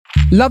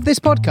Love this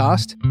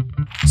podcast?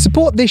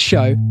 Support this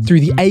show through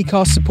the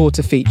Acast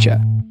supporter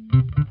feature.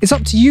 It's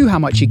up to you how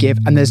much you give,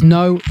 and there's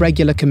no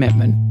regular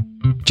commitment.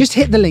 Just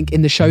hit the link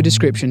in the show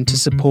description to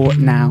support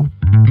now.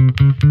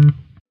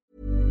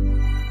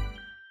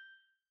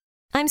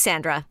 I'm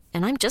Sandra,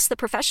 and I'm just the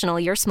professional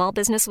your small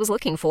business was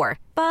looking for.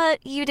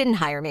 But you didn't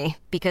hire me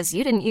because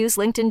you didn't use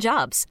LinkedIn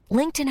Jobs.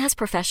 LinkedIn has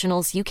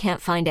professionals you can't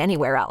find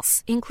anywhere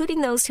else, including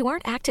those who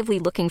aren't actively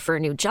looking for a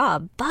new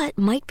job, but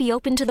might be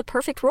open to the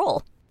perfect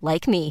role,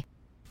 like me.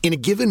 In a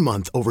given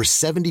month, over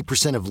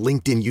 70% of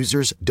LinkedIn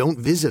users don't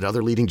visit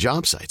other leading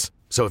job sites.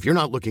 So if you're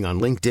not looking on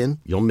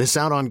LinkedIn, you'll miss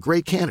out on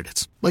great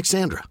candidates like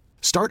Sandra.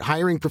 Start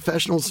hiring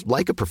professionals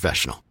like a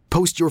professional.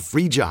 Post your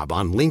free job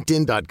on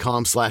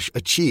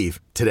linkedin.com/achieve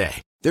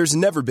today. There's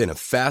never been a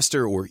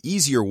faster or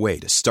easier way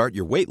to start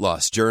your weight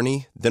loss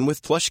journey than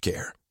with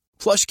PlushCare.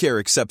 PlushCare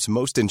accepts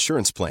most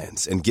insurance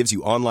plans and gives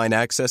you online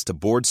access to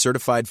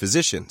board-certified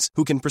physicians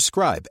who can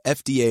prescribe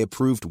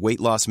FDA-approved weight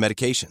loss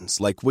medications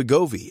like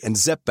Wegovy and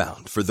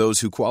Zepbound for those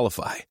who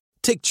qualify.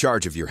 Take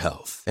charge of your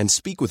health and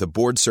speak with a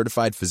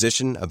board-certified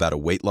physician about a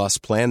weight loss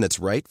plan that's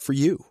right for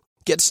you.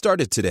 Get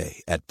started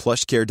today at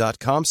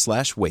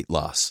plushcare.com/weight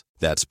loss.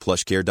 That's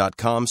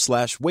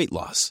plushcare.com/weight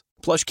loss.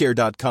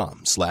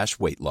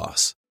 plushcare.com/weight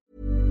loss.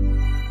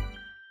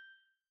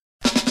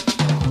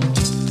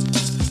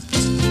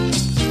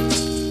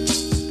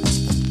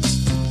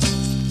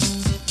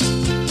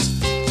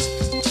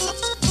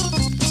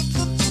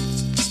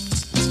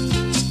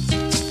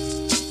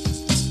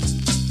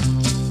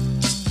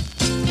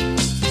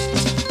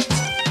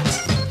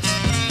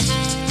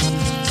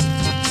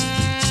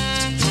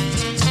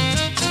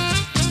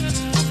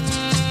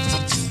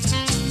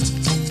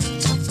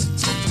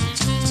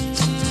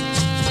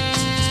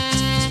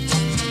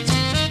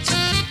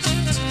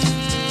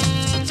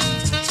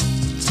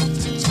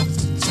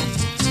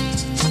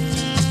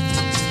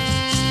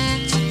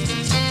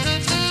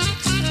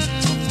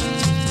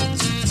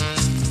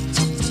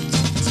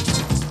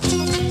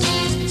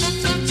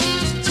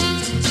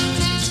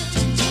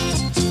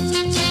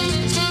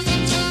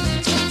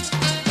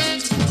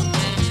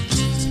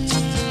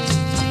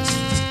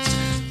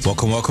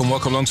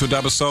 Welcome along to A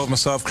Dab of Salt.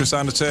 Myself, Chris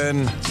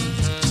Anderton.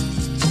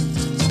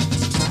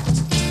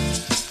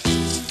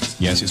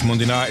 Yes, it's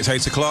Monday night, it's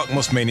 8 o'clock,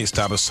 must mean it's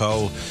Dab of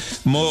Soul.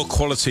 More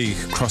quality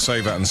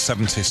crossover and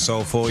 70s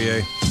soul for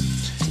you.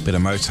 Bit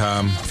of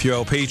Motown, a few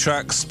LP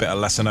tracks, bit of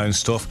lesser known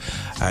stuff.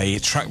 A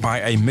track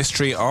by a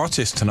mystery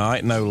artist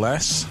tonight, no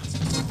less.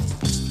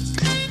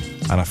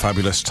 And a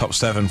fabulous top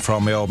 7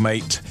 from my old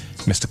mate,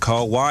 Mr.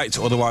 Carl White,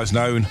 otherwise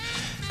known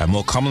and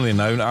more commonly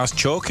known as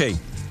Chalky.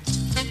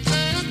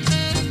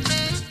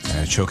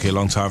 Chalky, a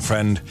long-time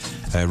friend,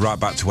 right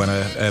back to when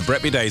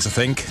Bretby days, I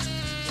think,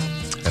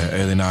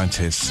 early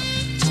 90s.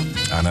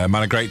 And a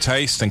man of great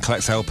taste and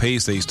collects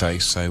LPs these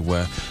days, so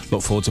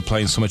look forward to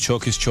playing some of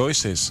Chalky's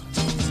choices.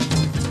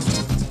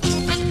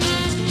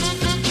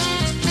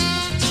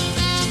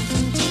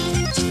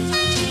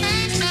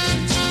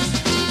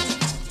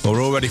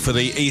 We're all ready for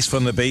the East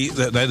from the Beast.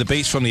 The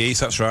Beast from the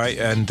East, that's right.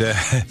 And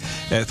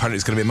apparently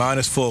it's going to be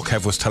 -4,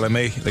 Kev was telling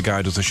me. The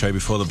guy does the show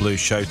before the blues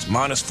show.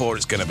 -4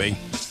 it's going to be.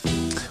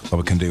 Well,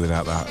 we can do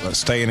without that. Let's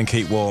stay in and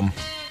keep warm.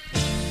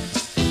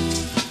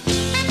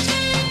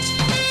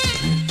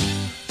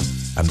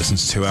 And listen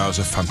to 2 hours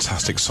of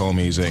fantastic soul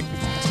music.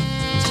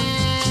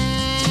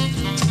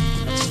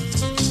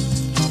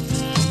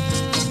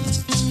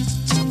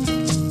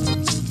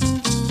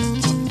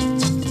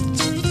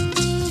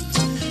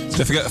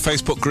 Don't forget the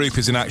Facebook group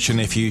is in action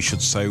if you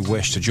should so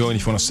wish to join.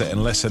 If you want to sit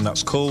and listen,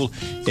 that's cool.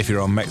 If you're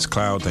on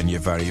Mixcloud, then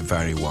you're very,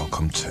 very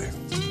welcome too.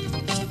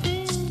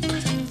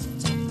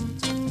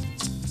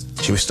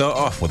 Shall we start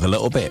off with a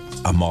little bit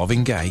of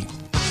Marvin Gaye?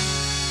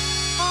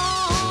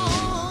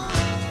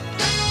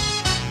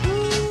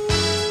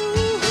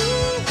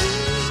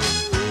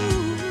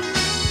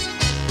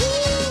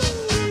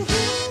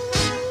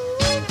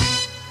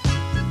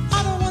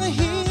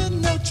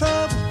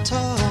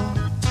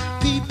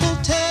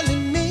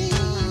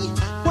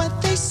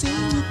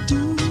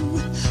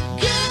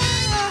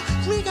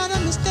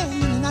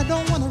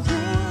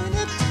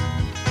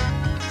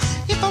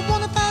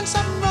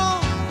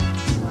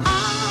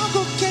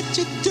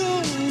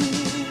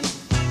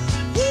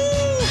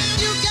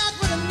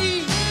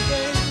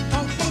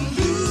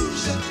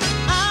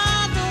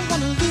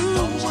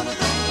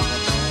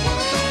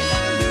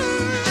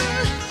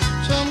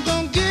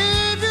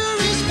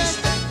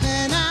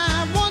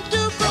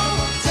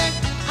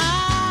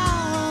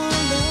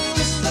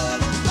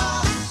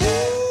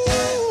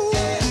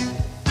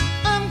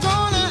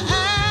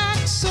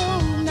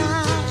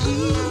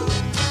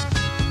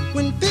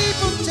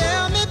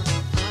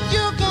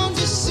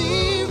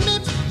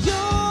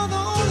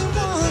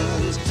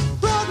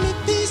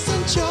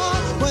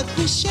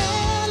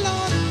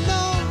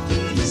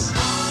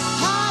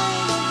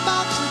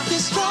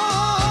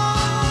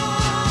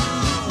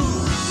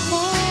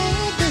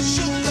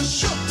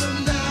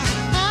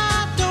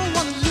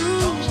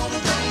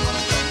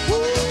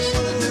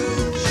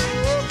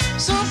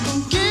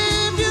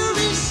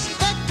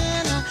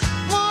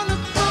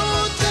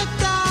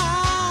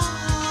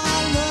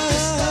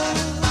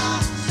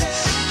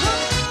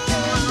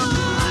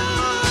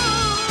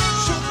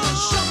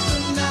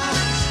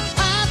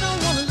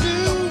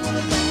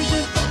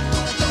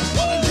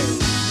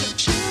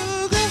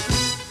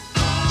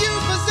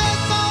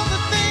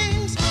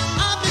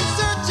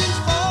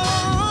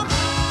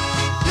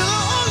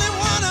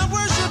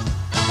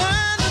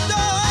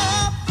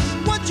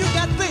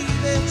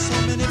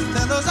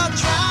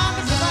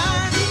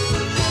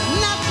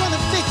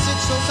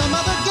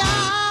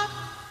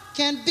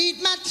 can't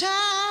beat my time.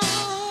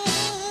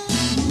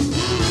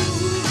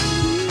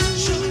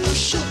 Sugar,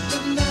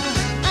 sugar, now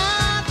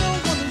I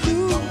don't wanna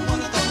lose.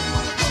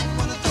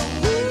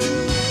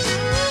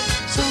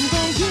 So I'm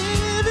gonna give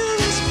you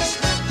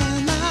respect,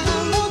 and I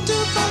want to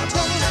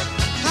protect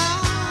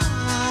how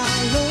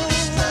I love.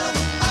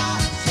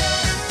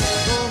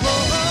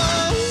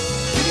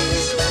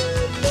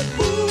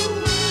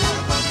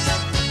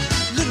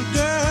 Little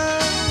girl,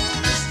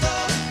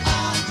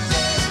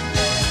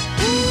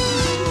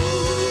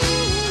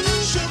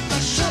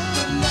 sugar,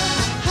 sugar, now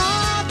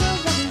I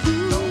don't wanna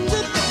lose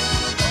it.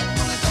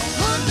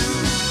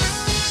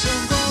 So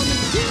I'm gonna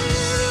give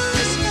you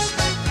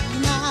respect,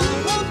 and I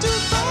want to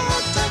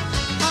protect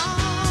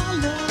our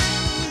love.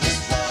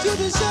 You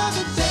deserve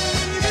it, baby.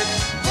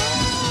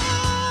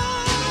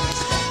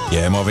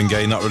 Yeah, Marvin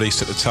Gaye, not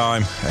released at the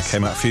time. It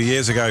came out a few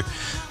years ago.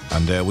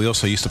 And we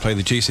also used to play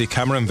the GC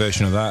Cameron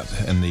version of that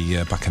in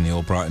the back in the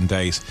All Brighton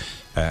days,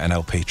 an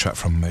LP track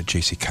from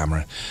GC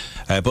Cameron.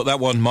 But that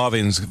one,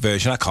 Marvin's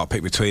version, I can't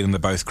pick between them. They're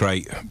both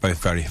great, both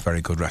very,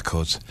 very good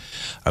records.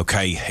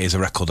 Okay, here's a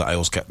record that I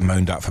always get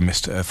moaned at from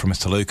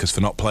Mr. Lucas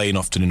for not playing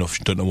often enough.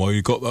 Don't know why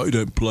you got that, you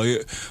don't play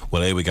it.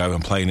 Well, here we go,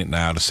 I'm playing it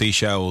now. The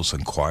Seashells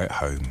and Quiet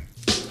Home.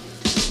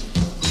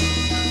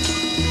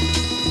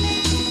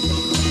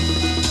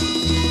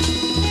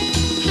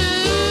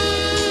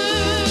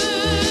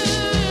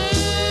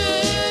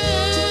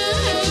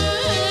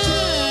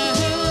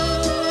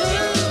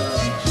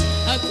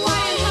 A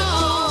quiet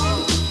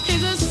home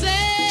is a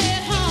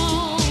sad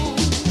home.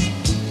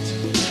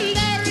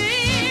 There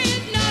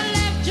is no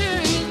laughter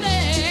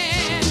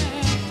there,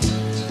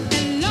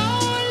 and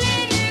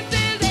loneliness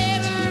is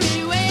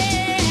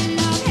everywhere.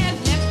 Love has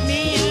left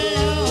me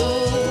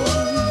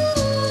alone.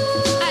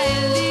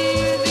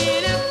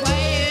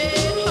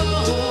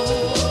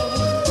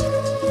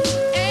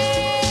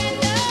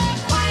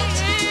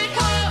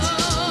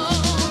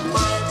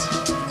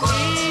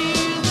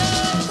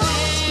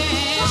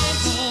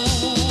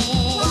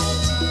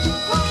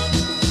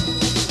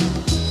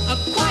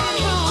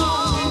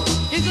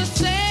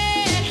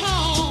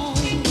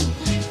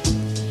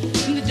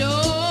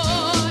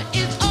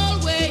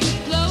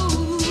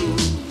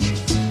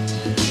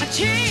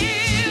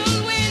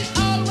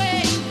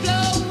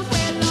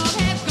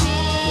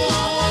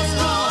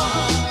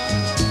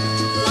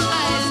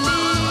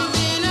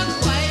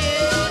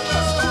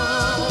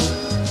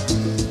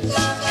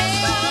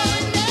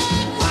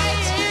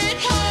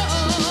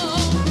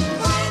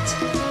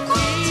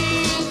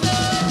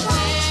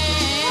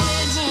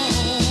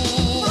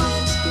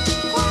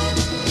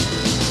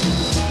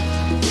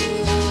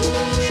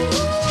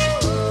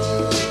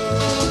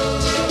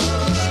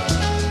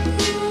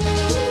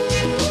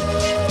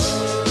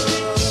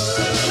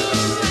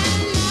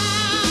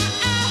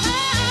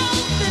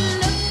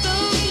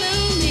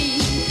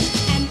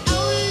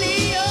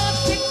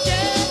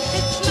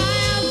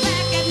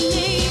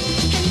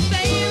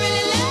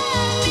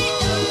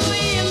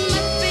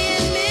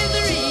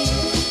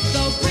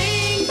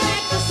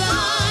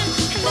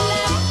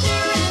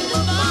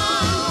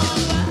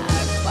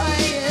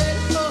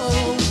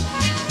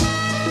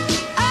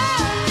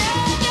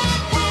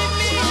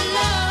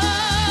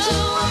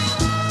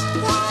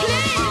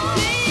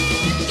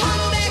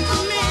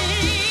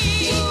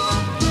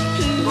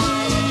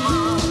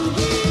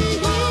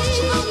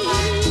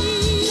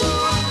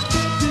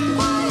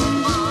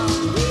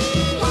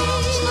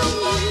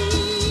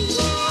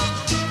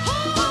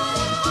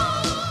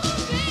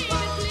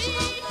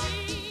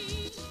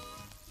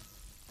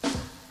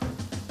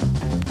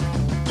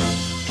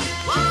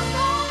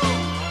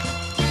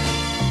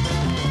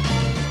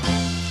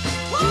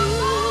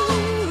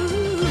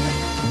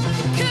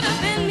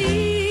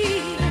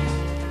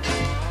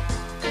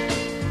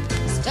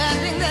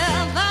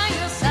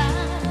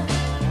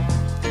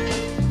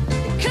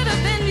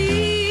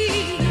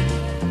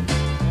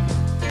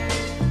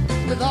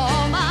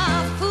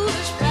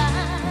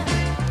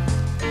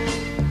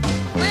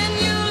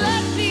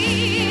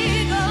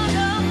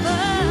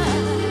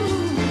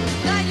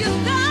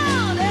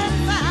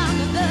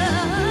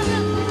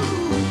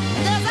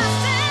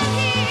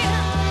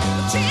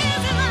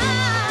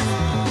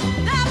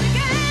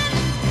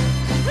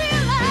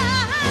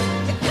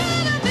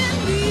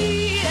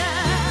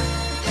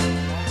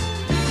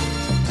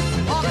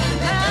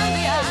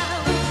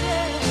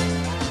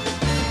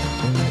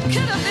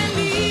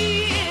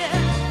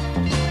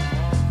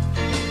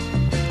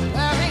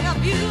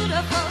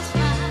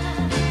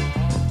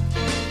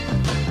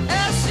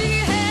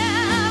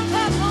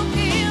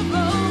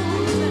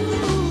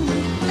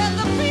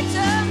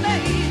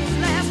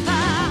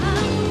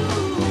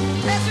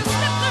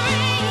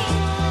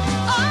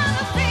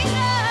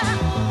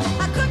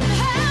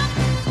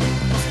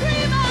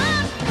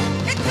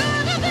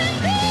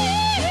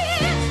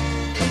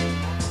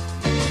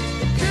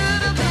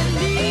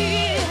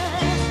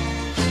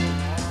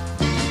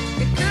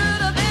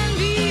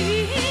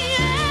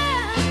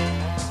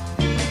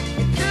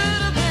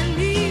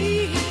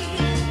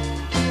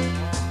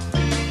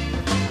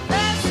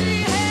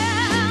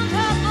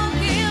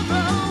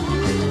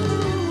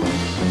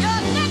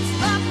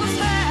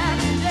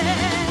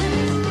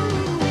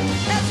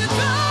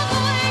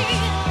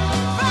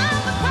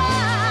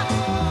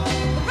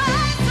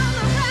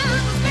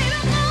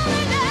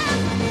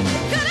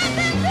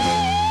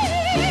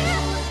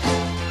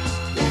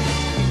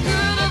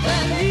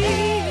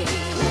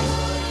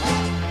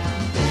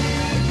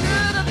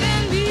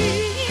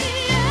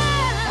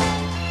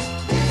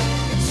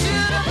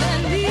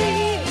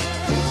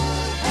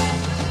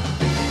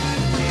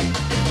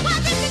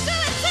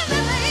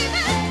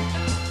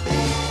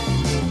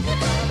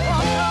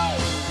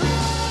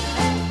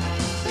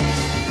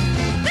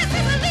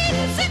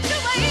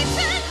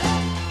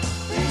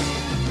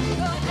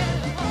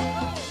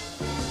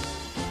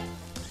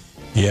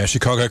 Yeah,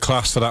 Chicago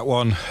class for that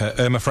one.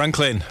 Irma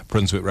Franklin,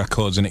 Brunswick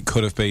Records, and It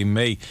Could Have Been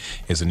Me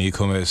is the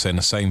Newcomers in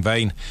the same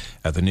vein.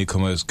 The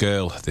Newcomers,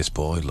 Girl, This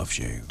Boy Loves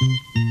You.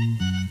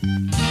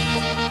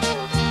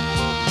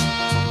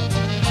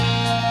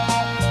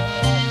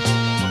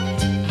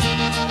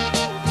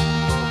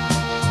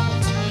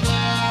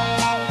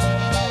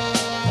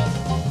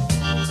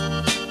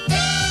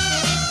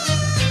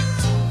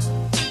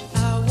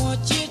 I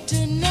want you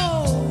to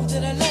know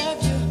that I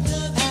love you.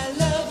 I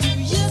love you,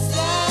 yes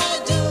I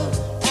do.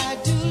 I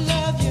do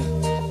love you.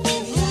 I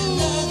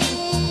love you.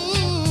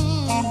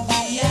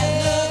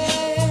 Yeah.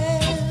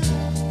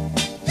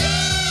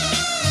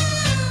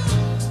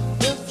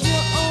 If you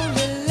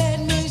only let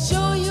me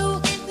show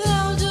you,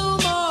 I'll do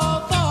more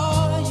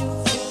for you.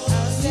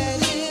 I'll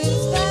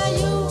satisfy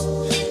you.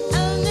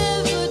 I'll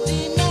never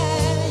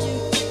deny you.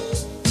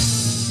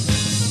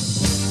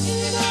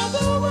 In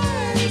other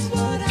words,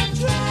 what I'm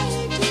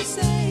trying to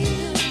say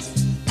is,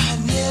 I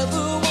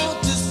never want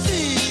to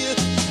see you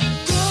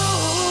go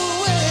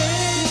away.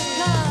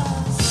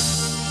 'Cause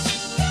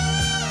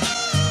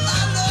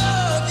I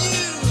love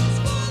you.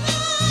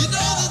 You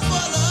know this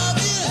I love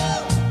you.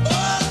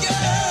 Oh,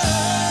 girl.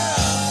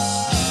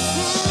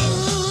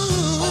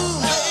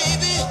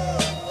 Baby.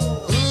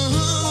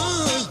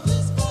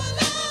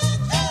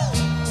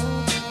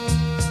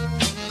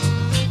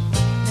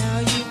 Now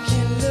you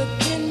can look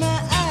in my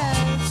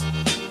eyes.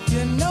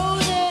 You know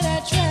that I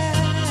try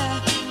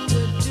to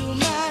do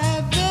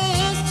my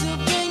best to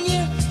bring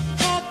you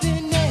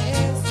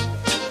happiness.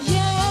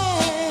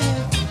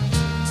 Yeah.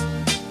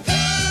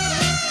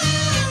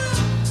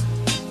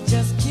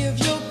 Just give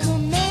your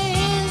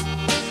command.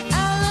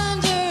 I'll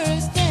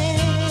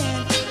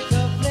understand.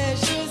 The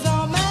pleasures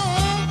are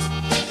mine.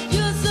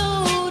 You're so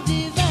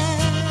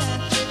divine.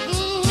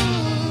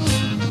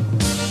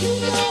 You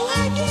know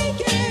I can't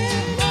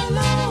get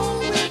along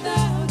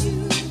without you.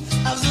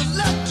 I was a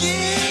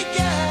lucky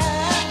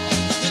guy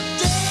the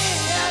day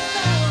I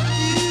found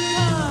you.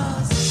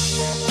 'Cause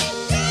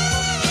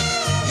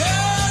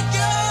girl,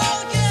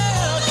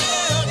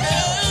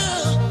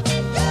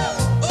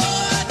 oh,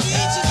 I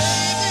need you,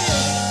 baby.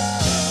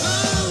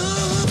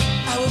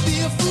 I would be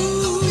a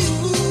fool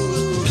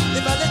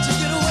if I let you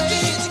get away.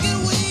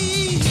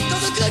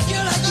 'Cause a good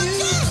girl like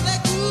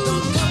you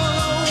don't come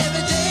along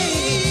every day.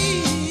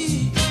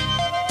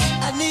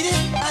 I need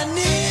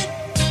it,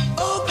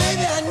 oh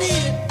baby, I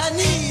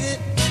need it.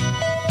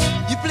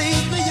 You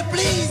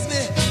please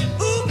me.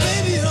 Ooh,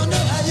 baby, you don't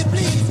know how you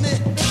please me.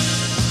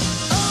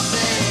 Oh,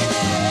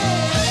 baby.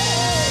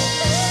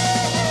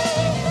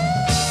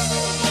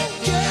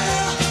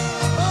 Girl,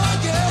 oh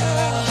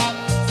girl.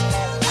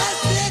 I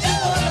said I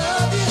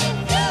love you.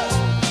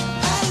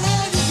 I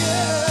love you,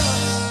 girl.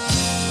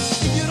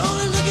 If you'd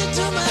only look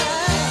into my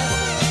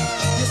eyes,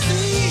 you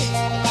see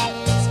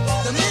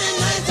the many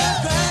nights I've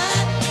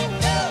cried.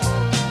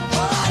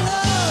 Oh, I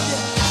love you.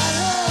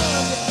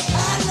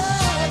 I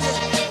love you.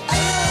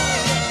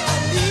 I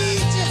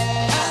need you.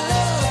 I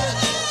love you.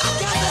 I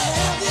gotta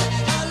have you.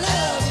 I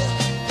love you.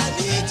 I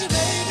need you,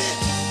 baby.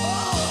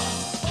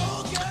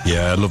 Oh, girl.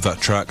 Yeah, I love that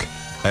track.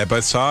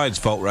 Both sides,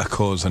 Vault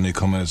Records and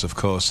Newcomers, of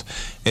course.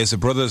 It's the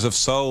Brothers of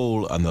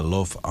Soul and The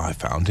Love I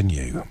Found in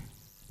You.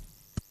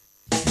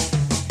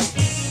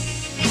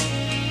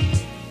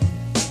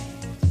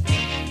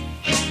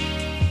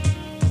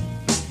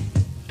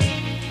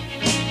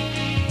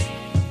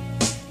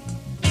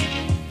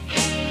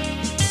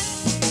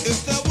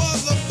 If there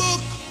was a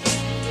book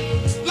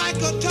like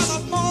a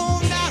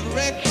telephone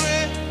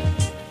directory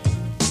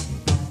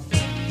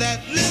that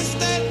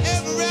listed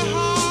every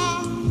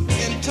heart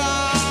in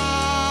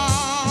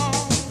town,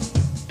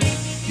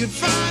 you'd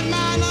find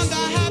mine under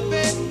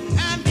happy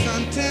and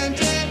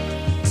contented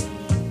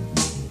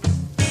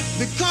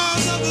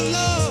because of the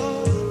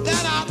love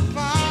that I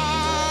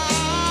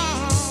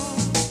found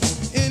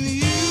in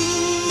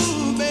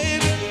you,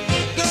 baby.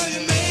 Girl,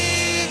 you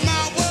made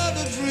my world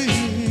a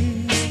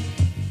dream.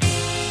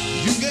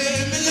 You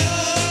gave me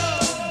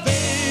love,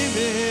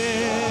 baby.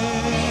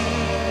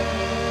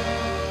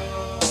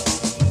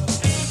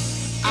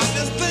 I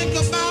just think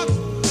about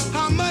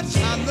how much I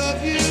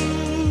love you,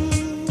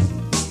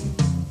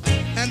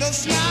 and a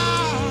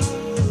smile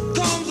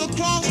comes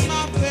across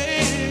my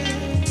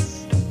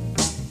face.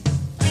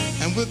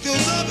 And with your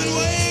loving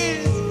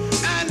ways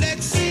and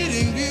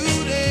exceeding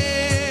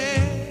beauty,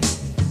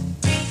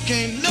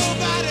 can't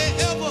nobody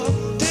ever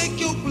take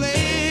your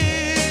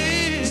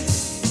place.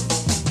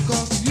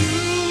 'Cause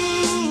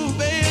you,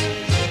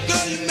 baby,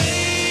 girl, you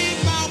made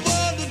my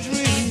world a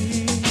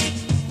dream.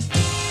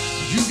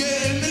 You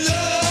gave me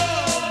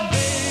love,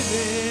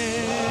 baby.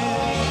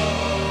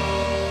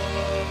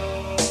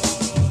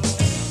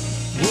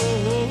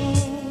 Whoa,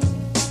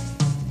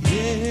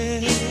 yeah.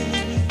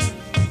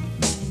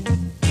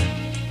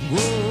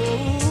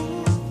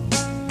 Whoa.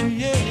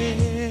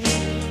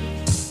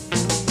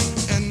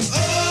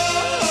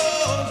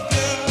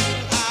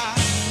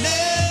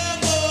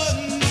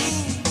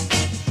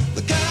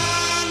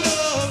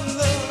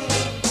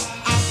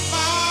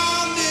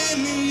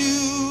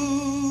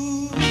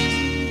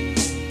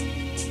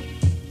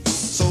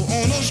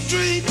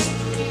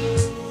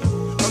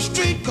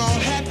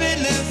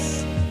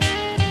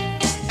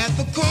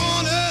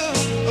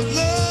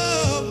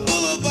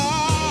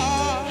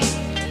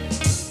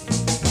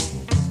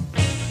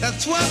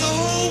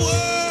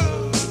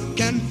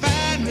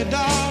 you,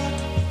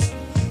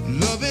 darling,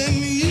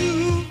 loving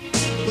you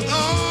with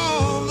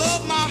all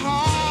of my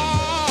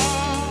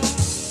heart.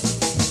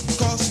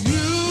 'Cause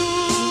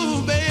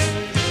you,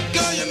 baby,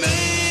 girl, you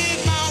made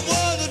my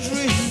world a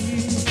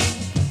dream.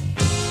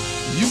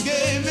 You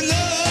gave me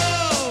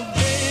love,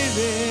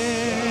 baby.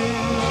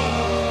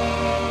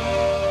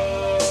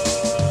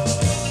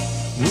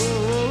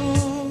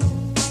 Oh,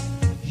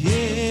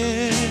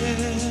 yeah.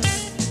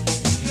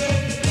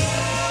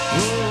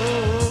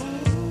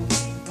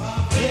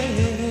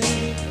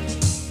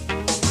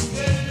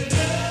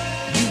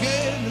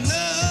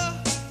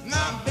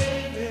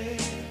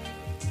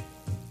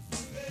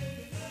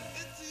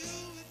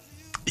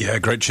 Yeah,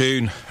 great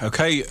tune.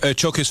 Okay,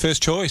 Chuck is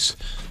first choice.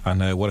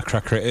 And what a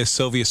cracker it is.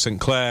 Sylvia St.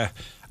 Clair.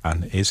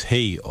 And Is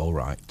He All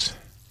Right?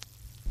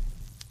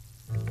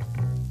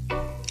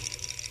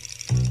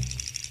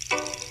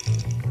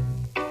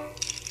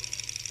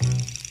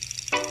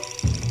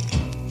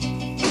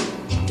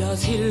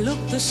 Does he look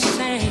the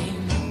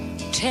same?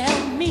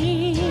 Tell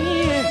me.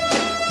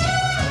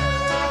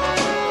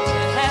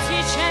 Has he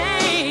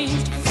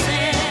changed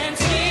since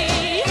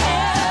he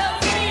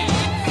held me?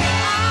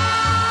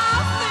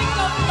 I think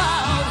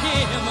about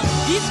him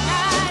each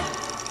night,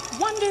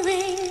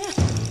 wondering,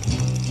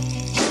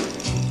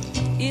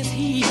 is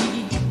he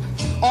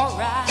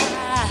alright?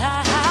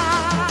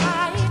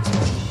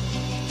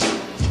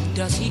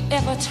 Does he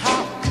ever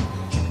talk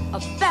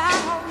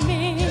about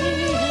me?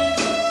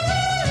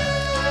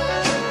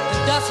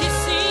 Does he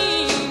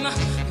seem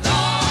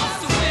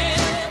lost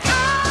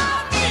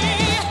without me?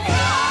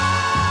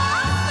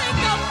 I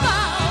think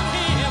about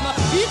him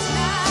each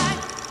night,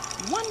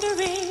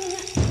 wondering,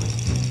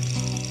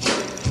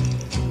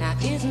 now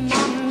is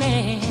my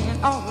man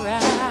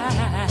alright?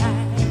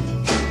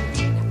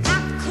 I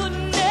could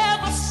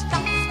never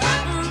stop,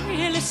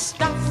 really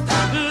stop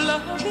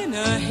loving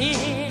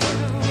him.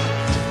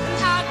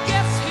 And I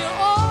guess he'll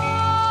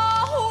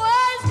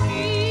always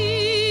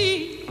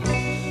be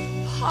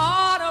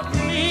part of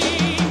me.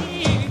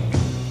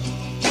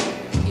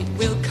 It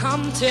will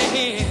come to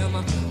him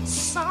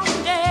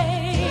someday.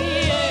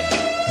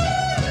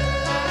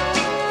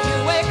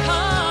 He'll wake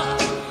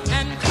up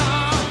and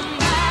come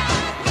back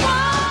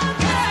one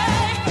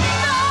day.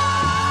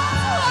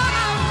 That's what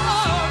I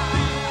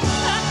worry.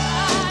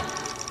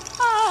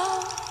 Oh,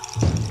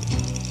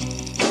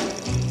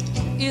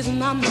 is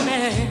my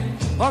man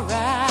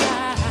alright?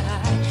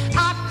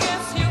 I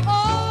guess he'll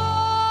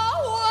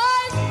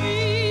always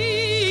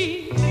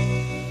be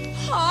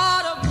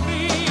part of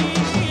me.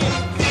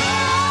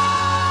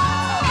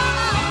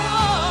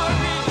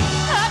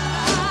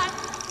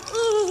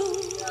 Ooh,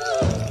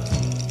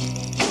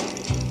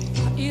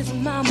 is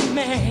my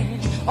man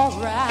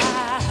alright?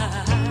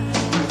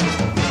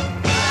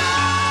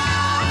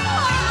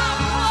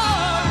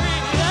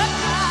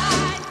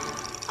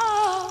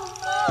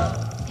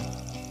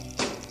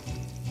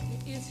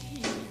 Is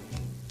he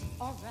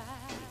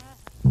alright?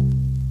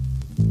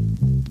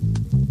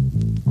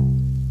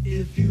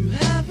 If you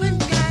haven't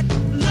got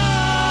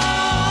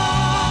love,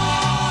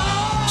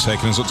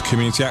 Taking us up to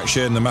community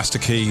action, the Master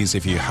Keys,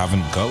 If You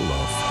Haven't Got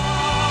Love.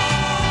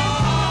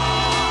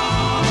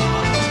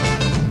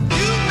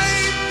 you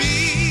may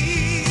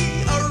be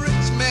a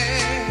rich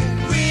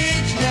man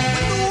with the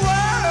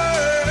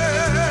world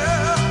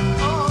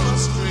on a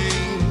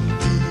string.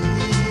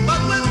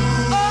 But when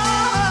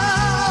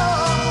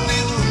all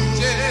is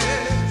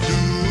riches,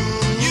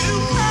 you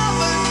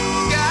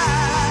haven't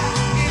got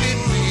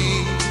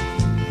anything.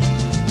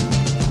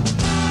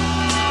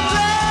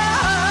 Love,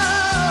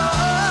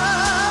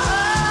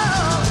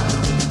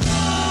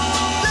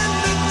 let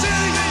me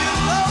tell you,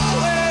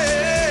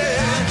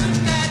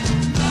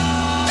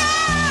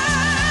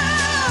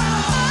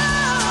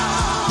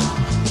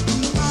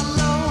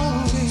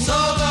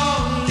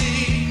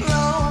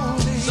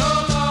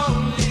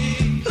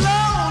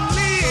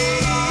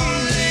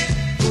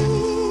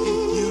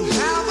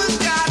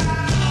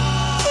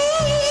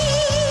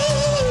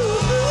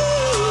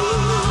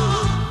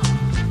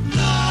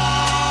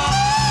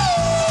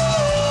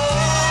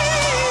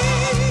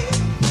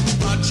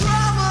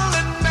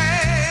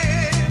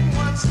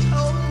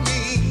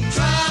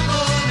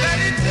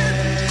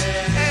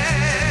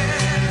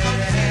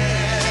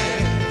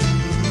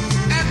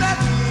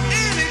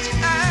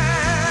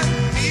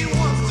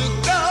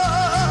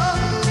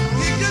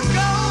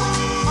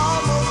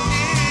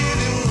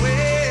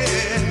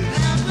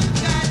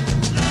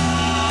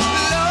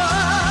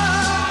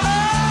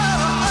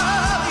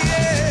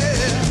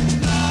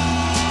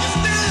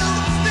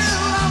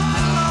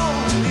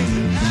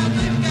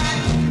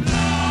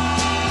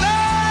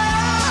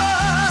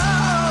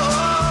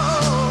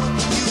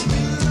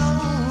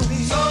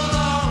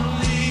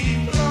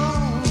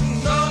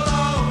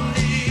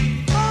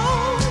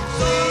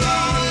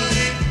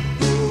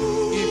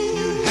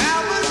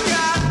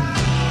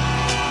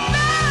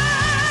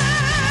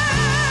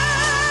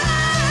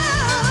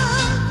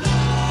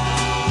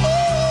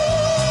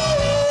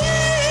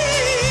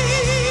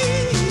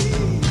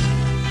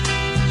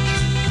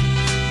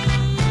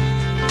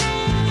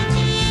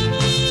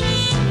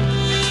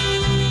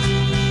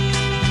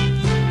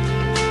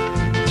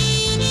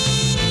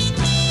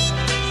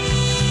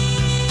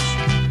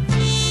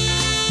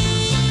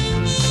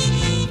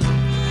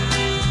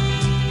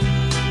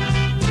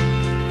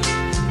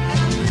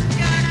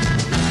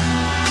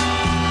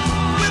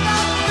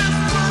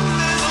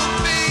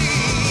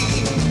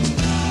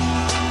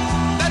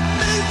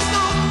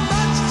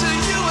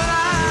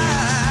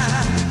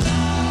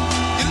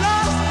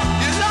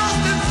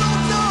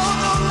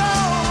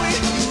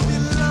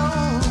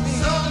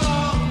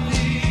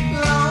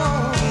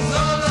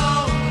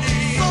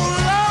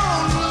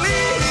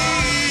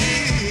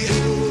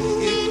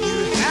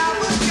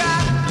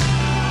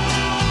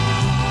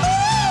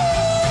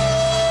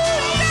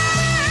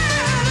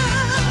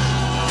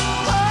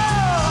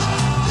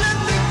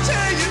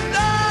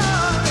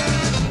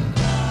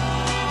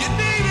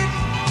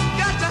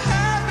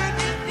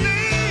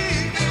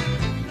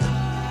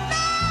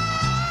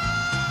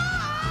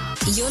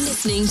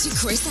 listening to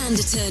Chris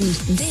Anderton.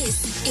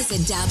 This is A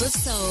Dab of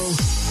Soul.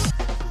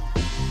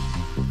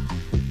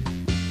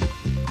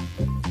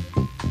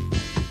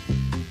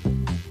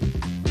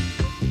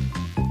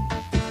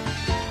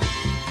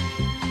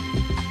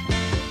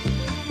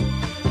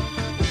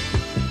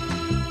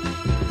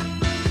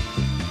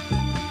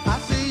 I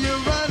see you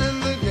running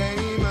the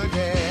game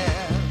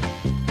again.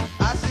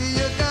 I see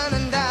you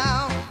gunning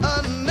down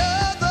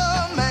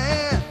another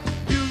man.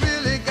 You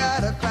really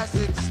got a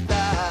classic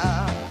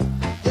style.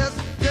 Yes,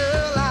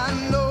 girl, I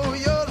know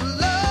your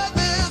love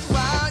is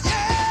wild.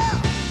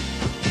 Yeah,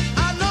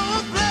 I know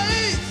a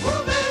place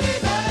where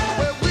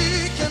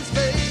we can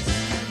space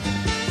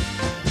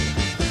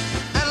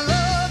and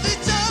love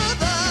each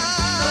other.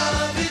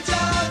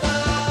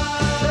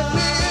 Let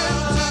me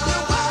into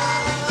your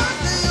world and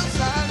turn you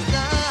upside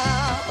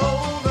down.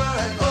 Over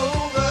and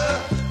over,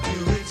 do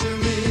it to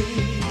me.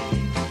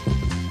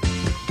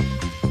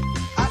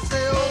 I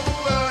say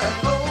over and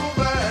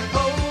over and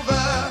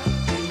over,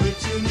 do it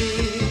to me.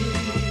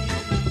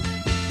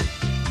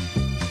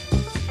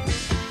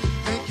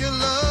 Think your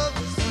love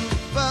is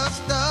super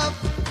stuff?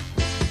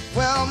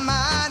 Well,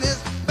 mine is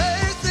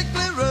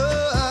basically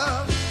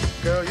rough.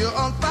 Girl, you're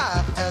on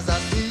fire as I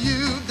see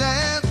you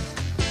dance.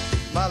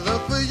 My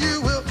love for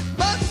you will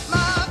bust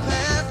my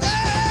pants.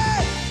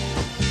 Hey,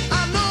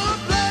 I know a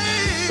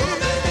place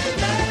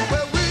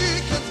where we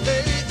can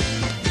stay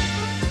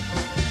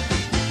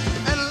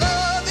and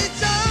love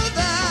each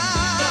other.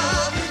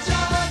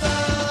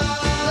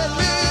 Let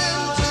me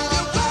into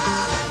your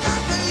world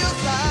and turn your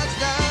sides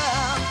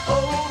down.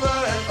 Over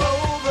and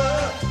over,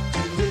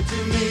 do it to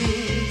me.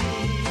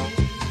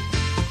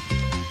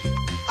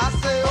 I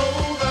say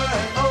over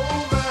and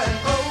over and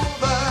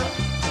over,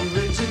 do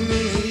it to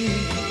me.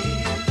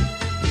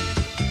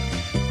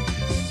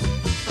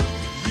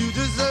 You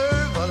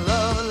deserve a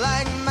love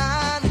like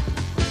mine.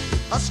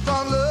 A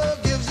strong love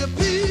gives you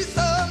peace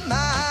of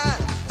mind.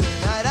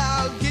 Tonight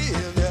I'll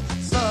give you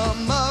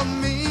some of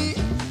me,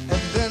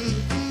 and then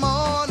in the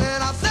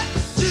morning I'll set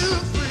you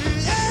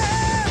free.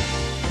 Yeah,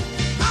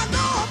 I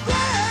know a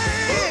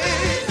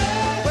place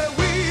where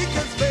we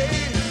can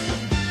space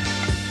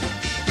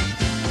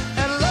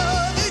and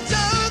love each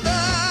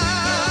other.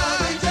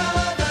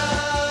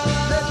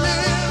 Let me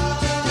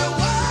into your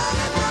world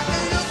and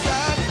rocking your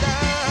side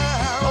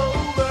down.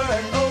 Over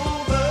and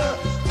over,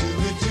 do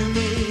it to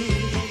me.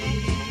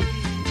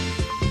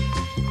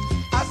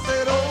 I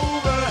said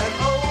over and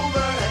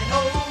over and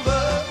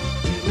over,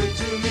 do it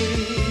to me.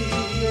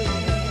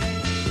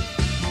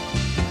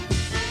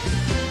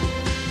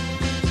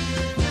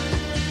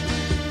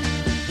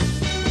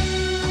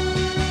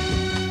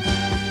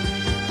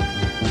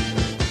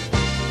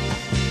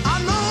 I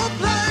know a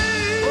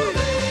place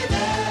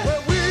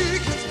where we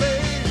can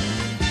space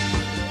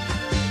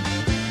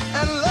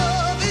and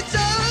love each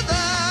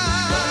other.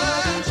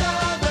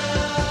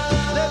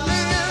 Let me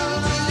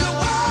into your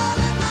world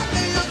and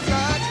rocking your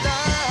sides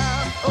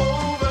down.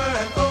 Over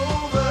and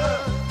over,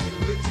 do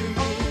it to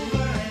me.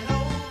 Over and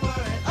over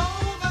and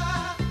over.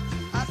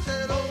 I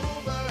said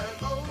over and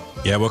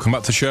over. Yeah, welcome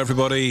back to the show,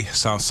 everybody.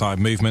 Southside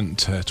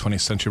Movement,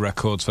 20th Century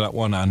Records for that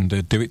one, and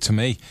Do It To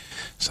Me,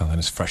 something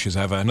as fresh as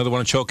ever. Another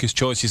one of Chalky's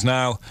choices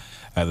now,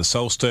 the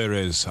Soul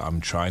Stirrers,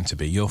 I'm Trying to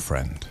Be Your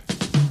Friend.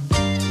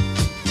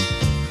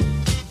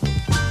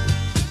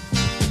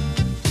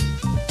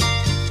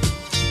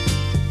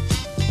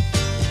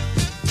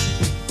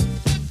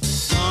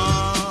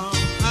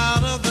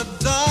 Out of the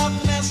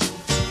darkness,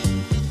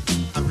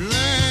 I've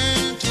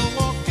learned to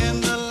walk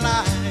in the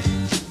light.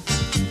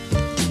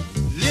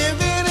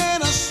 Living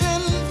in a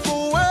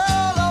sinful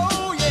world,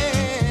 oh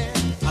yeah,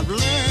 I've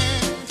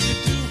learned to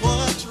do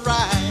what's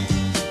right.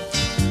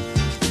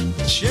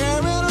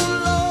 Sharing a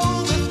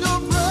load with your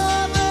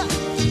brother,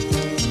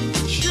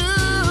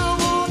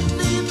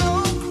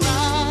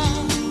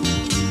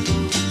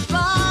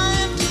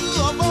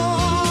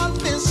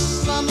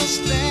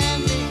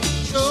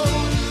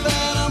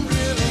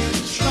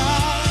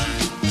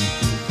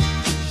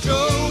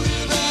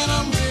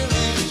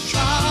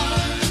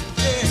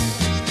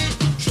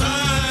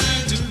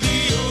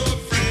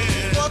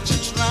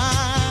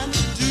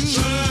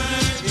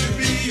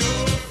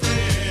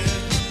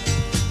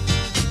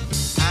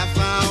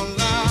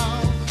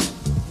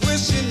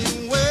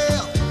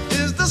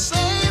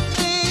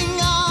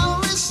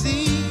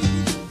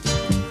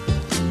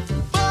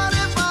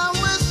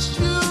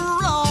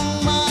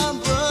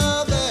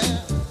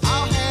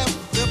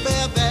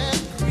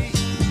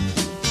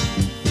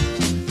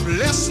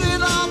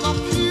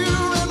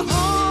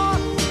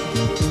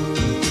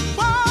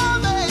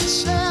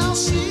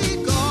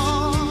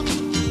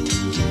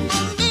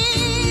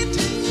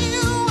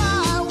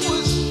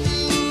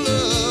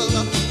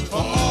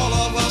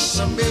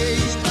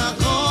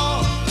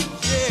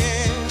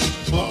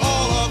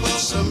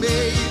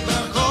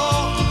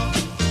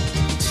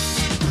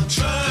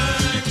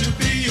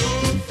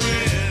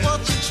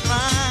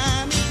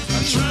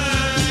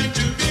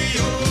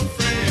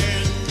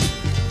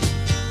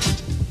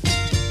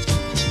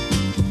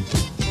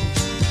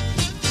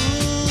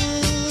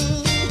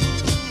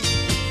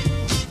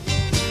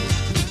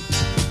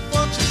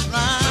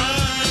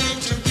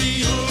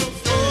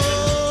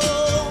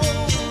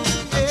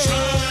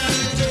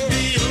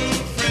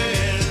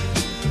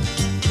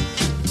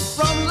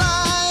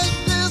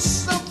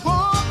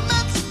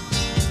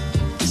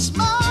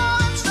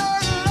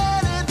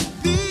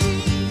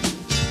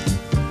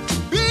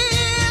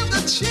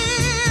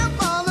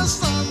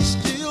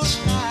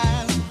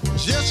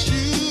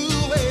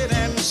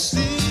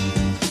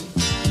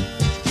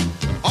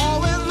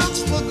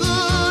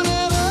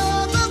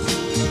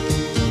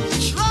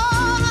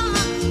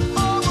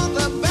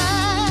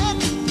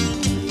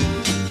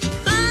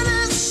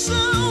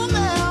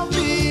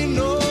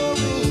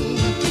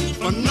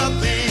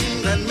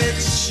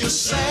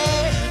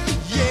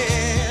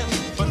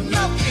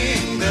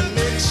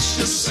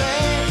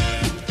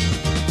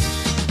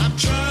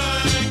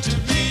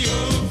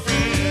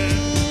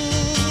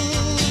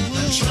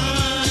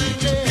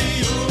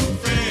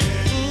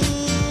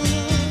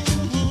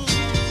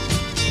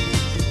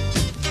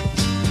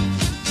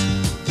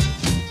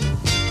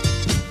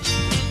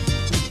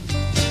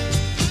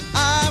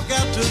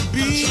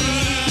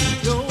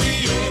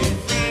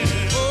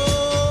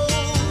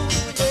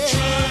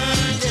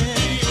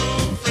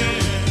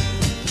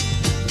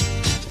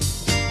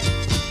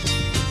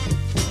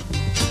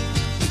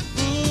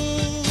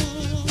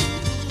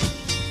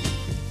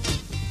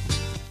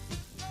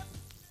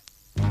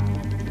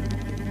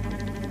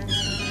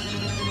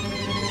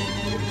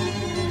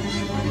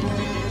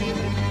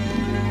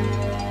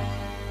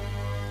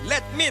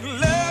 me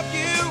love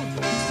you.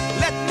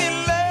 Let me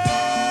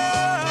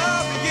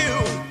love you.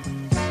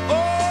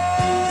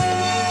 All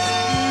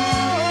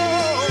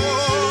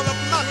of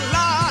my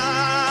life.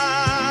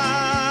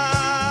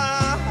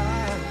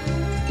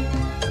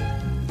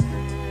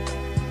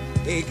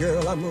 Hey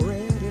girl, I'm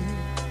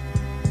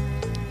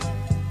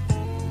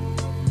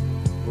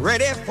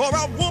ready for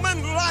a woman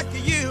like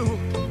you.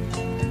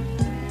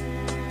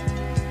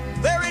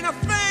 There ain't a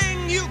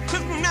thing you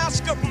couldn't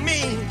ask of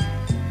me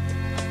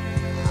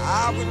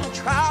I wouldn't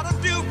try to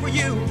do for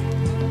you.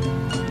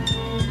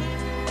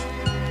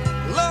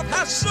 Love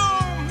has so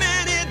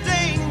many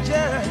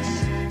dangers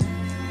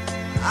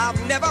I've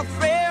never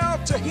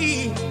failed to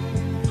heed.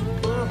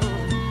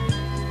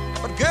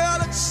 But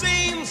girl, it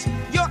seems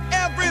you're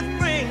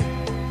everything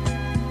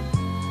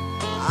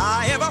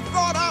I ever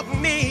thought I'd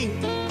need.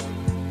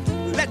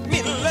 Let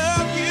me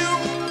love you.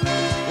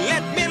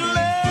 Let me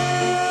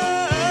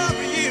love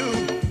you.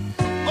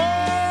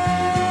 All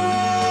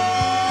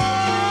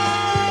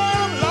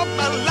of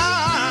my life.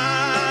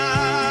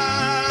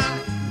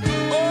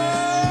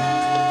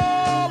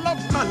 All of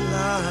my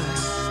life.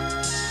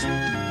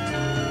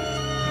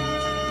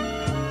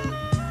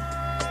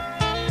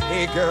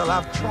 Hey girl,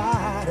 I've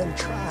tried and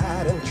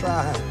tried and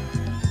tried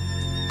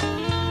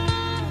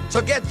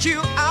to get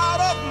you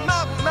out of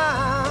my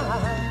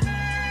mind.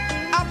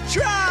 I've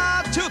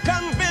tried to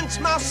convince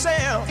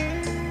myself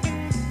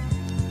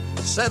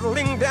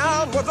settling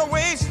down was a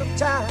waste of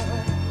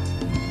time.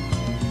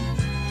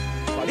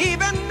 But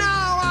even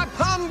now I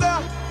ponder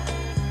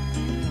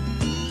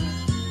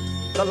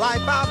the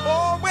life I've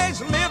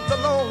always lived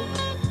alone.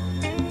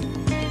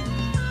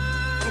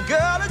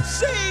 Girl, it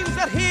seems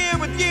that here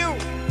with you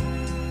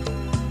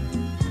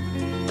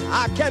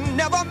I can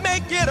never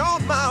make it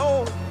on my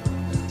own.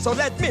 So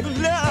let me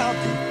love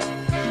you.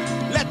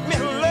 Let me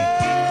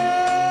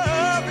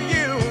love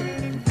you.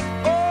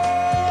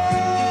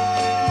 All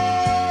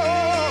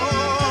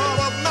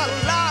of my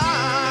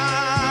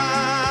life.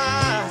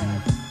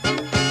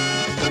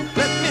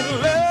 Let me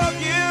love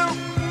you.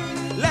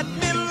 Let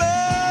me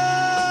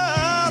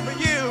love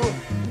you.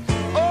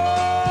 All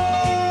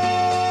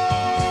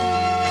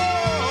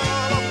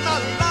of my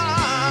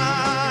life.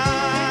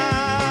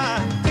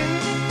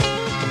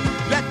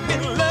 Let me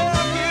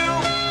love you.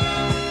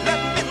 Let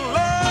me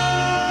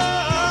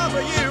love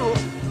you.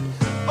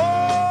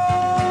 All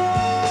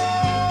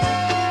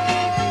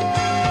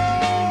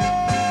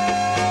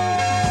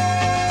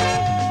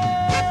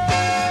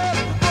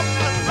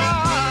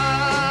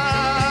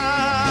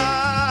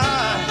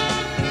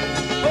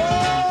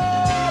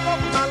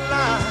of my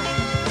life.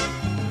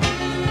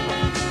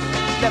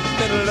 Let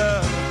me love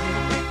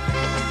you.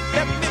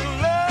 Let me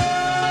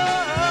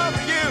love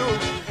you.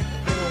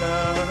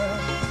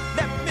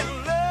 Let me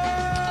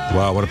love.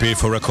 Wow, what a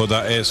beautiful record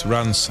that is.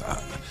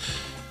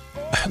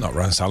 Not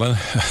Rance Allen.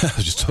 I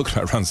was just talking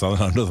about Rance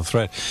Allen on another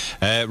thread.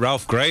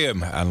 Ralph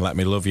Graham and Let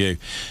Me Love You.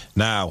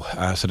 Now,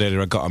 I said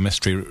earlier I got a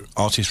mystery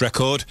artist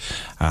record,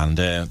 and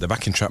the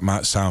backing track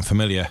might sound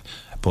familiar,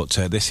 but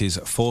this is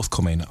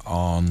forthcoming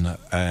on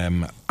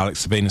Alex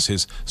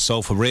Sabinus's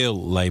Soul for Real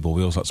label.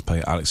 We always like to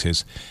play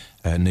Alex's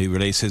new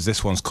releases.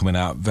 This one's coming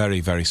out very,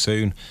 very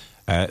soon.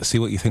 See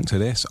what you think to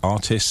this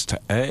artist.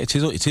 It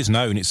is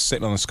known. It's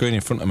sitting on the screen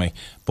in front of me,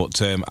 but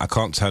I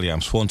can't tell you.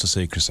 I'm sworn to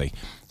secrecy.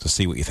 So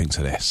see what you think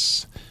to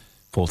this.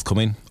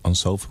 Forthcoming on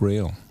Soul for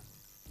Real.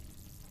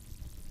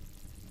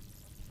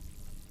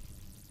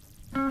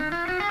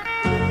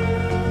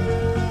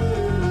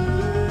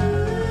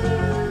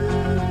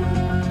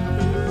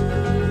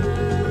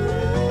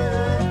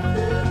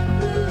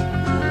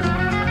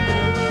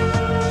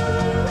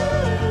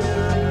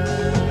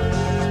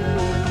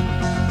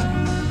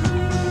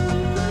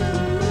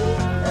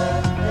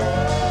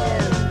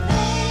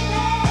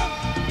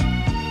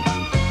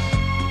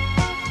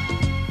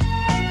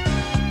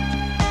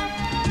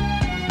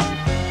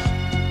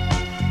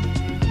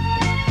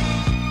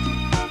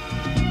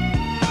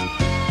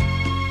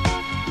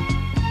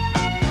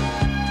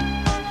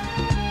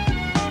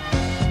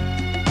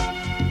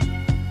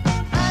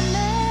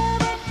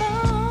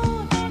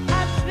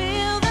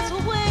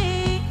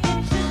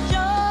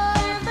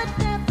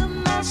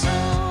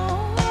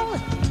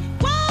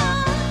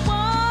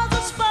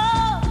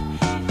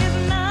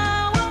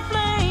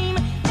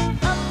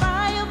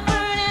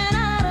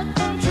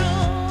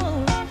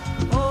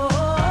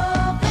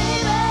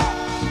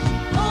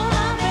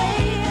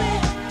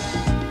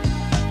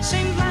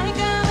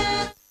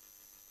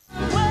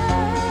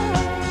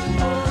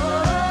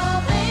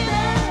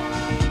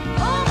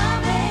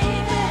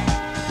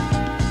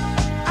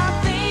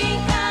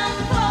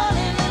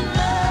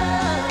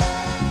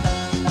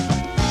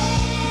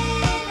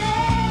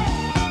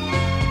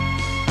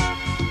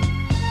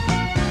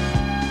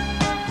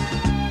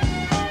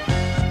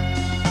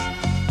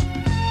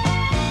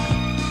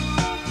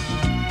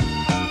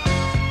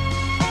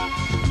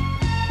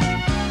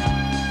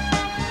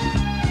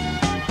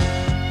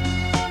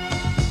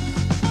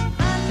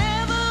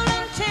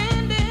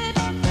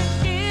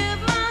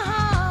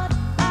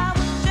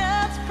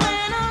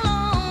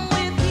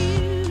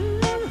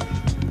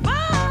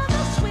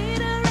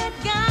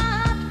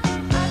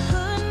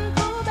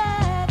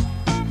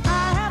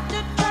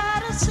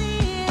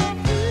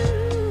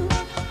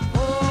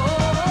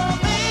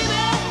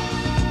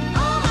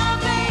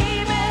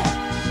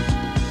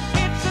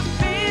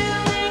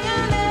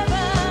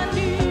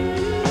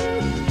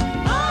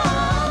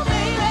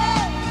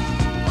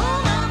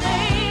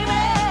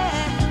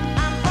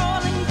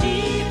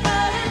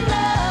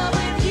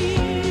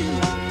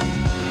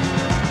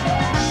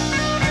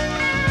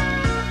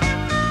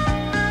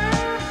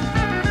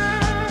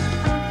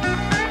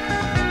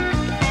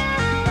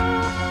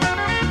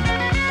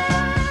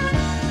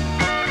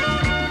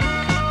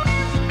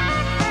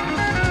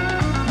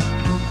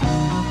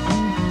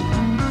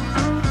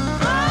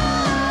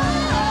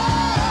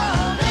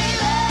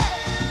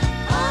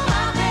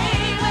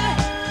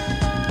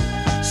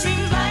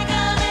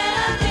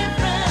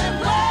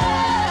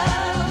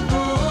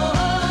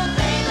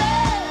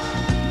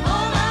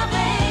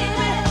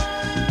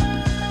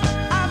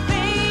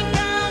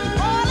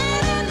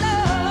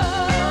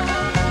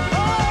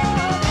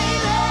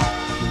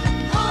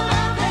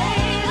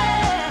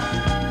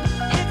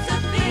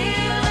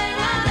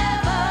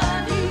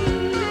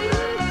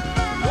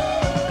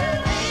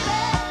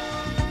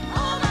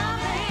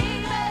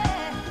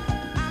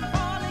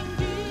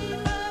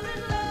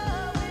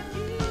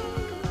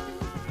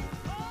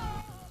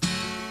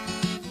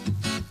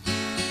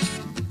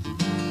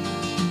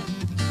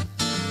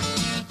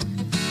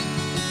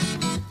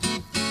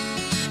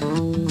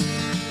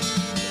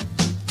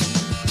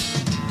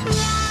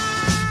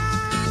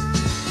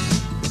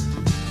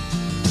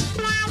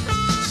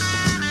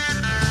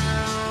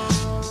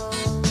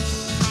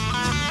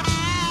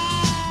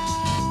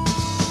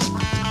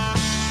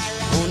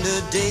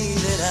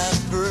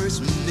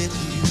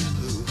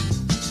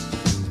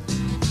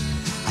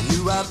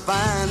 I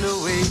find a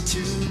way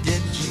to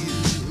get you.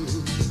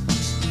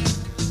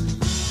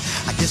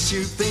 I guess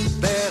you think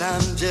that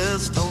I'm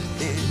just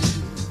talking.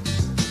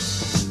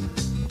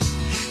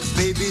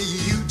 Baby,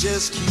 you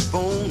just keep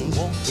on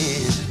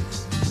walking.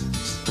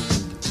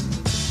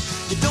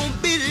 You don't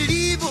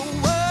believe a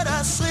word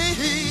I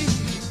say.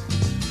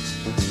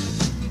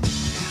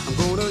 I'm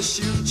gonna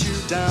shoot you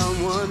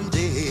down one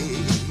day.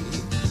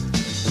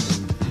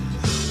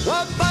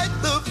 Why fight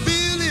the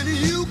feeling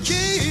you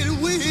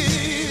can't win?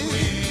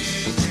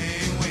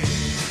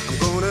 I'm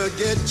gonna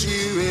get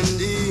you in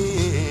the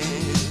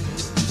end.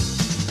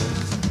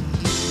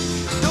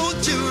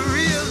 Don't you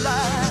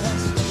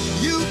realize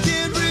you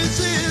can't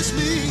resist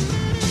me?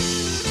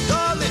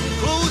 Darling,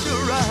 close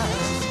your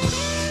eyes.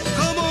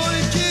 Come on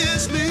and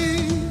kiss me.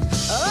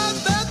 I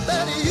bet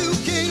that you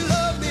can't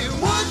love me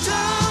one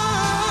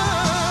time.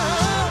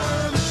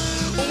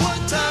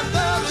 One time,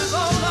 that is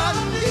all I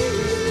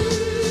need.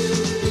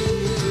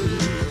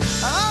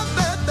 I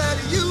bet that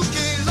you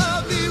can't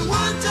love me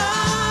one time.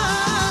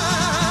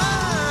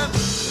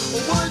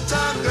 One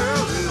time,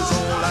 girl, is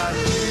all I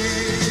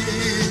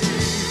need.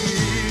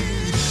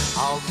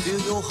 I'll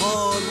fill your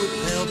heart with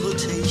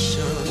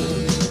palpitation.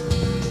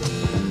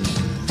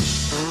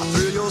 I'll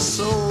fill your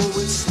soul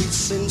with sweet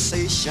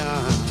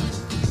sensation.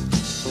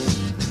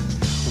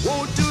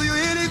 Won't do you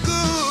any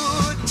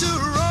good to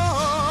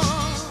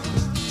run.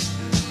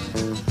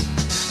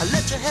 I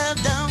let your hair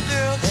down,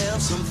 girl,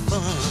 have some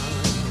fun.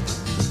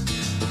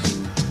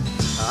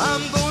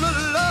 I'm gonna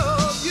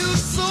love you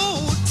so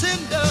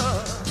tender.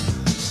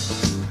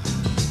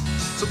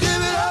 So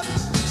give it up,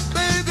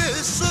 baby,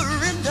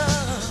 surrender.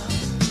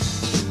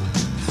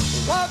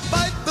 Why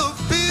fight the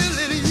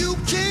feeling you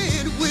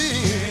can't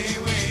win?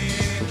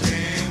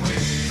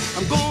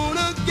 I'm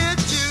gonna get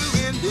you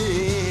in the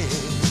end.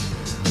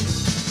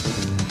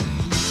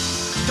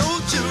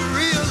 Don't you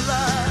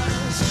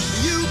realize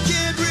you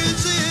can't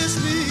resist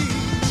me?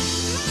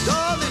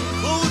 Darling,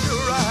 close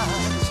your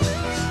eyes.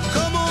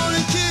 Come on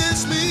and kiss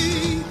me.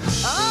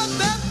 I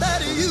bet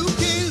that you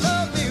can't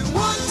love me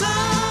one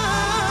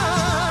time.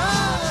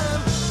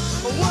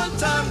 One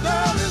time,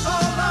 girl, is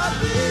all I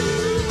need.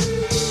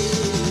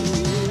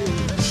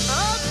 I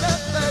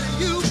bet that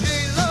you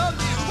can't love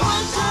me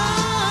one time.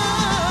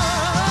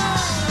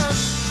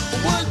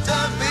 One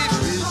time,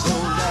 baby, is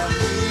all I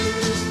need.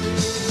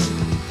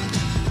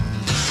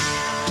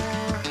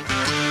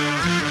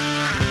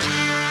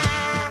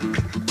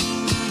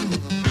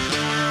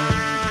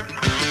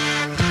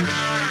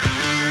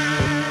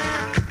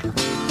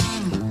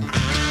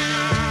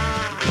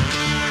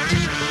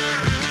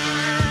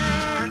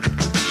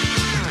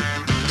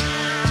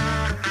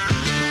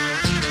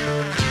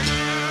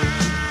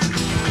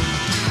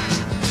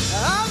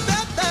 I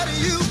bet that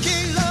you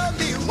can't love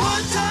me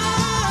one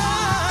time.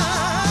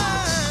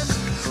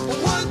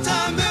 One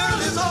time, girl,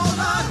 is all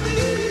I need.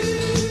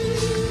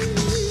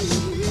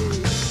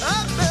 I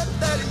bet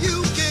that you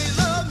can't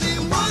love me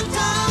one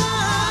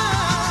time.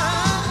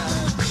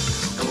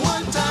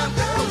 One time,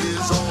 girl,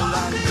 is all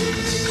I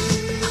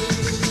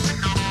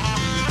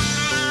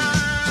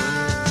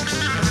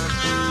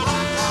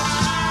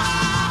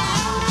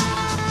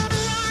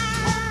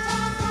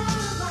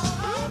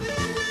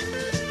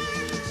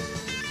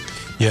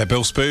Yeah,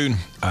 Bill Spoon,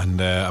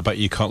 and I Bet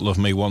You Can't Love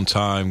Me One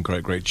Time.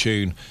 Great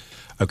tune.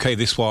 Okay,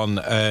 this one,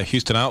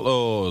 Houston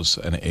Outlaws,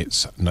 and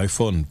it's No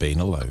Fun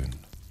Being Alone.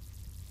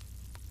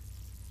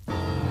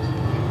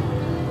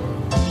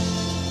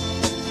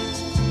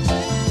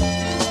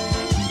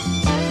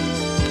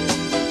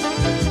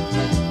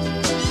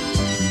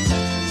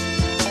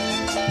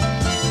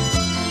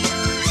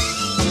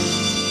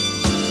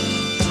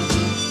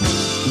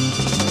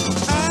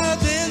 I've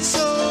been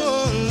so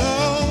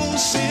alone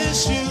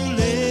since you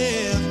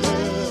left,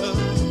 girl.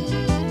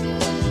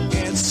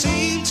 Can't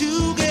seem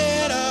to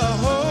get a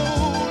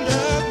hold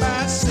of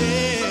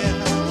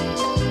myself.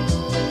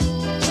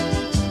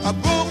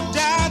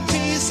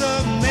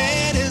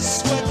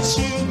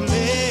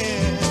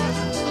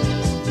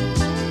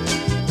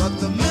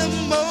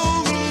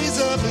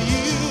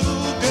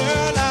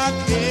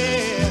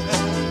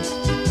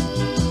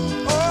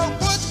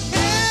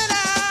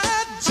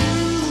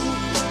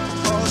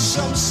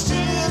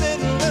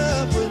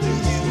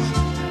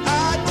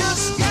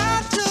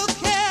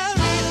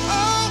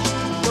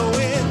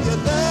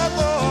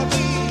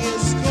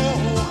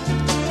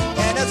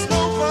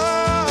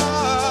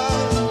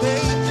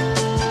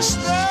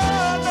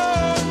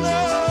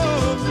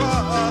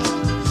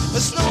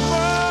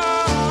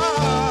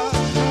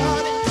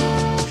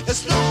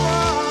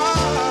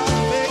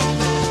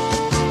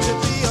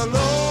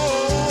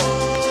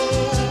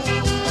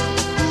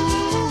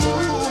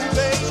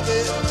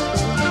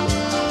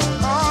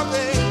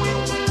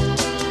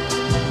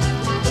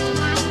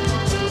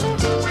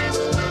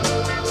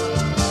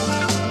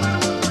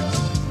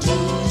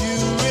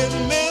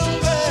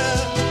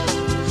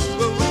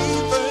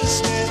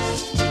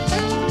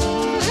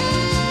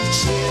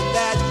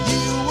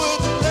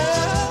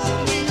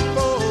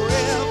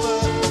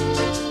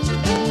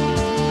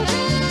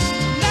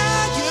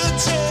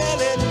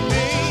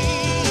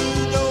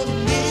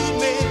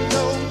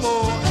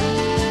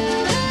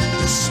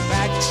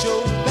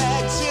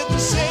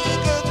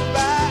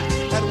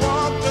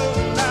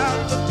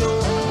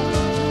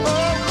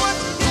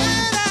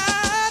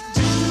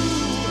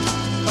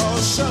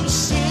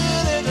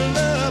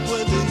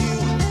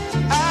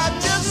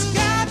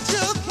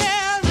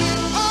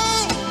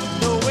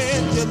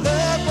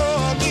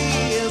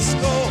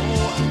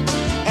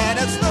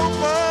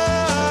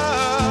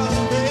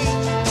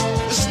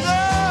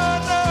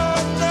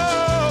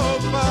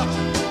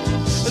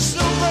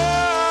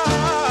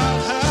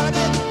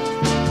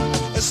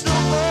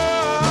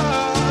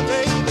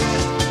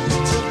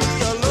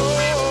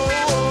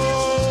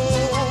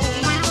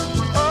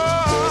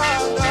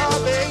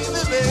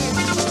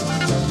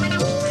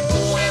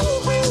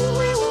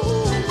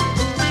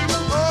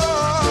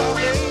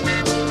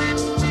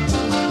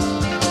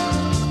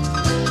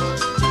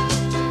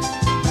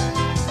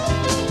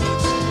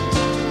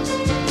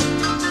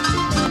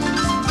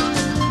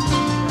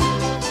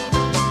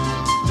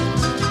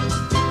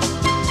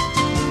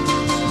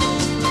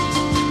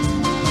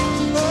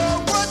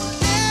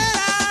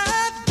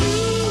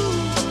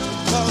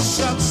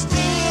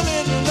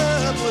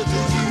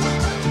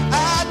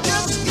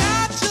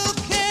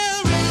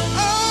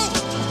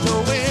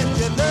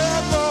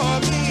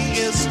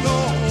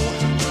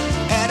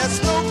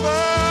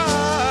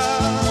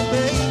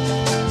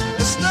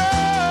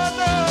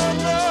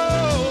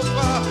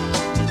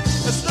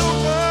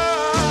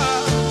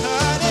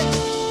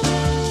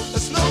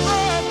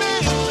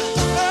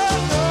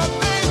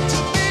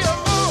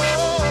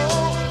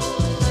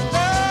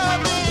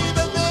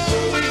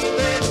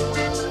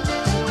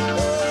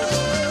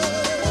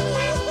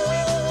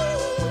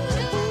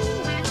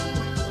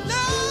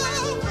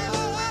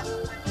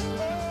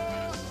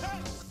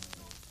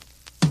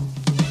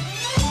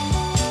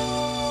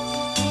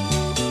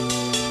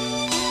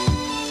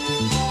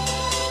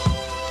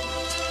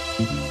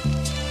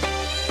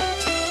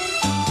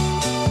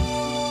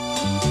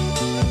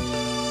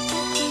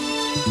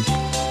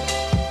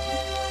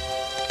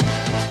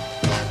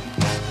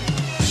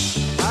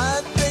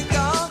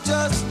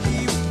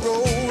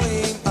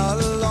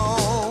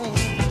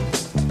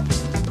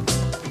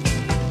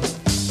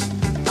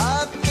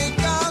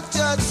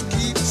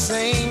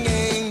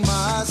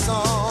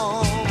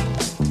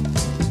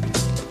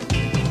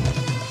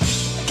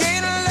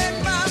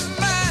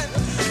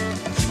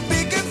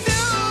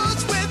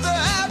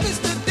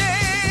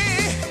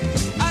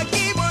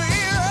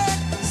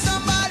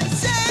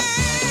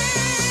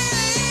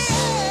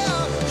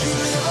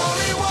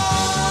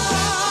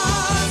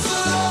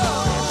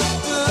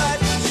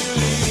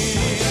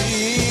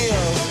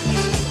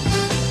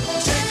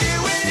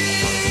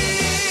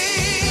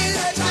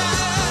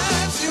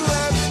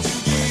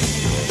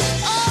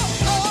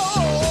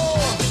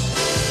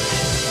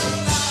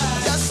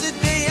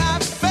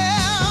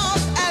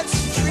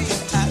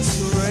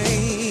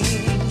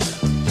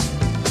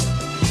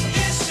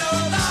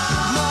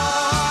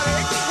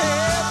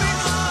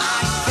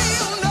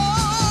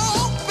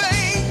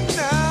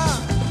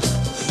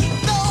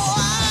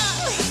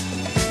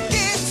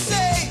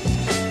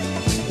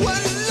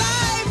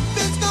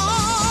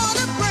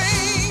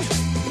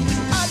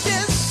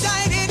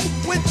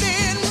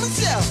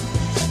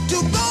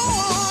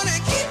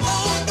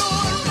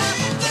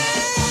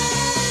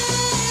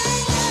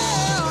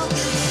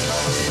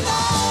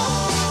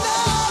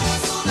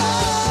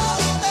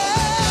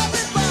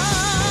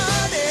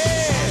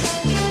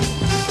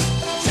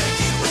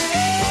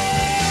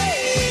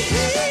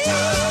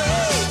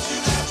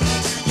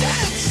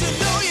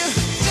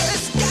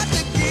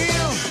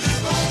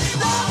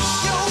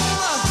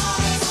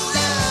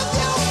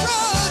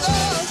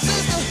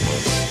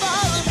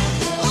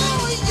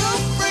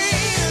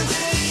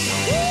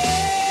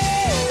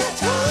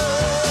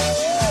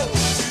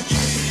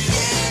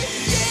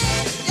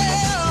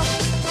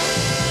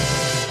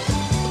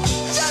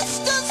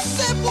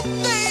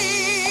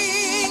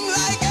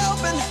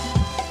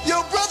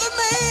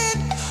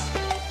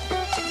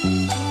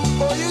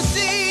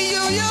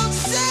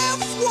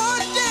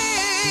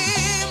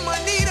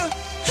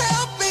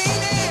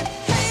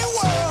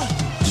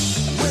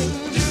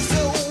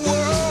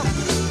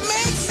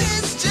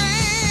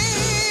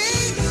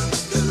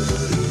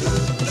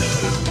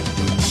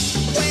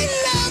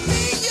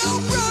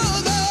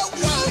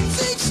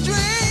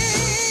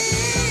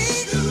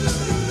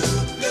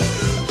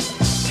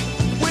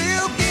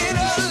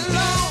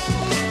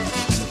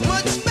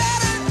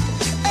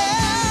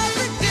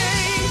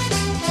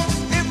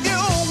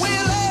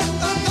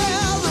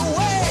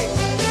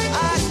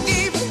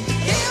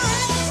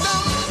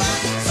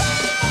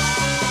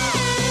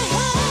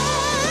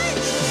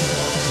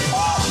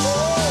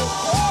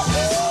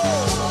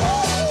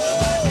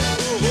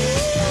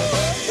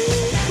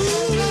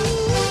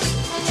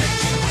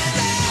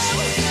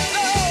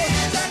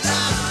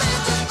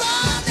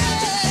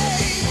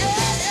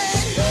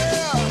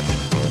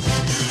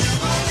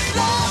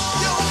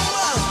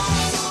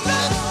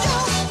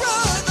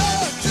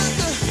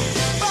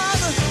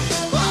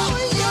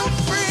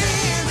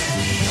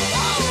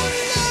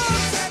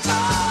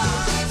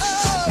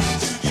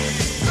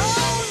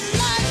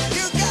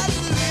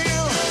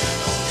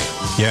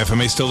 Yeah, for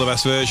me, still the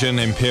best version.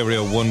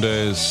 Imperial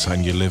Wonders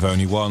and You Live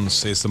Only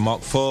Once is the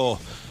Mach 4,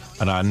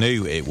 and I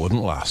knew it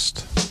wouldn't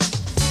last.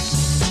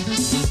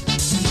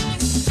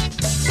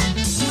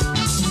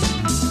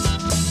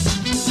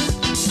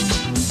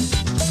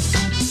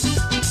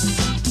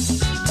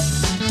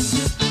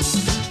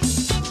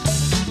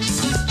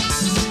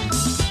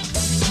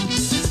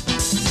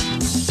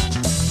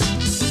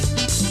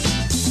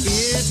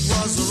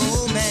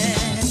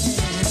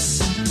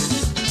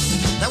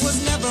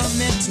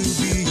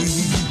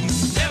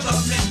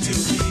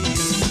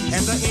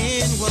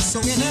 So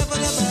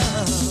inevitable,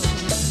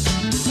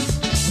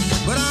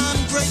 but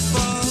I'm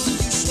grateful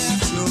you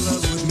shared your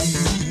love with me.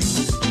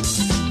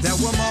 There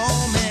were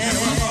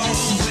moments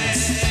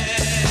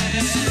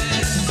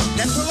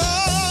that will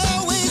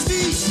always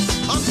be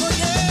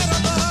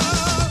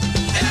unforgettable,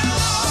 and I'll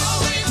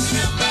always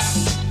remember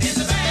in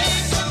the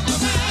back of my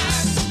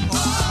mind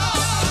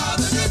all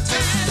the good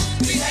times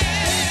we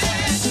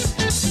had,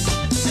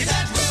 and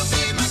that will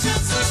be my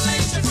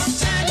consolation from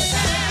time to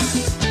time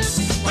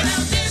when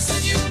I'm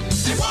missing you.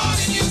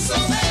 Wanting you so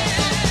bad,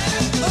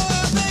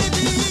 oh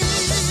baby,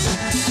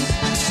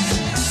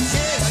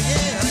 yeah,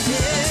 yeah,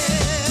 yeah.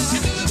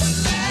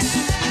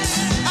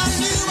 I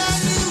knew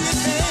it,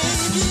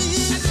 baby.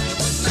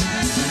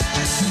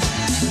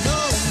 No,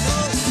 no,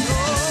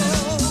 no.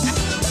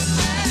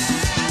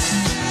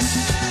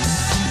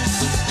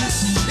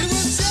 It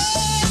was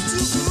just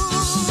too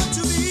good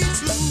to be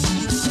true.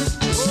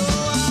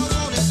 Oh, I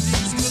wanted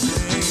these good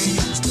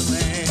things to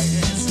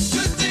last.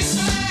 Good things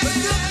last, but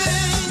good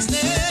things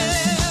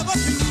never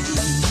do.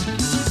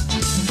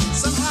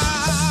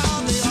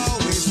 Somehow they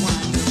always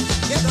wind up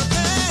in the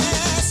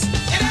past,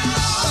 and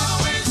I'll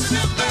always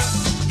remember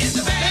in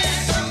the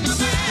back of my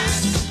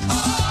mind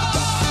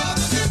all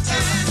the good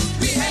times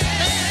we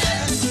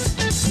had,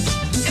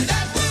 and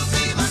that will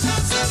be my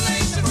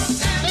consolation from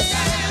time to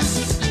time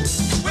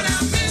when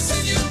I'm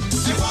missing you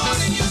and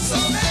wanting you so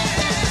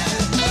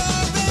bad.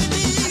 Oh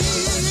baby,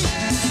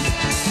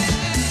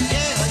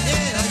 yeah,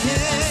 yeah,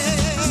 yeah. I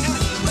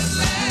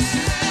knew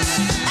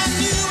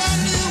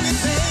it,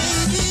 baby.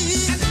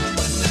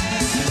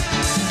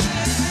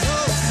 No,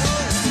 no,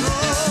 no.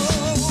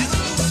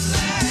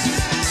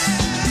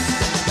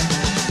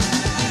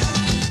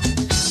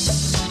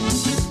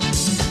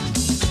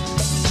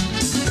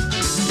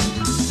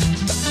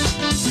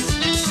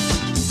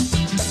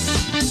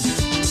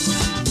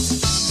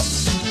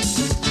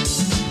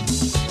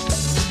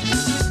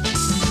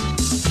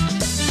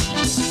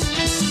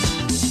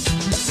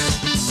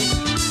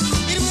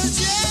 It was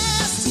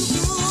just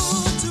too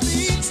good to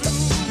be true.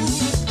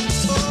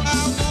 Oh, I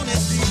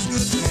wanted these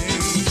good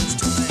things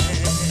to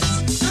last.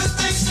 Good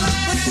things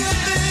last, but good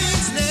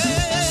things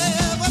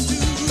never do.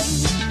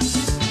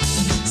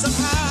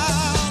 Somehow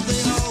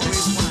they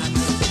always wind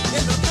up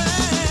in the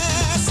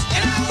past,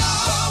 and I'll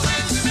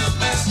always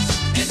remember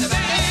in the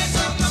back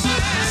of my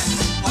mind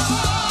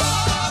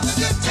all the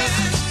good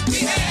times we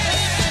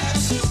had,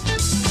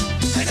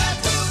 and that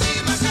will be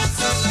my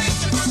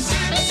consolation from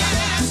time to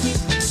time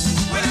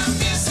when I'm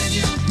missing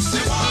you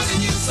and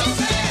wanting you so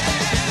bad.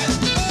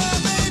 Oh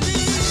baby,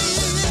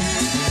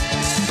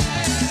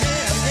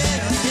 yeah,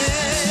 yeah, yeah.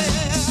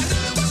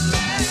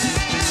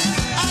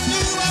 I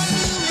knew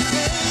it,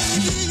 baby.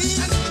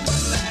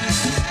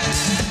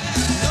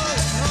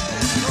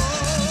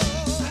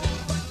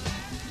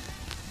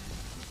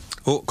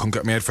 Oh, couldn't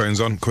get my headphones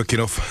on quick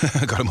enough.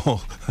 Got them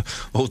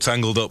all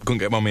tangled up. Couldn't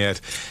get them on my head.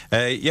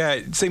 Yeah,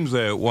 it seems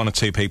one or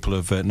two people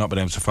have not been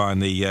able to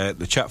find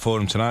the chat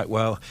forum tonight.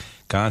 Well,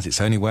 guys, it's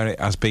only where it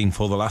has been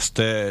for the last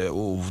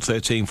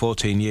 13,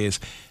 14 years.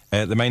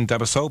 The main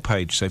Dab of Soul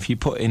page. So if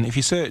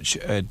you search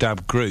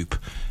Dab Group,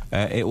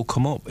 it will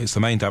come up. It's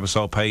the main Dab of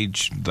Soul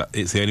page.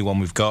 It's the only one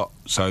we've got.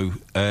 So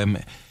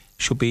it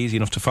should be easy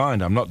enough to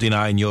find. I'm not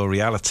denying your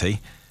reality.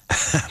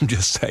 I'm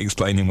just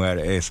explaining where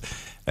it is.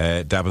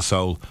 Dab of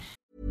Soul.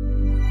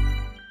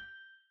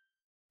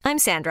 I'm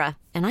Sandra,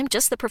 and I'm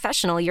just the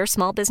professional your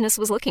small business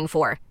was looking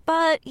for.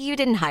 But you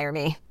didn't hire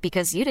me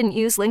because you didn't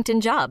use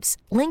LinkedIn Jobs.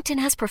 LinkedIn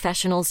has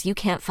professionals you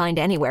can't find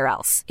anywhere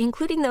else,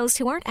 including those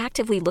who aren't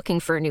actively looking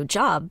for a new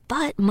job,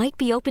 but might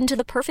be open to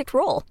the perfect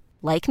role,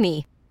 like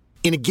me.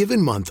 In a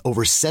given month,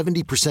 over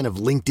 70% of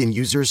LinkedIn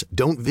users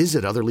don't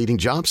visit other leading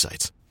job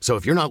sites. So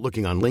if you're not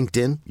looking on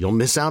LinkedIn, you'll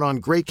miss out on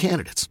great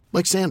candidates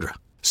like Sandra.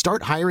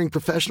 Start hiring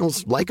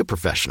professionals like a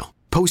professional.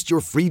 Post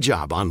your free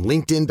job on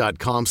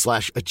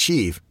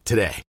linkedin.com/achieve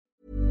today.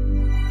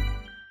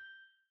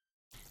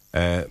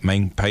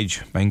 Main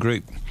page, main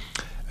group.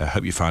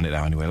 Hope you find it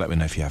now anyway. Let me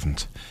know if you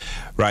haven't.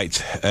 Right,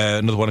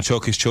 another one of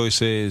Chalky's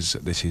choices.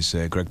 This is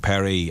Greg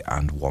Perry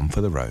and One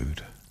for the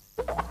Road.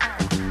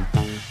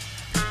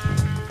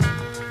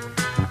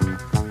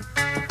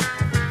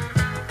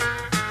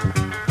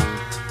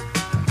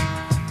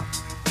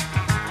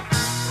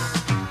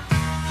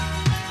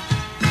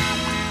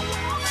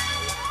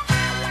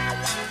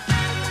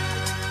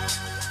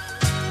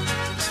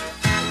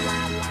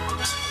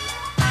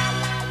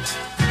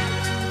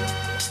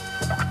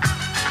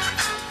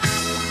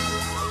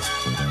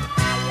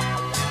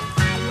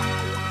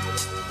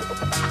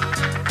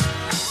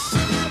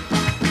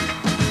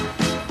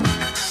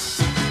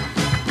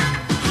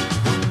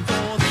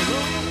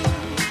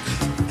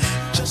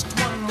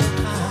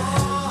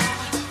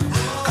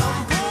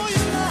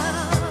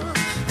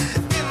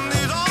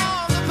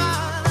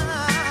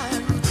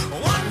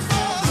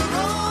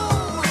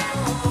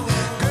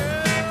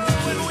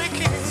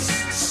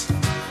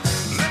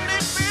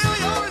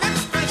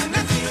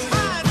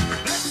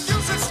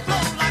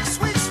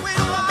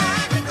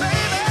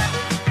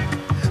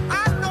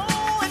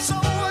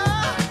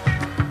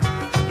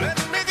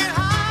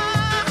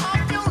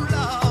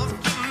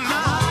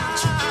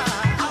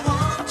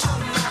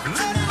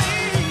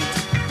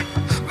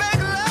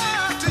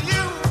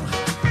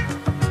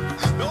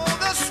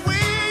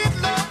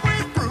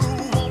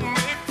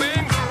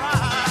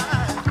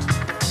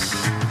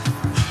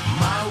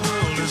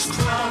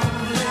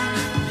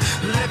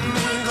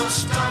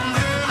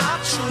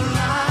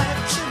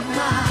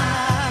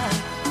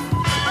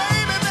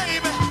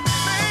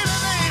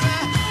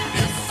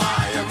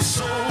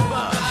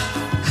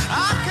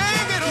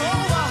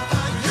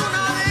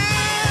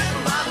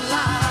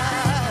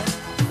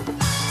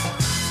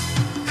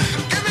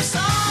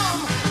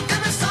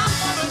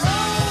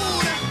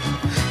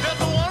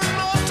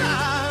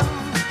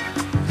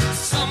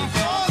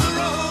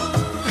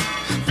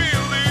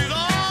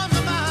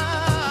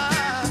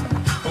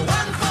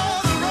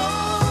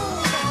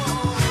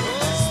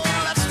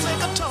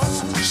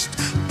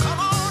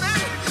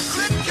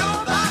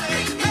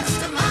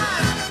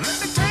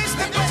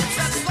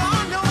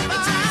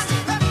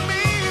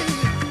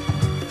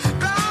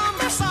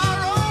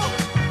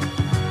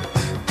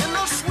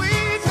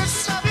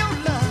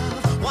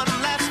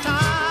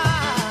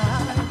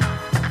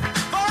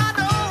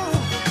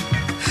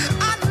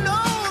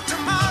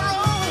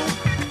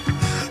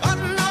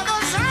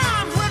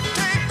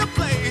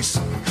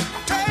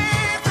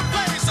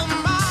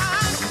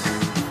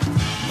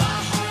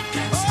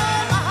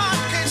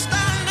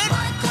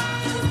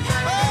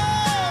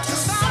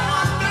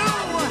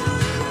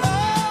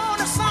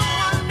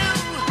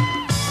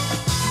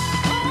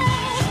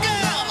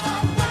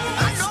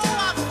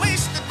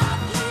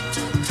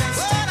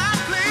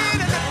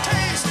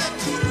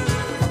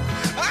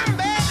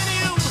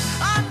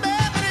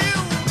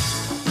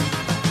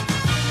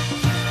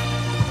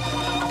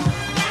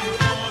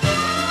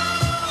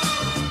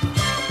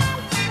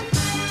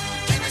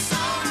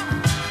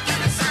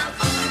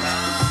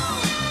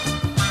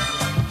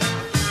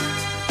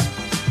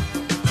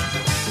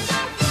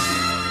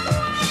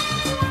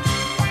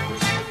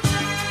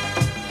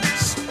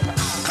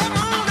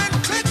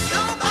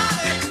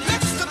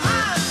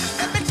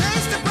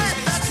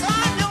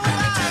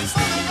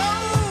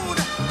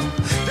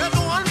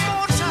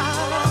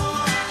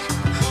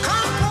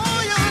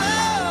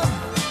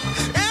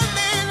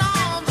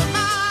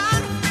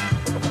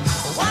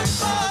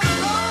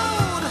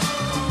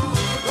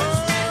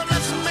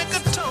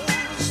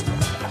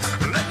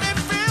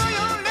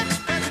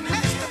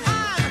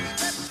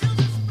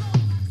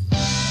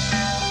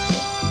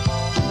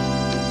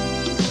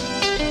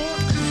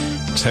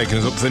 Taking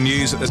us up to the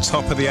news at the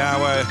top of the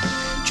hour,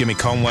 Jimmy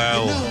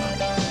Conwell. You know,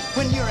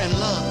 when you're in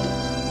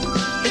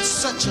love, it's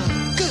such a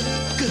good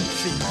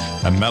feeling.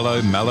 And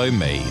Mellow, Mellow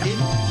Me.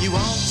 If you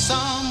want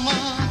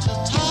someone to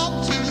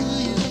talk to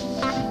you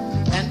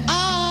and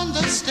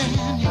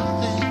understand your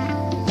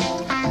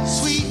thing,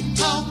 sweet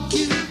talk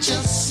you,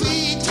 just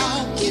sweet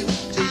talk you,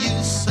 till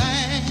you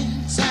sing,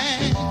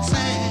 sing,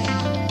 sing.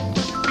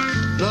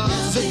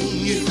 Loving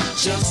you,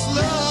 just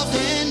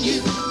loving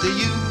you, till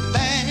you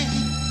bang,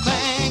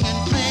 clang,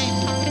 and cling.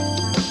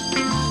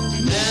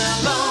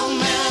 Mellow,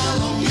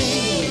 mellow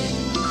me,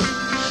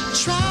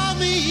 try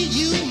me,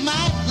 you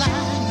might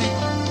like me.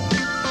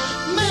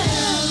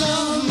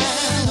 Mellow,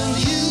 mellow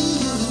you.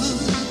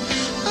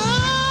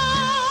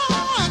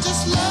 Oh, I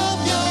just love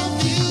your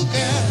view,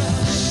 girl.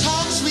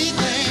 Talk sweet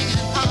thing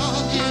and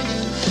I'll hear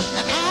you,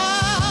 and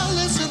I'll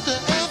listen to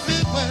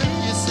every word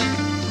you say.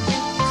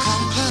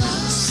 Come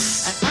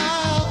close and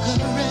I'll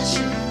caress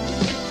you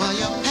while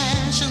your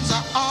passions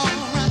are all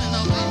running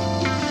away.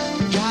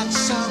 Got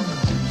some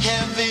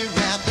heavy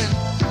rapping,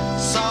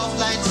 soft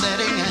light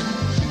setting, and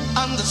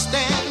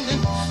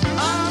understanding,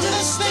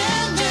 understanding.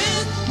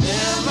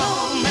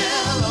 Mellow,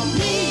 mellow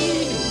me.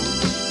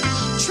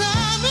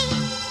 Try me,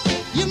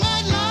 you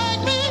might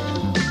like me.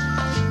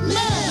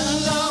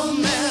 Mellow,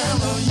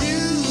 mellow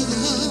you.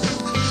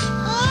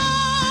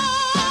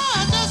 Oh,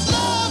 I just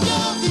love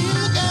your view,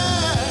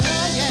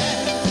 girl, yeah.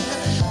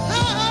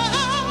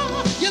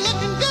 Oh, you're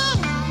looking good.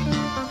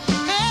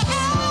 Hey,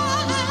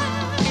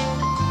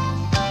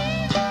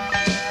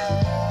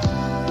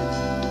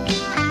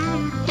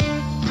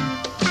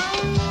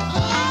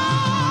 oh,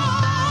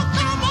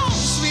 come on,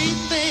 sweet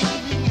thing,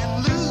 and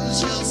lose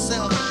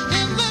yourself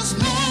in this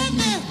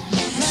madness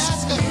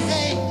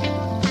masquerade.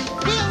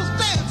 We'll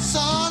dance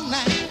all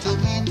night till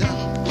we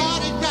done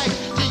party right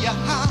till you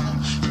holler.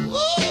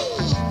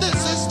 Ooh,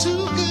 this is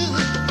too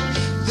good.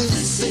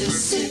 This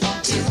is it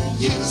till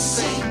you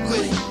say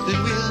quit. Then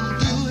we'll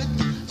do it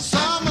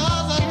some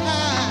other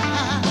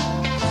time.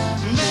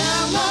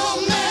 Mellow,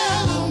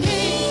 mellow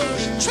me,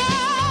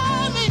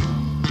 try me,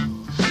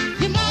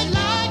 you might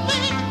like me.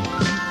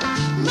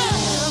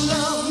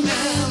 Mellow,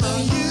 mellow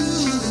you.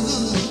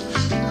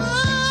 Oh,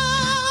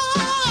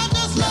 I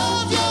just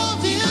love your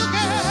view,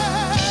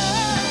 girl.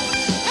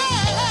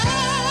 Hey,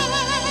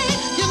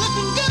 you're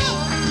looking good.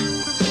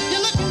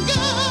 You're looking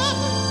good.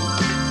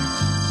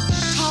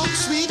 Talk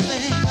sweet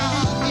thing,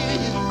 I'll hear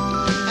you,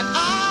 and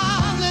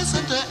I'll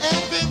listen to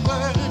every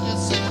word you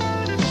say.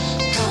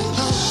 Come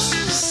close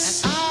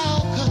and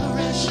I'll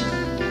caress you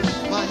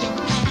while your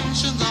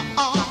passions are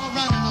all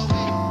running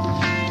away.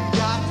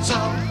 Got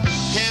some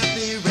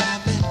heavy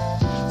rapping,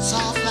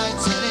 soft light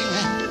setting,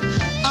 and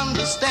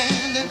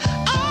understanding.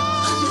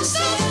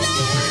 Understanding.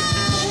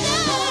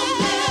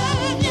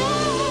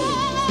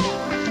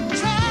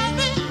 Try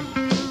me,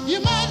 you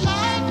might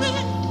like me.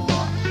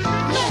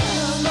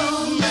 Mellow,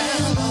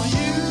 mellow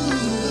you.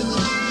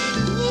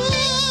 Ooh,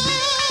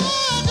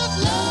 I just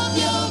love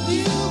your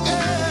view,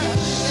 girl.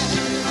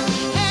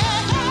 Hey,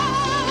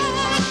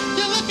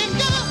 you're looking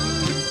good,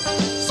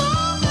 so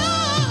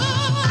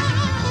good.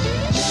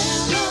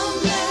 Mellow,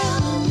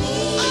 mellow me.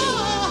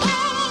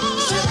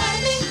 Try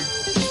me,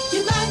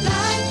 you might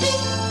like me.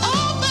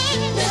 Oh,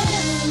 baby.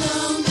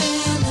 Mellow,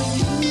 mellow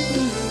you.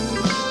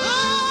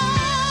 Oh,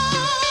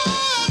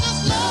 I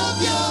just love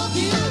your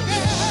view,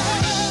 girl.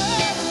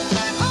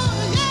 Oh,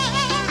 yeah.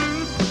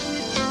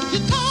 You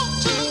talk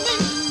to me,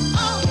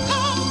 I'll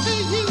talk to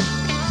you.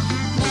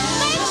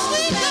 Makes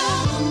me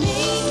love me.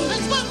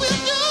 That's what we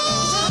do.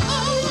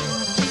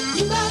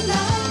 You might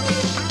like me.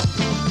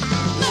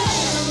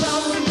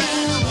 Mellow,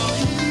 mellow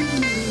you.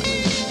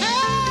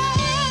 Hey,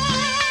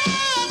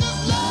 I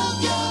just love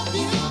your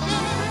view,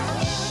 girl.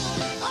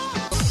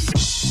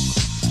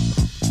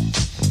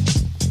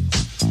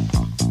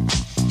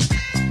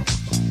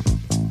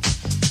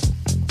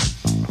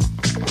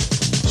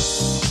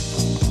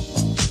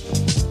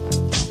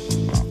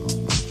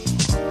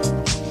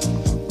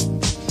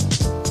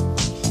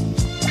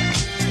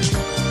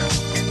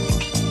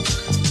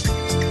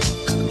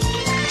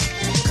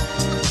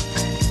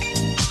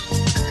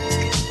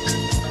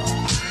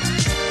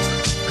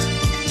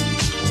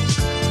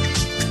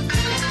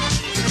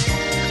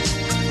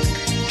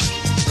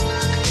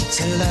 It's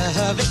a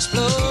love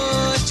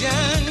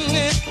explosion.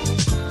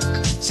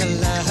 It's a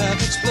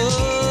love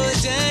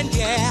explosion,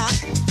 yeah.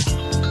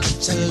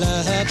 It's a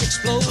love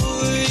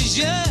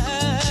explosion.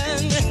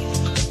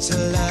 It's a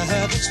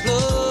love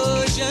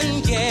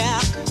explosion,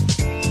 yeah.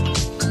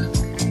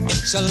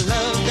 It's a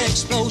love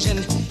explosion,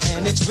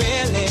 and it's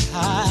really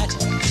hot.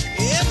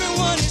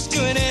 Everyone is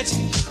doing it,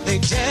 they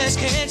just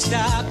can't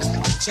stop.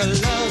 It's a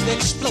love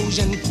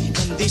explosion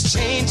in these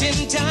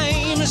changing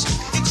times.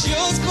 It's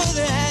yours for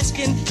the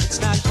asking. It's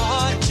not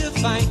hard to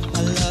find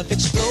a love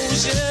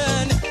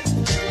explosion.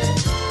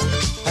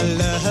 A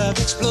love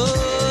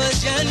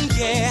explosion,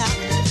 yeah.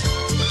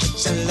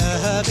 It's a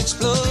love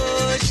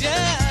explosion.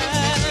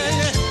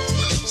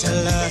 It's a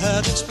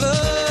love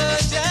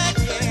explosion,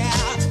 yeah.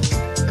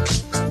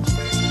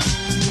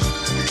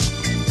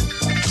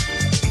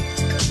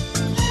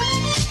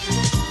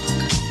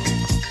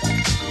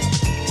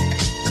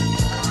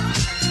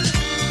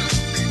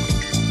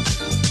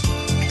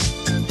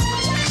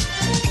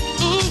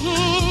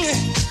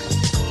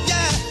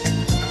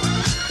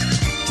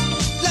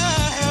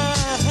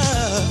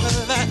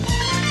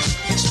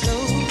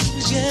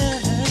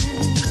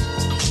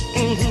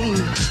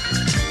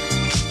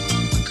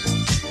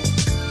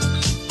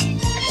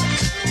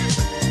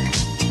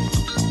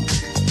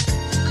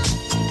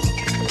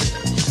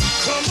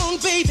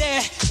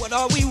 What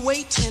are we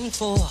waiting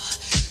for?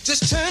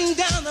 Just turn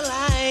down the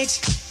lights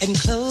and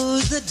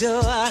close the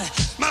door.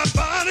 My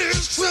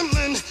body's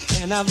trembling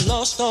and I've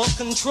lost all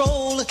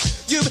control.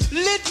 You've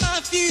lit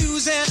my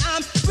fuse and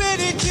I'm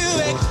ready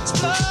to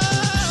explode.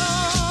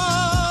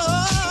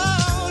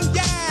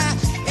 Yeah,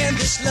 and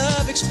this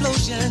love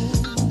explosion,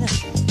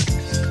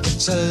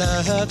 it's a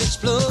love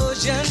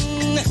explosion.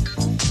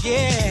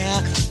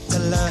 Yeah, it's a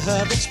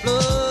love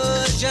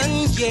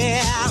explosion.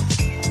 Yeah.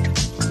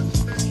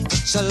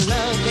 It's a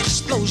love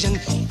explosion,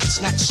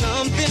 it's not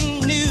something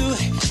new.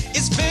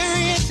 It's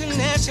very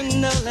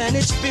international and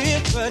it's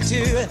big for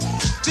two.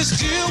 Just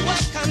do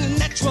what comes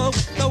natural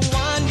with the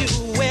one you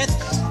with.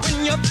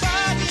 When your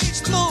body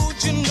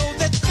explodes, you know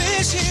that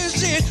this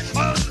is it.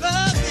 A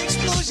love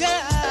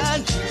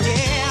explosion,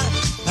 yeah.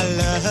 A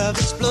love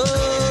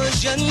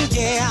explosion,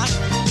 yeah.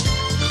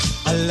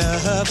 A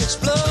love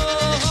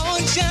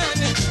explosion.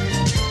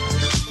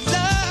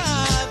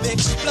 Love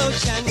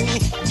explosion,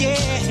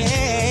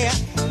 yeah.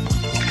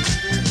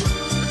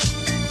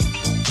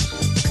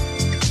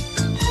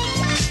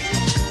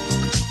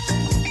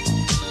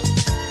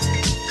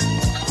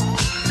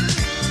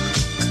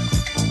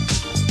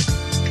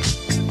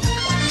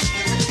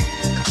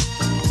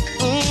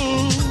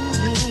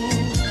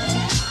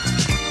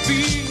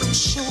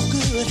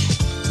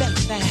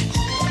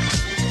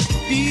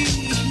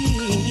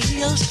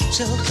 Feels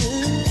so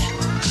good.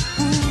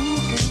 Ooh.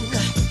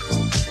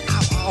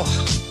 Ow, ow.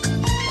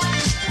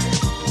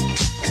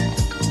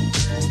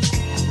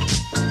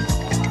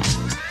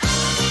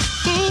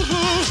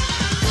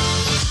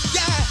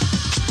 Yeah.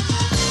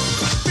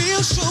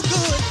 Feels so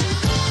good.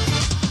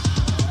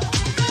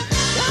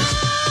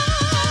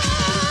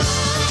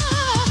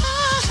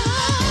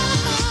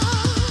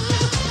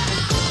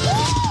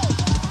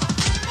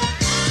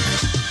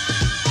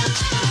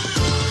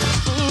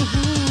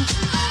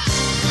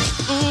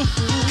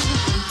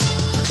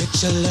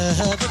 It's a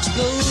love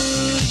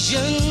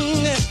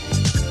explosion.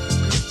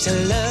 It's a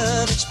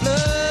love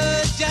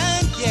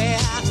explosion,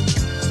 yeah.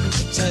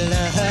 It's a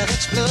love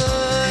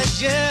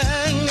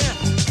explosion.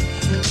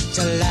 It's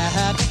a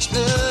love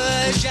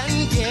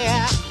explosion,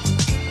 yeah.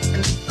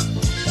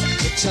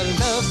 It's a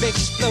love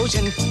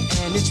explosion,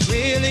 and it's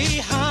really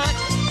hot.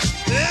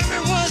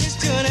 Everyone is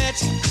doing it,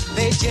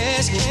 they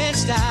just can't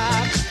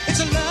stop. It's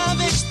a love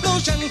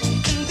explosion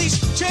in these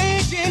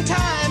changing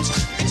times.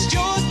 It's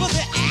yours for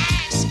the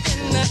axe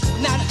and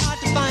not hard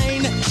to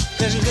find.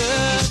 There's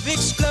love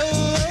explode.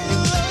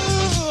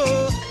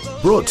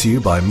 Brought to you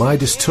by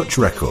Midas Touch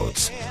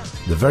Records,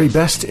 the very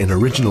best in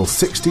original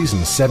 60s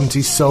and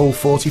 70s soul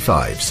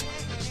 45s.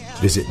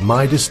 Visit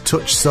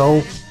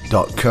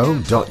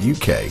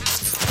midastouchsoul.co.uk.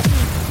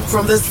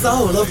 From the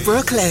soul of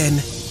Brooklyn,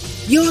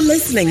 you're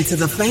listening to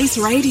The Face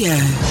Radio.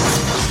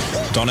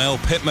 Donnell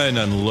Pittman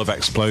and Love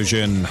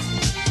Explosion.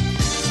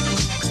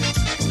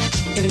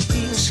 And it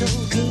feels so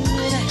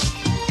good.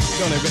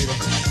 Don't it, baby?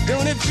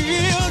 Don't it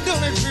feel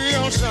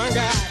so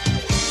good?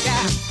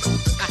 Yeah.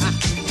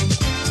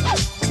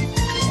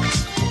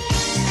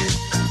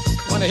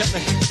 Wanna help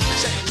me?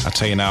 I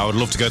tell you now, I'd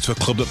love to go to a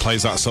club that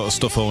plays that sort of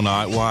stuff all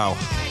night. Wow.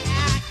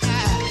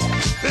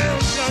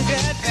 Feels so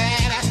good,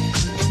 baby.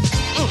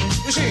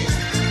 You see?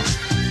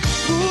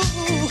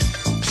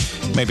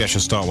 Ooh. Maybe I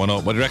should start one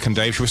up. What do you reckon,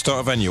 Dave? Should we start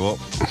a venue up?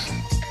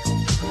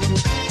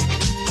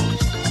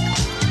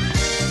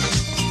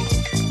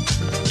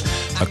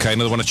 Okay,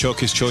 another one of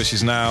Chalky's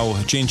choices now.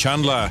 Gene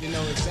Chandler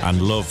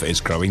and Love is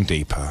Growing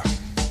Deeper.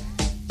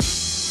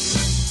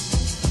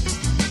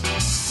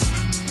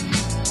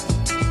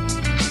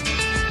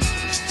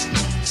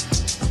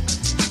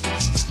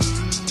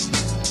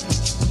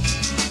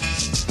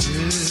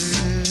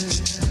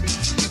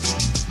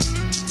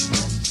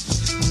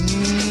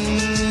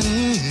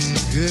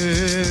 Girl,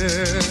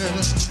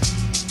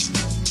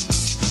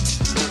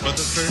 for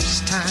the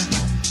first time,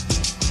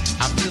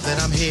 I feel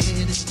that I'm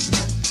headed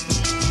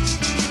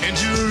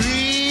into a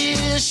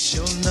real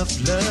show enough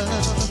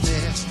love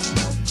there.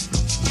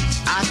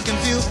 I can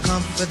feel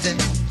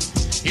confident.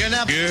 You're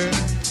not, girl,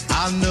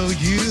 I know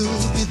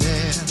you'll be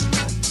there.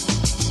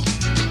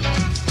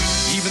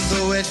 Even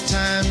though at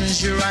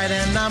times you're right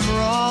and I'm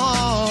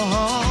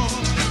wrong,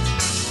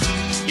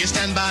 you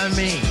stand by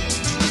me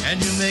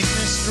and you make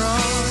me strong.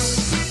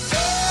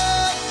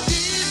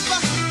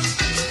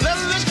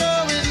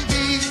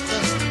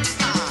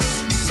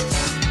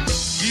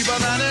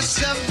 Than it's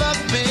ever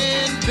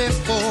been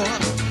before.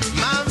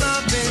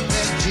 Mama,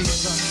 baby,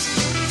 Jesus,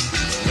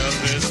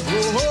 love is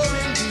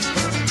growing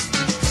deeper,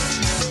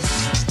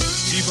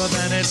 deeper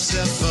than it's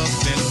ever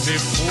been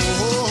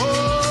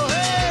before.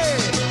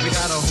 Hey, we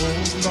gotta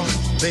hold on,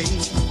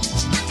 baby,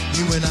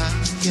 you and I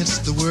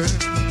against the world.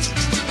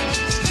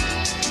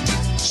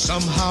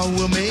 Somehow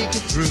we'll make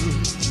it through.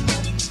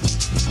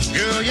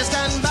 Girl, you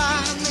stand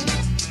by me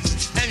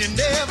and you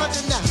never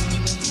deny me.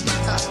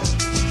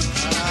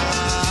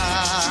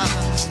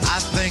 I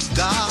thank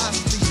God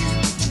for you.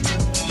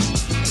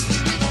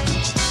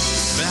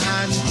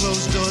 Behind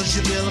closed doors,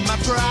 you build my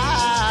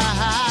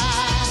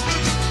pride.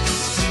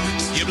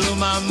 You blow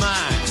my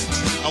mind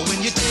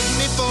when you take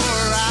me for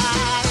a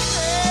ride.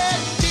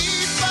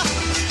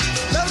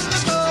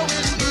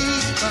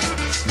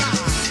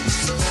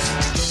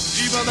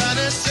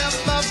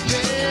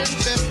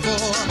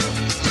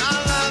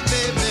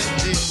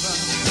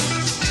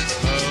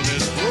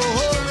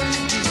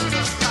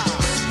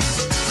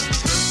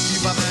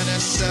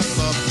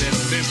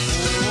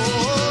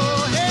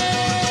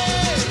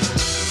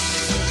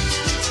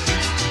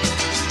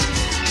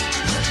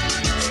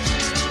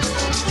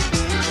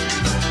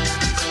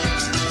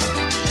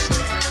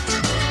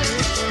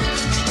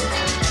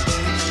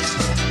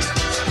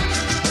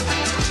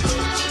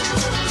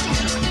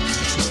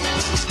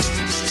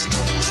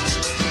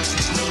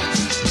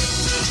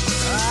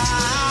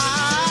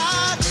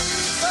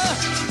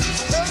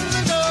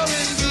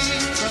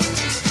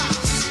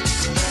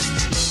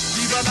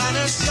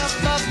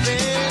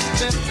 baby,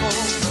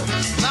 before.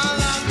 My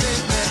love,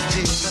 baby,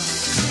 deeper.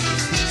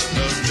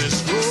 Love this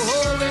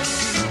glory.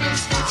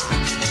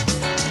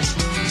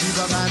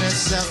 Deeper than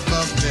it's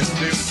ever been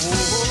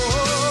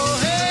before.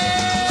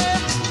 Hey,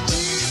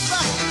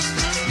 deeper,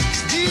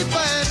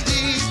 deeper and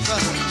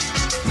deeper.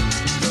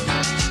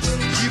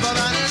 Deeper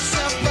than it's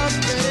ever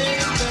been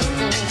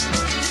before.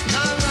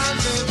 My love,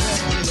 baby,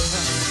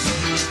 deeper.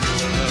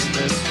 Love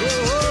this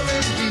glory,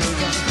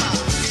 deeper.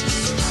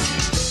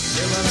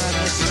 Deeper than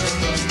it's ever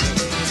been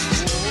before.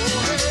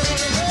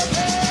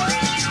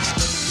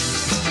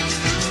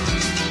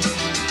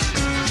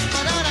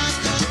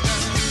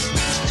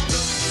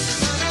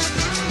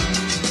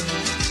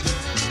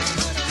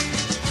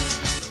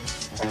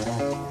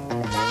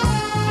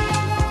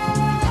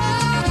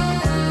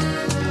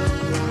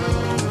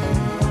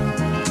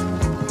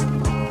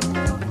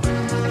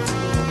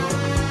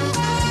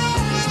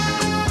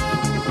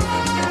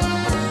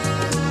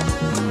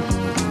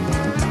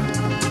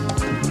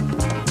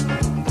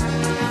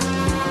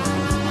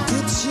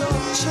 It's your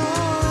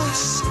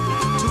choice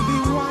to be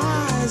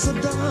wise or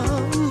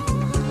dumb.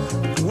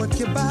 Work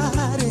your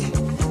body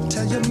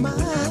till your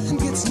mind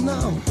gets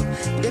numb.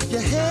 If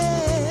your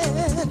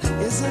head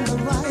is in the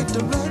right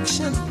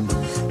direction,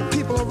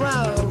 people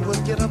around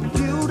will get a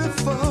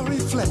beautiful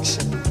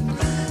reflection.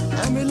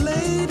 I'm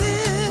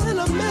relating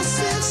a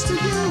message to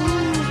you.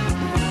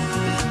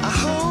 I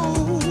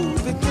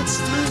hope it gets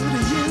through to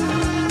you.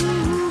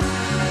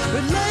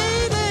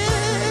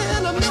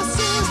 Relating a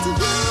message to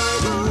you.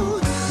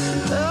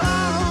 I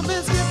hope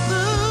it gets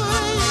through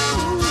to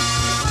you.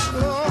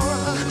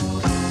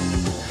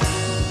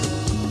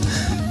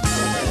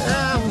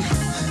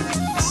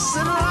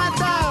 Sit right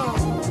down,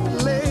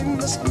 relating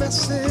this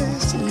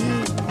message to you.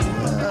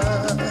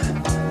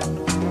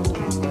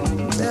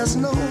 There's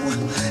no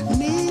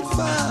need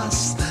for us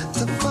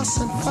to fuss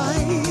and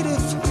fight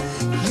if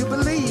you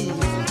believe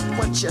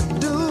what you're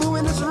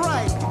doing is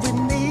right. We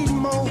need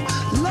more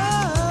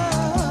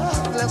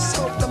love. Let's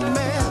hope the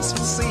mass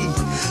will see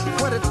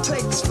what it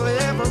takes for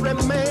every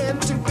man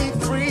to be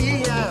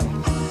free.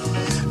 I'm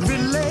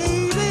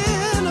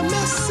relating a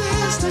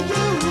message to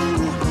you.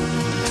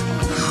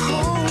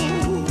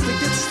 Hope it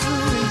gets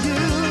through to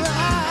you.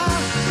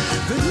 I'm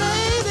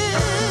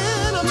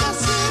relating a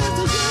message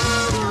to you.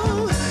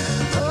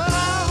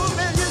 Hope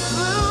it gets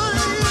through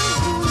to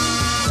you.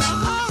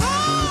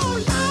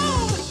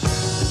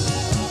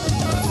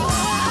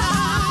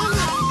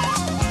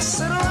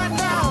 Sit right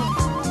down,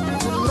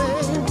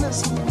 relating this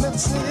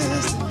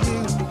message to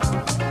you.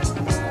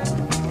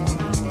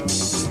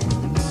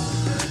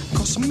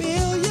 'Cause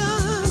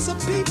millions of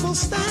people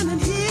standing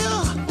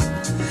here,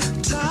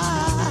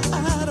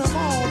 tired of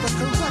all the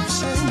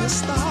corruption you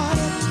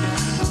started.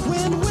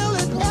 When will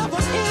it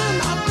ever end?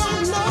 I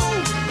don't know.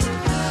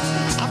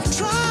 I've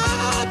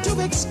tried to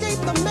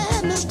escape the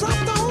madness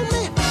dropped on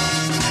me.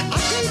 I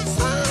can't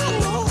find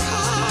no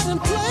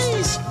hiding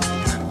place.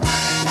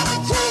 I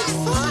can't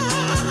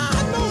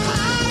find no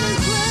hiding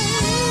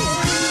place.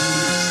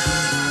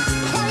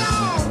 Hold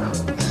on.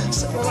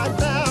 Sit right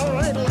down,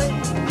 right late.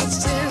 I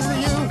say to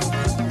you.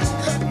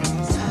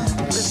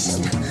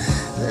 Listen,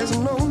 there's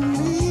no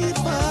need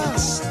for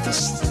us to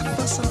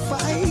fuss and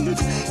fight.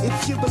 If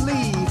you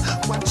believe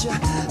what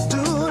you're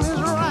doing is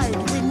right,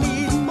 we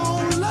need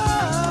more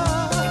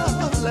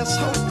love. Let's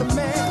hope the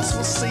mass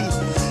will see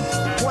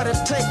what it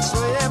takes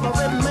for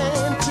every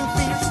man to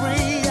be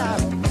free.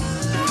 I'm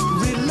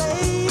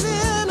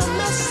relating a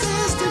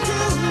message to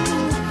you.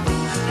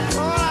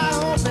 Oh, I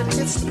hope it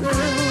gets through to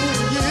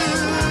you.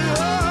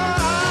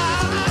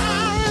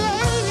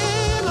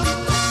 Relating a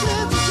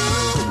message to you.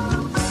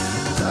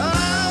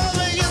 Oh,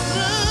 it gets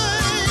through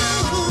to you.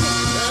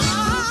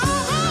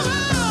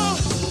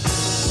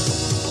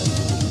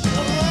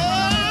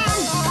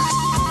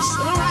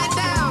 Sit right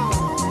down,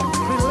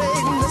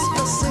 relating this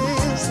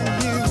message to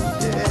you.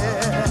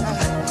 Yeah.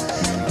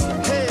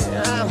 Hey,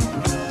 I'm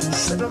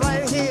sitting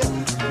right here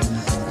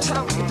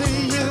talking to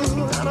you.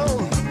 I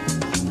don't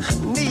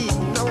need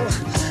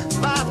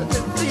nobody to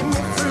see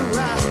me through.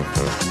 I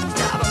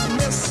got a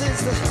message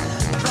to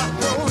drop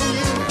on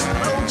you.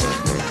 Don't you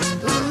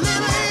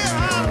live here?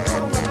 I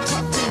wanna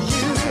talk to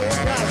you.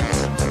 I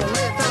wanna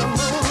lay down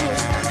on you.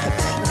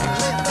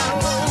 Lay down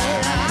on you.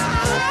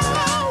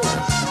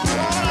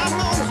 Lord, I'm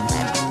gonna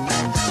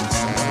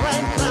sit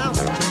right down.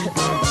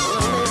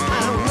 Lay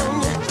down on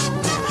you.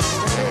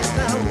 Lay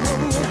down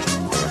on you.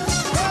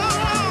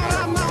 Lord,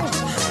 I'm gonna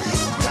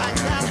I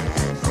got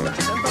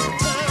nothing but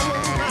time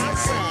on my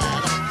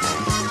side.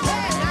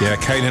 Yeah,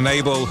 Cain and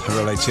Abel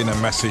relating a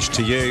message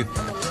to you.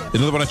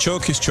 Another one of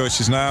Chalky's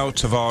choices now,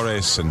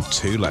 Tavares and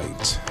Too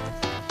Late.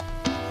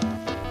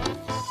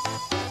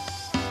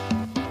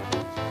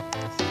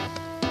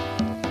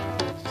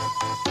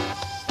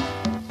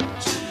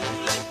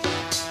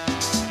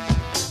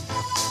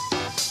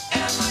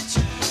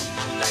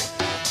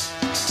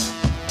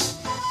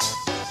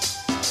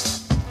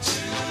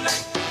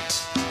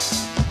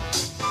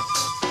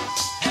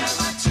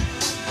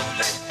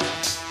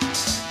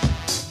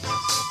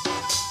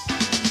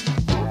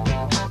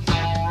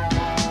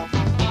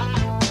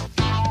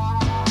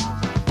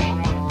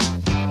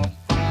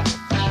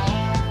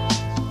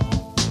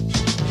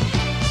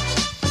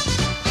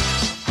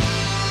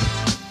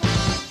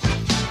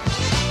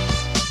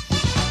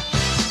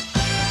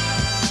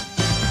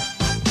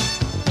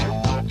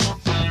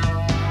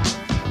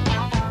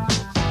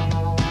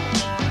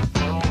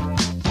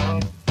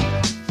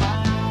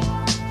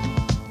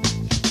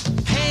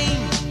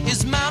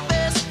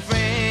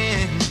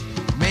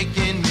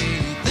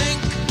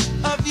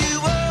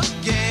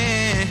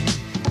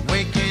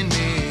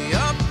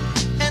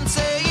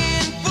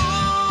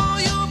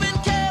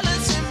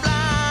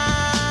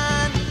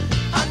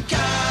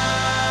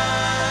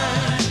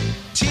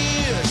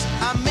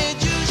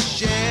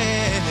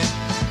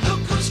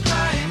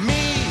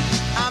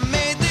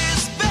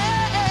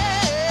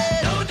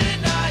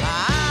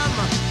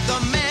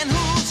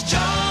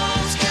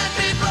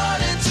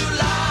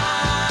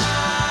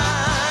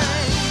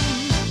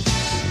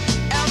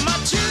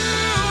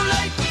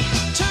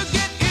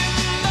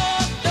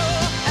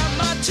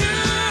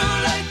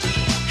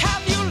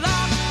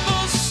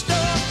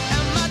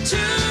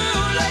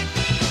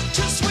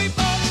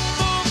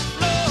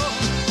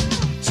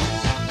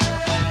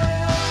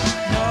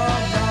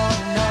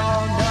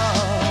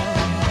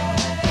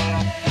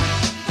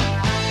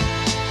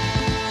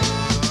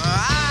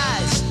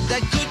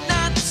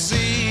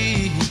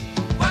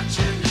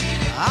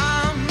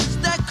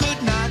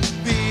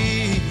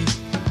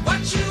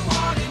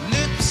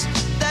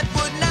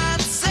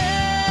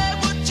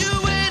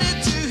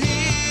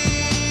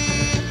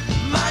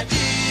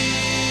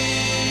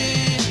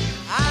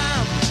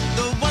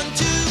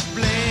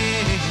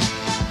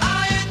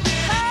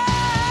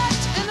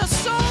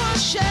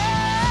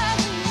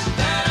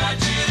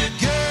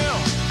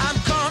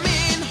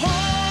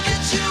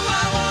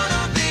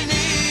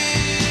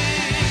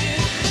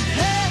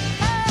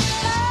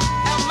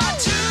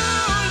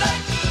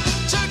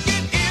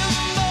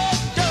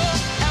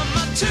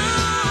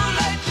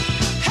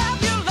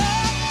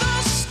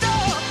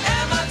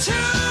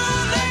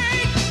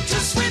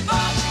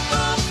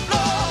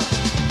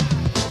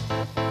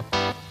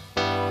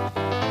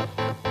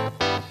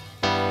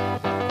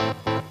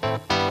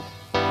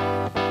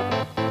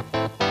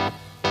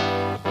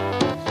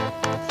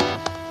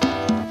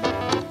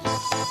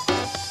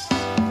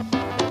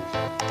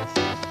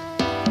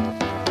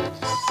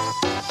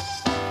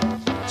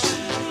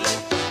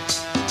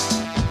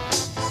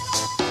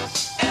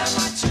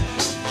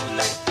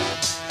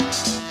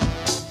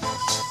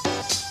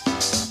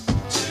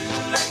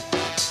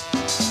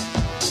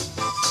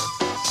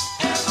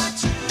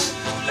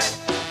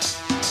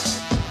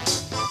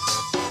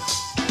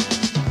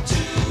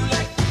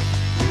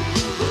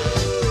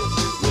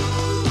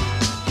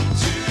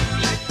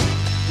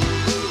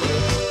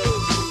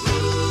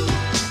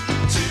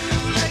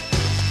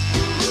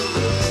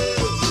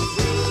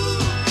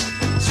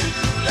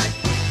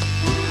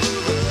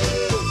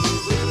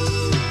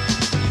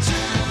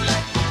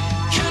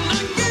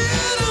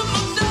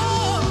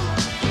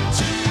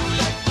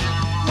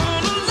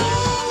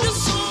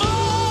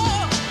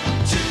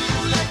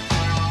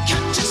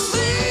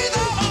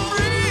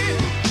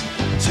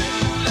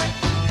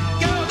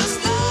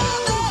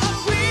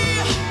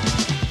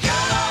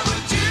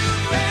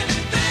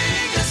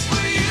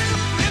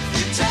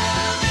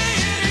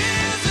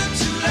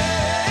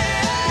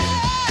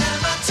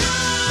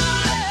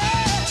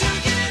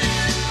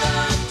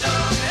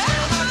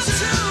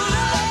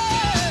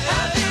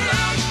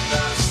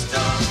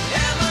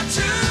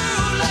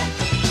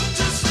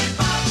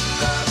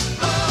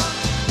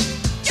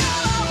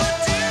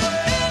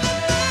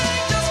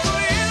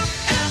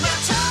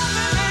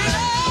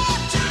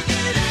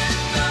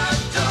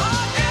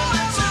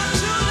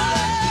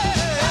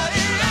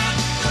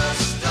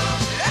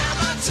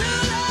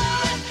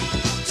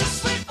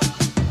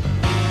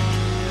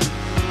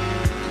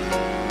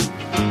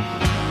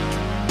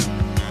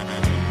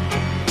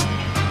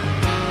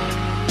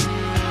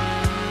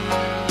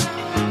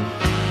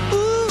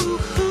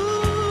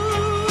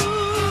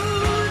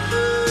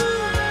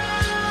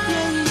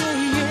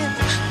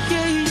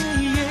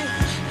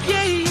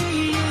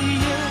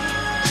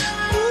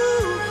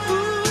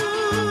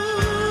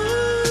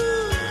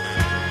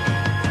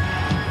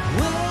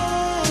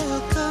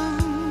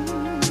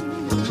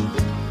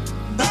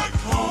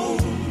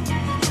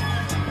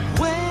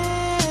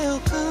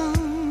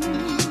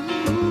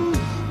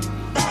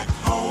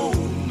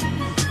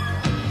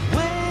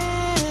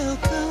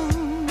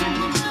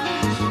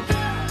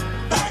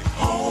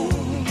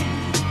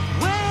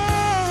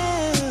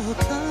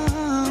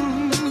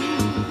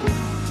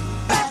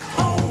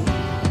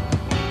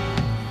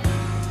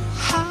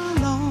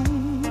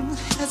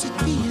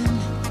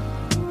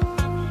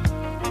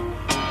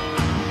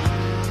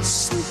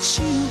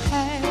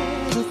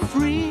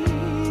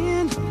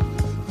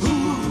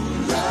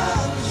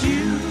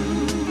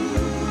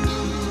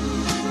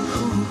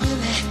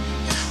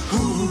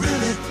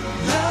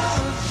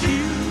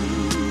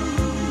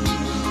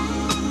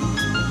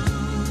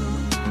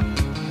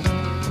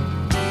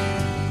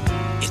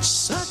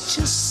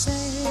 such a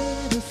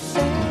sad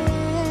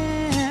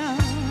affair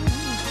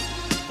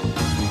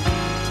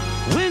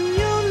when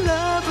your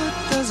lover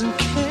doesn't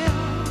care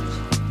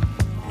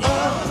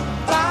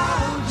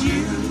about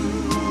you.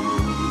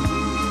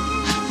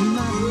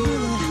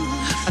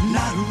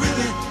 Not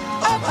really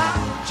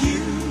about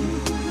you.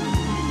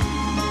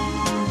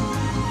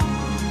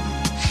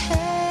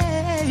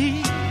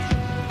 Hey,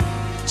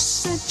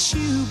 since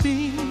you've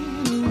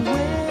been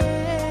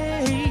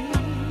away,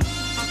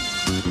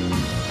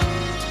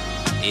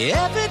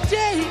 every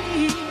day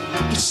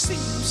it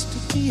seems to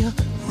be a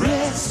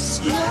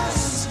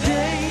restless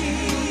day.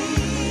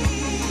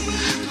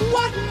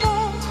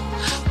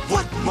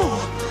 What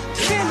more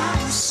can I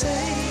say?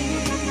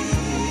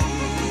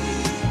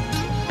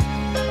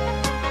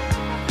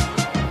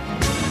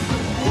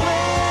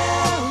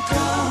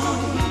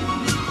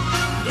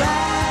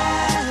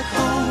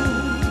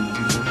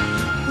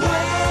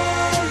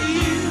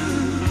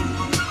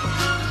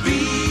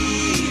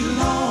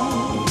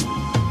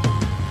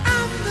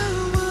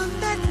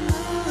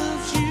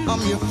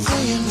 I'm your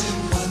friend, the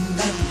one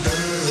that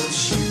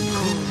loves you,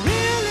 who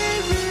really,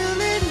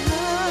 really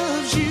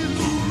loves you,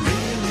 who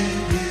really,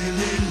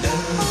 really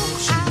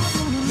loves you.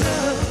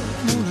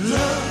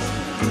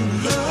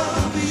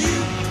 Love you,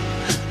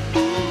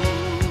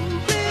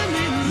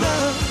 really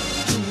love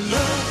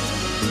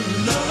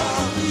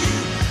you.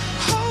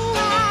 Oh, I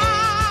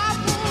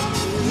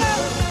wanna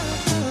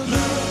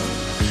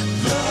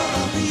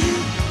love you.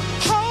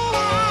 Oh, I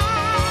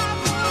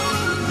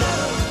wanna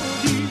love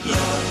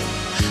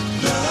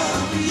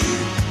you.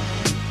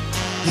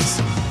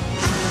 Listen,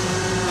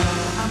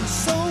 I'm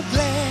so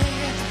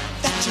glad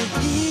that you're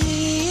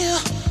here.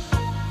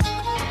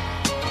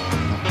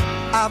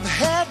 I've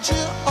had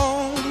you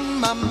on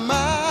my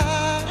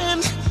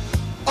mind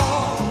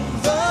all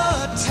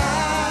the time.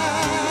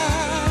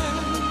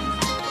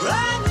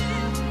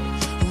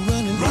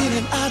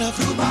 Running out of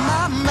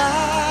my mind.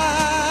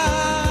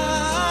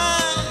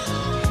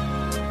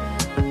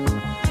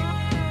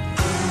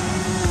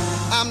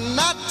 I'm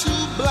not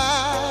too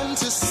blind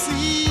to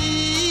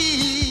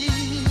see,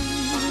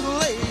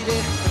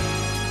 lady,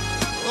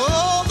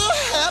 all the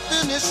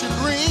happiness you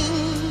bring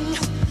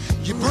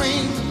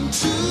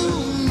to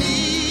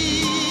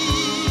me.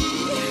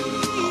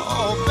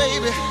 Oh,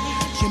 baby,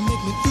 you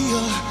make me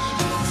feel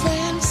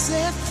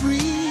fancy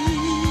free.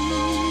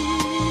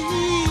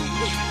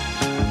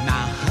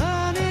 Now,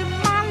 honey,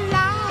 my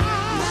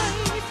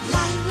life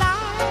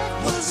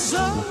was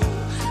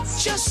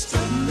just a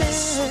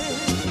mess.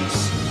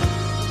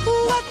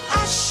 What I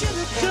should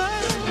have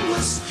done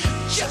was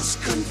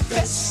just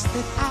confess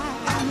that I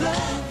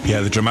love you.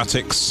 Yeah, the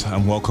Dramatics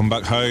and Welcome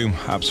Back Home,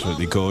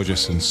 absolutely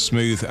gorgeous and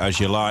smooth as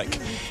you like,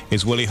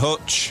 is Willie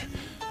Hutch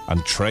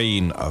and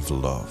Train of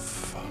Love.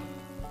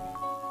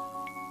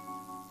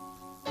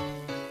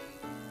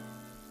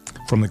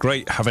 From the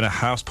great Having a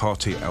House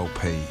Party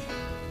LP.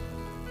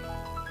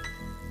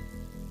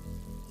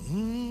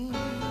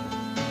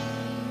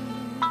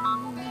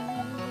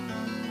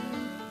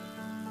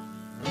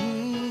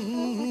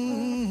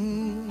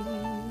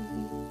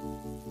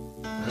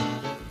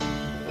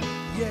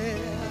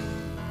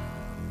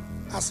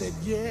 I said,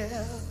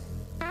 yeah,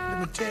 let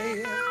me tell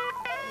you,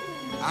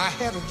 I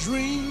had a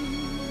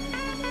dream.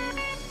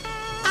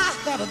 I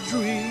had a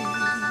dream.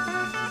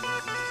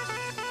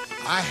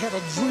 I had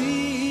a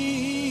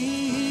dream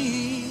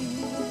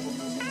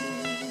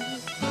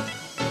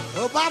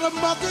about a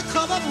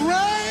multicolored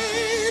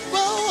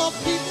rainbow of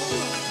people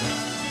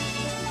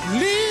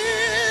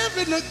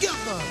living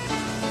together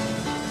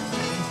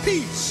in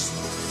peace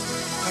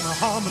and a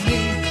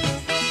harmony.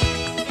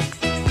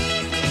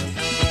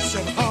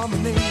 Said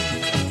harmony.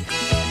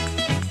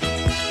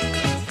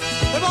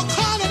 They were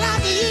calling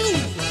out to you.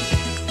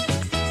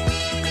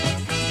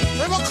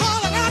 They were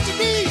calling out to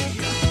me.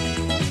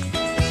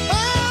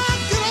 Oh,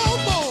 get on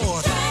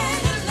board.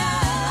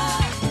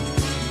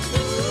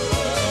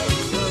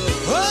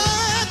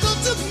 Oh,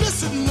 don't you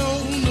miss it, no.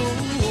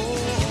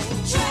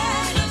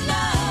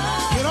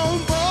 Get on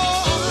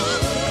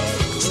board.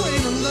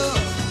 Train of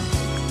love.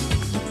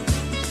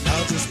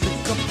 I'll just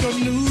pick up your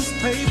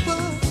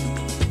newspaper,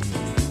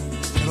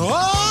 and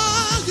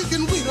all you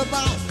can read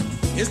about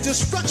is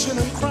destruction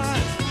and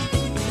crime.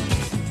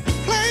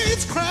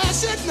 Planes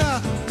crashing,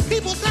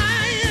 people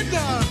dying.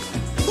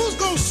 Who's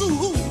gonna sue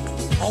who?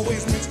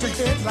 Always makes the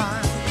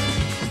headline.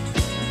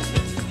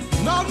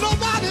 No,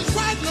 nobody's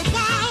writing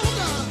about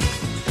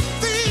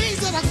things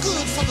that are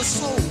good for the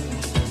soul.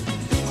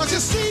 Cause you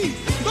see,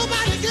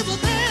 nobody gives a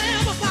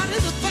damn about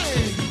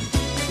anything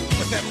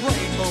but that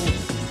rainbow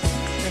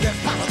and that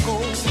pot of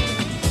gold.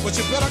 But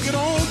you better get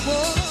on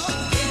board.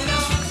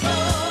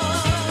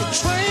 The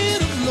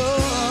train of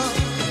love.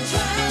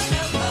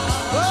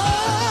 Oh,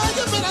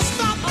 you better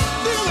stop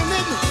dealing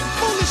in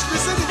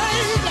foolishness and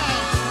hate.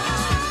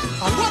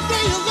 And one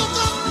day you look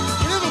up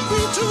and it'll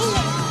be too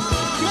late.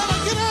 You gotta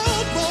get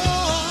on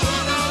board.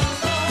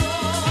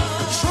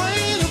 The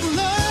train of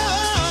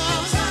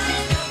love.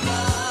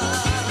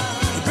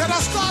 You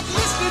better start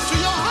listening to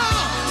your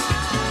heart.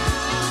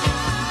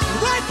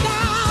 Right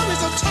now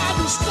is a time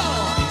to start.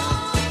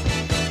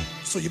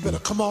 So you better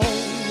come on,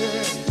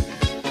 yeah.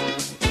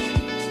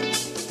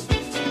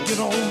 Get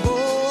on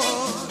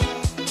board.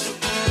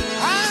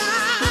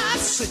 I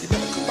said you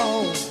better come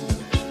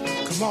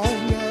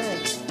on, yeah.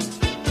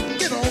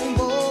 Get on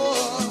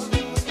board.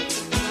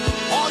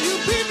 All you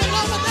people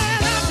over there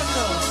in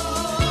Africa,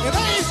 in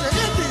Asia,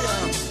 India,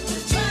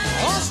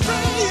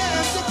 Australia,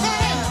 and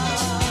Japan.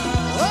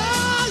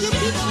 Oh, you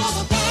people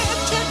over there in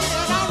Turkey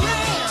and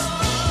Iran.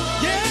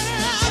 Yeah.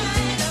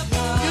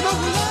 You know,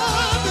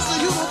 love is a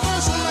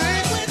universal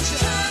language.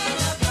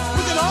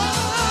 We can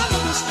all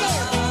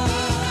understand.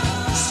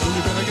 So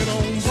you better get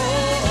on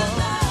board.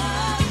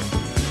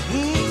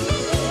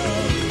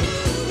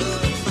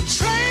 The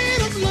train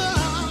of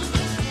love.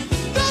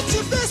 Don't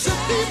you miss it,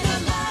 people?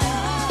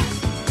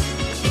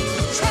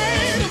 The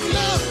train of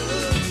love.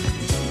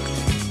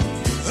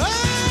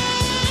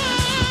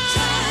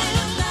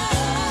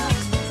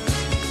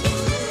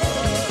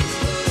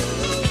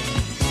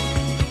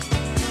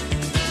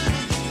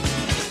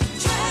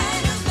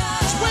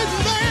 It's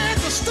waiting there at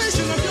the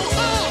station of your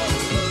heart.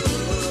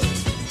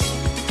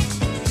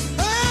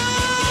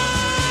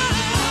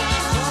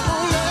 Come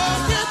on,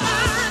 love, get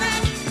on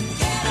it.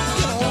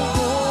 Get on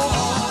board.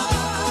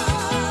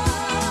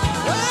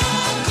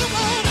 Come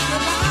on,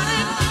 everybody.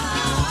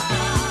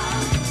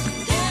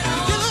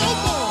 Get on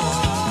board.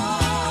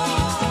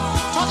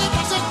 Talking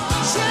about the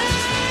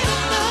train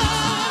of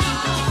love.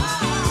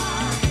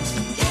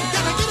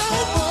 Gotta get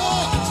on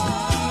board.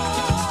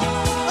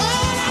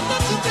 I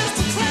bet you miss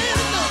the train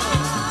of love.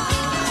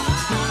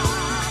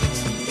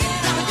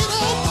 Gotta get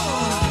on board.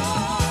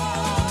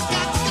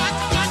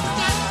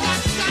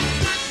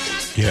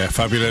 Yeah,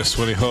 fabulous,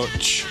 Willie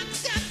Hutch.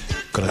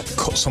 Got to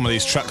cut some of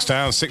these tracks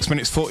down. 6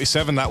 minutes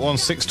 47, that one.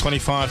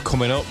 6:25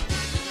 coming up.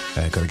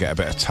 Got to get a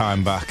bit of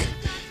time back.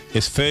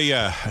 It's for you,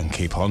 and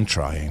keep on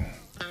trying.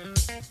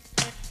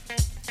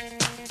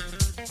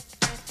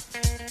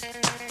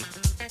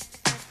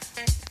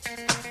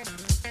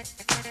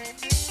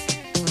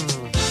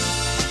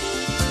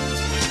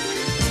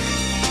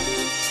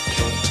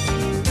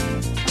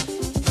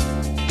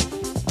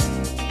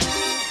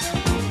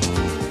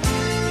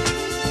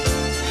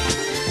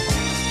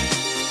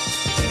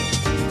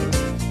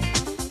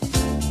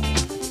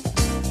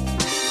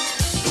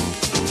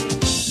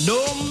 No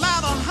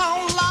matter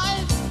how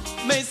life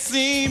may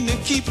seem to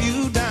keep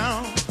you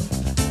down,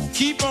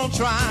 keep on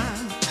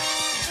trying.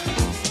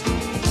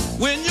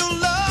 When your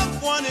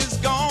loved one is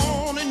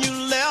gone and you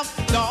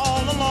left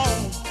all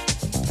alone,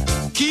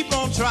 keep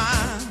on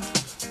trying.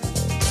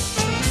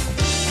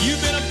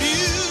 You've been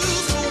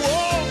abused for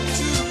war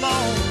too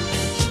long.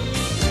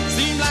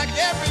 Seems like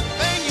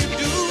everything you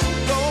do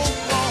goes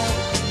wrong.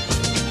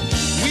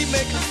 We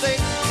make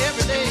mistakes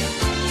every day,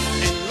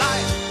 and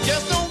life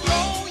just don't go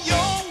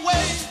your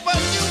way. But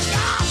you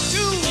got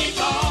to keep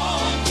on.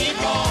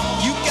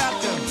 You got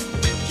to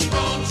keep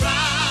on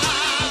trying.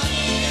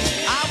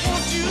 I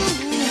want you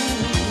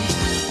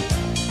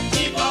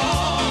keep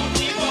on.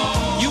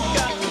 You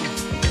got to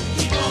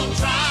keep on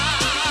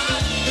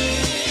trying.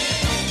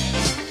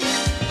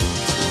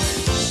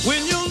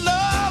 When your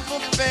love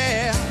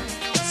affair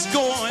is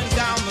going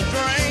down the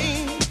drain,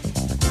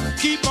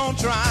 keep on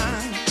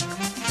trying.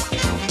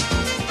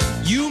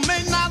 You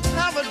may not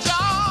have a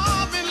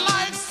job and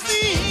life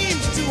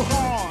seems too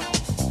hard.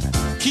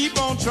 Keep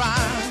on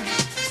trying.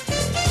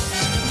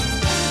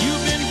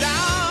 You've been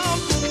down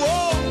the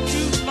road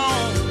too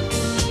long.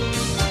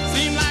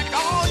 Seem like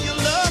all your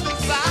love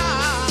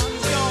inside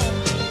is gone.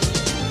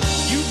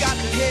 You got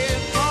your head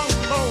on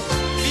low,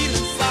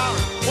 feeling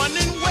sorry,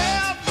 wondering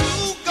where to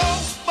go.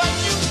 But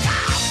you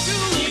got to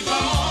keep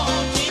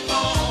on.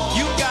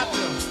 You got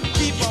to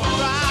keep on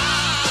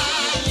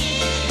trying.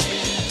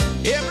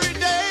 Every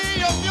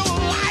day of your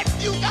life,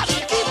 you got to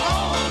keep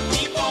on.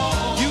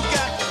 You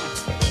got to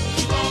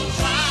keep on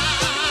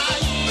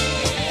trying.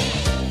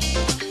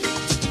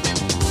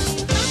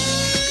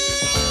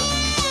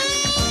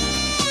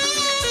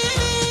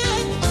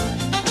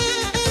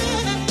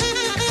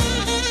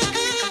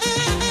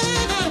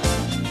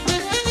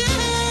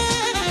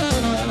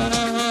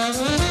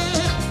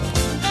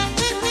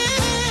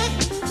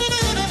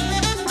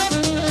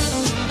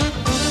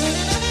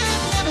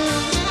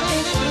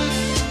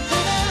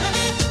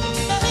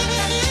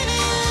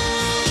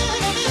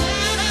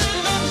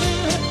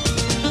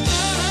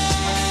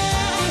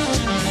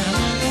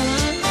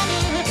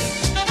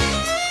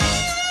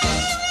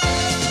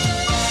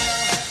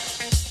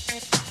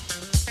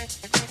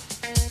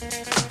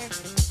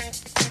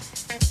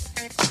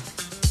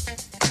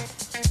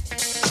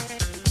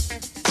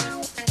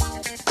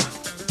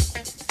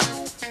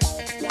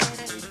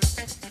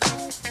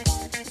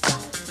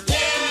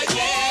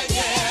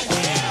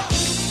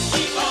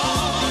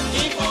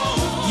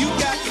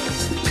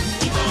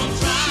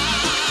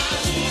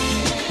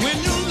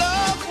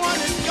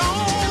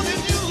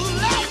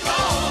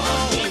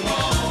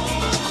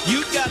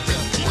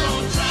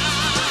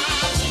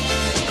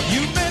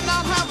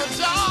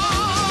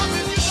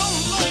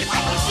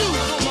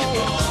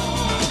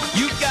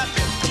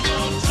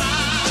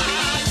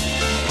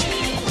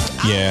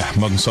 Yeah,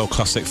 modern soul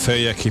classic for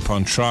you. Keep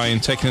on trying.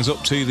 Taking us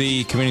up to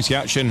the community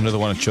action. Another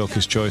one of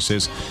Chalky's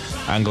choices.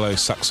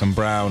 Anglo-Saxon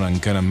Brown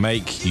and Gonna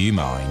Make You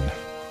Mine.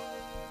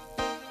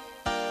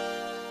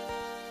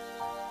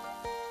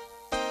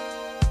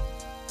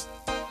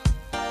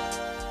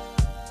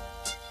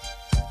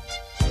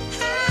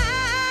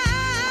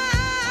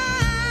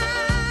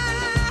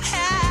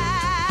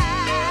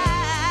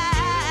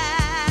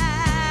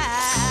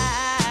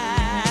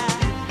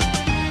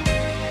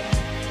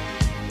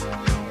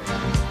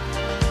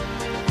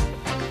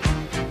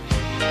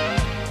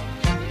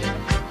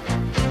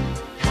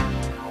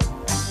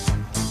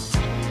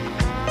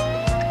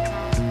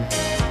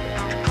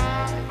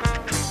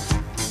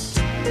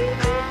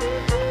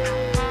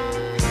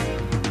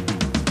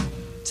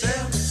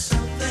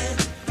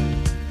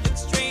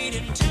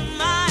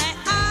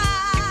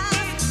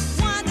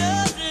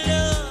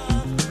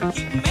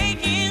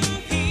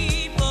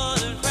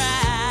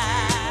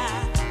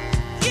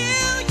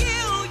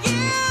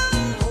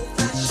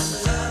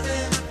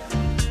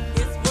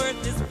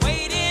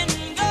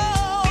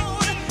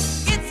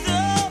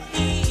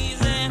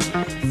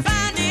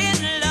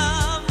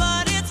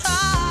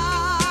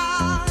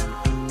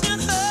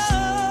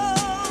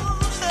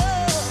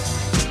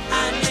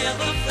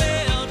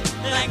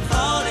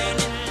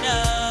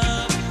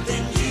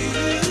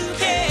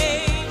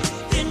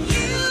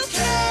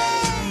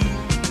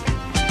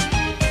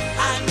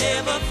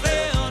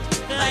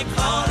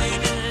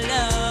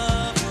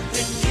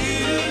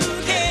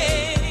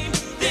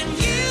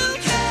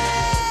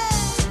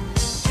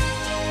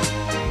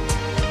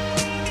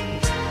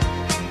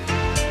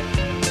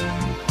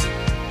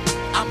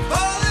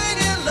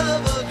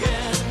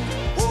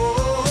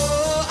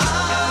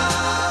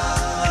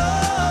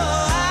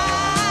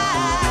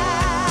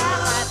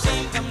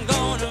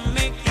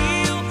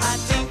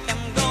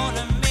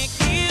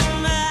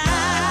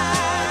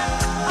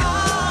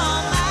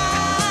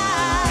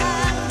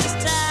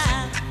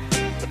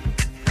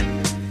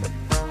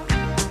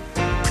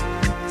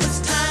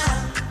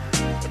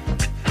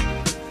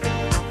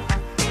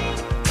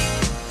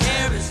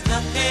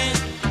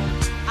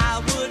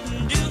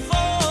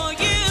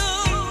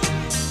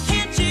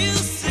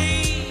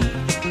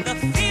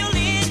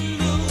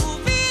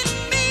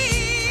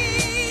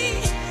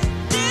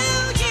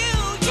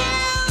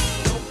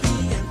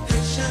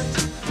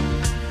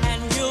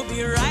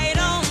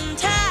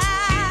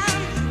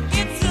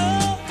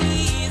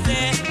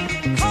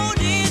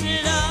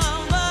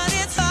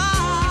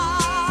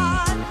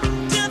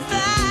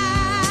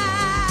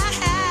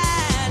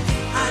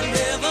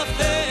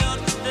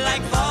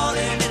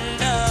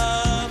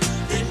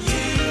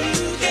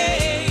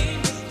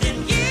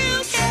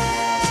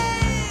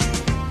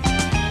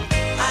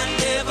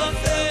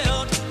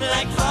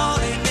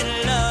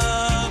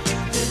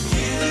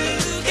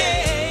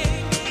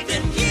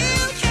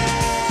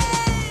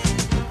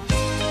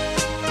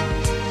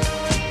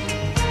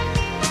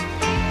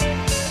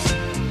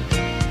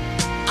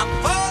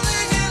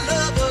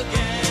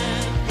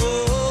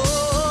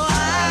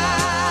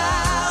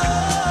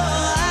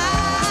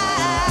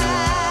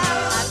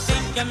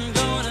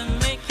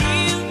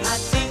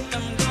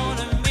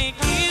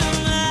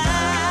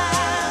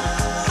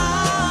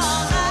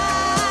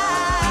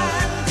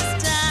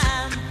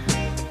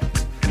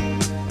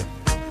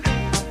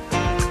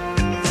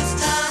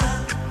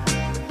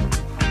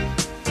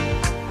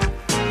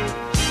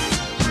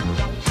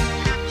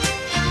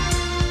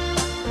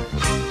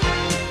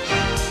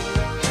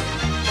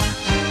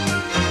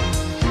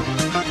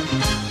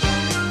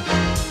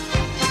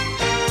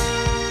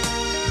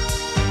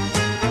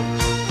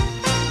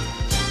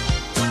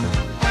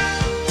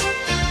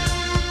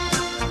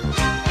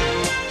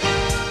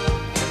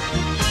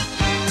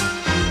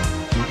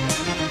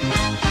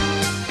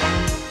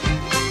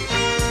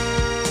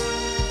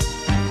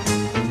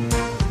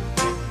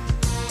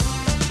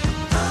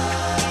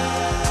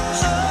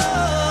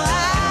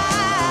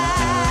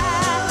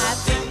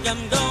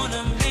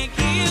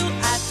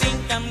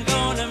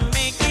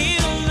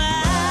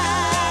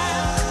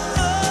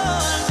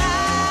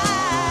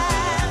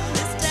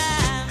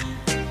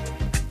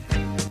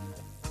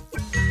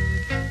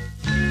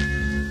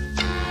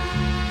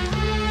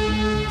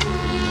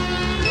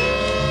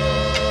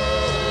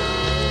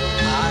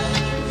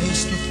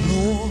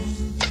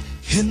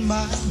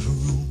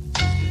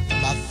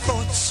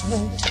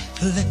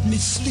 let me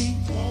sleep.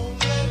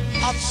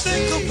 I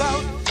think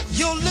about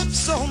your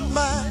lips on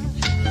mine,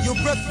 your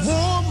breath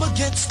warm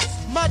against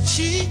my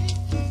cheek.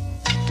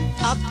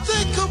 I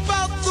think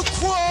about the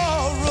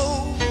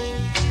quarrel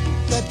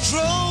that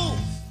drove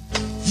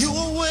you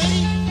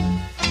away.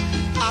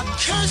 I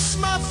curse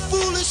my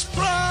foolish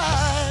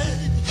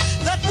pride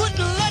that wouldn't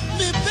let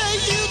me pay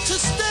you to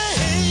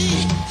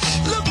stay.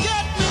 Look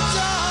at me,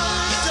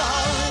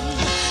 darling,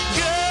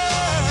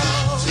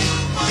 girl.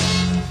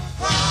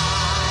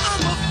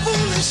 I'm a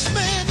foolish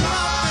man,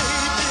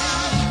 my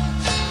baby.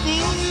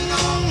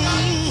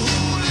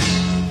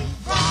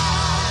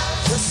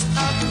 Yes,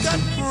 I've got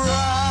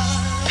pride.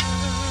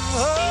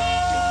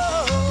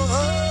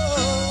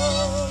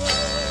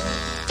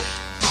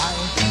 I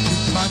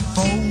pick my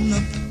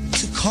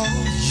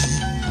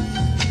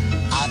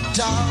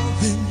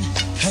Darling,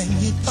 hang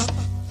it up.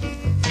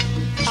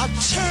 I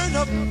turn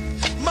up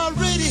my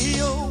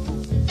radio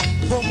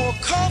for more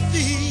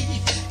coffee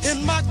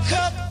in my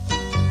cup.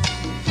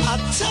 I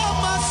tell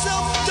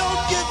myself,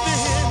 don't give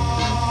in.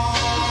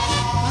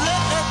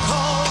 Let her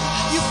call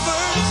you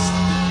first.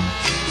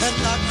 And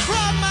I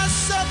cry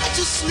myself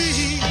to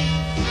sleep.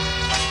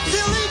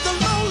 Feeling the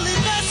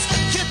loneliness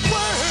get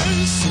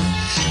worse.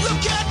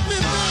 Look at me,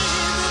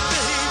 baby,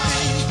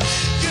 baby,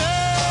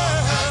 girl.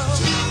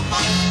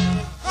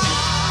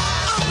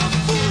 I'm a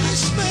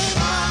foolish man,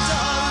 my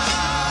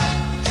darling.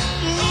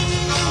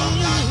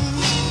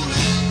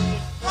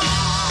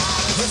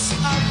 Yes,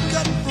 I've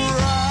got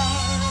pride.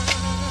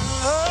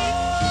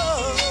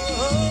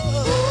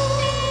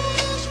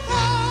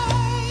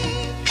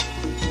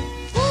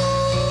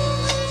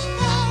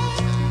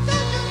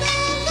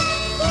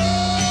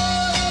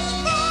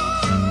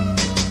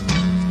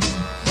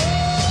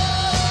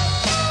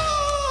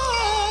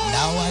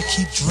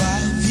 Keep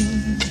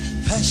driving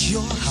past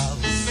your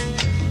house,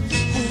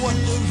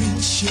 wondering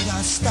should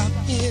I stop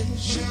in?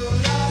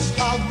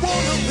 I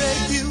wanna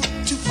beg you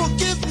to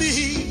forgive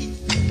me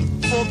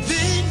for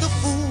being the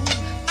fool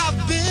I've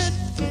been,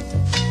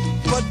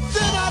 but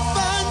then I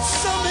find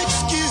some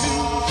excuse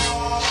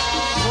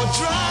for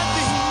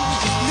driving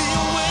me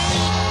away,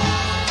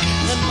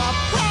 and my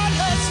pride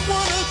has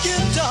won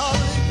again,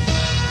 darling.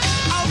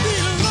 I'll be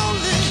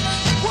lonely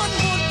one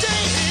more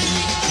day.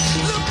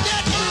 Look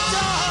at me,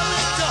 darling.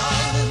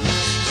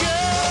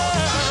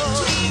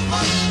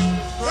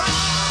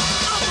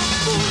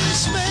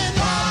 Man,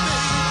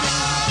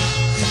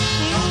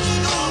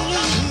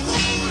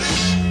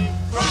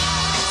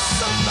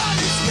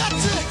 somebody's got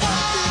to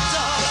help me,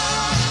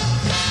 darling.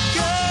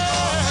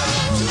 Girl,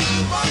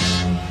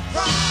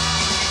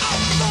 I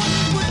thought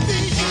it would be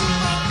you,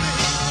 my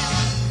baby.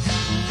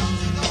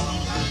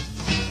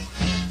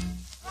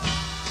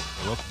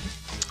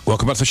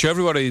 Welcome back to the show,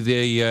 everybody.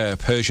 The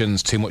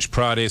Persians, Too Much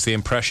Pride is the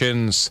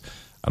Impressions,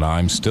 and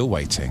I'm still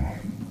waiting.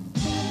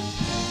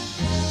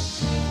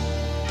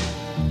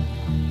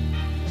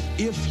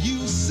 If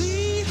you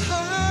see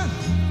her,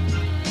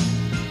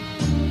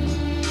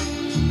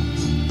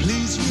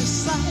 please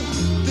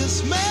recite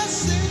this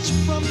message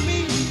from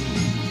me.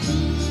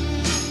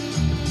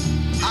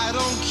 I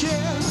don't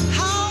care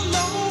how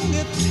long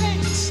it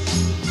takes,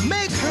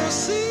 make her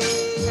see,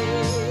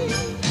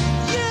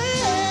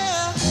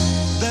 yeah,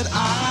 that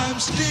I'm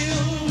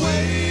still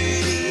waiting,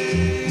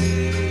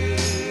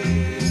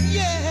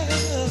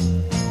 yeah,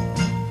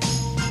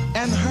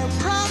 and her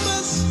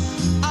promise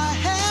I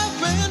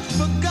haven't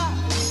forgot.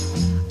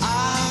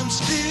 I'm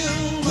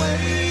still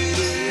waiting,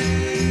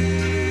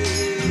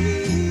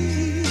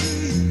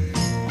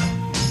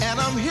 and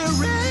I'm here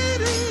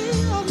ready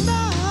or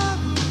not.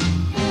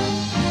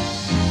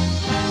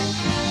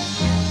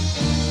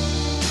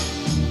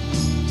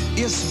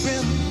 It's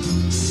been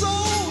so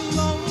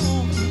long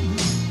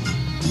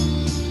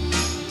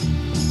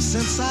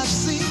since I've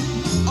seen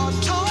or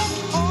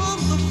talked on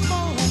the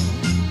phone.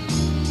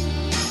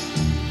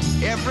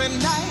 Every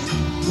night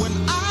when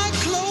I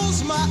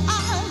close my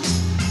eyes,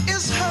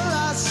 it's her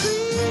I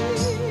see,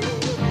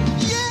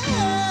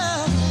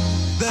 yeah,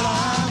 that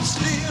I'm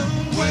still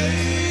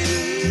waiting,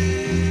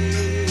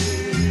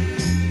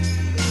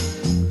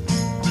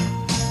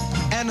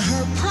 and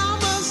her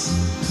promise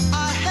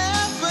I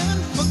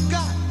haven't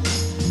forgot.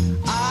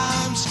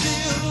 I'm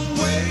still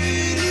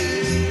waiting,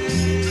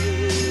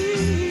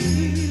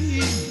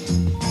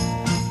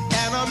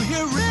 and I'm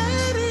here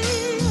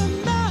ready or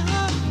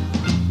not.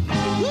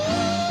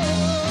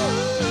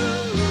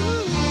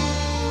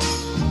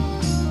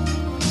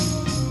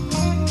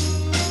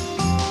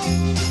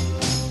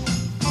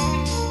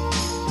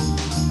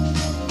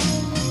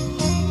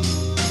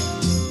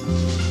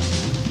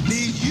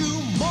 Need you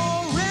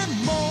more and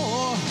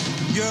more.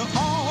 You're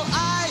all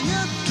I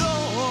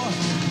adore.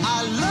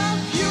 I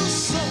love you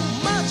so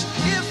much.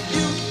 If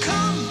you'd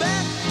come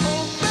back,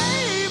 oh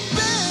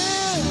baby,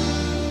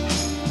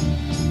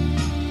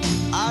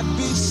 I'd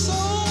be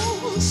so,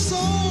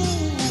 so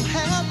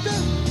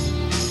happy.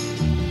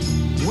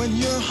 When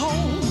you're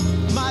home,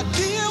 my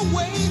dear,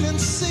 wait and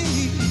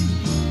see.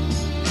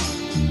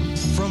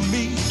 From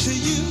me to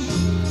you,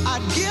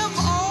 I'd give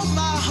all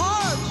my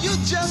heart. You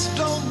just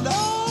don't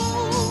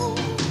know,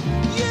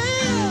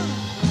 yeah.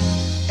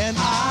 And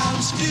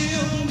I'm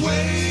still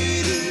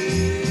waiting,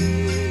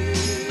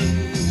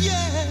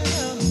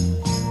 yeah.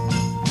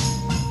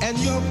 And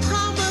your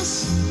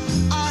promise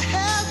I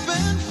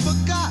haven't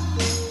forgot.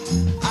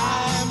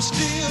 I'm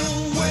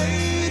still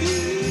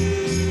waiting,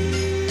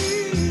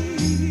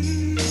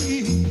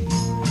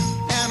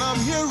 and I'm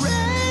here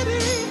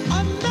ready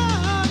or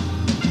not.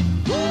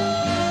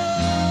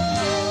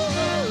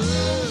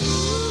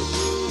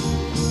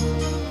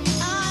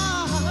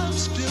 I'm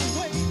still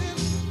waiting.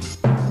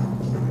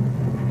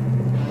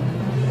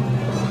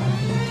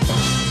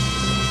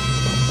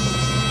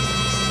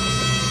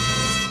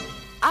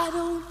 I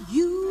don't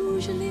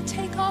usually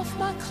take off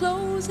my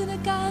clothes in a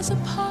guy's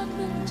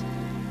apartment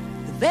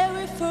the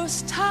very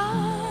first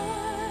time.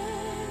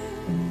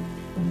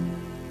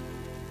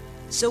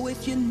 So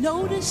if you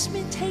notice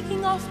me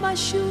taking off my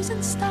shoes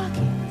and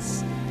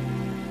stockings,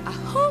 I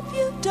hope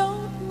you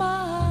don't mind.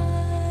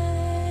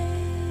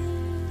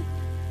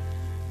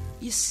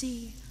 You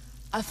see,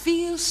 I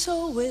feel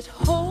so at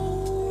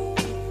home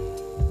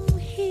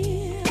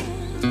here.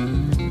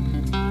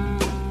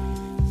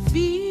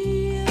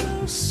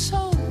 Feel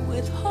so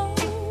at home.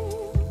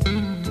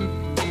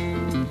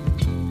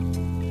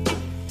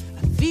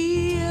 I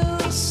feel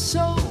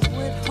so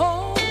at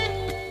home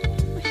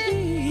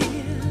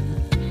here.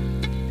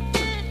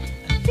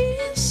 I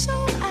feel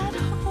so at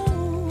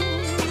home.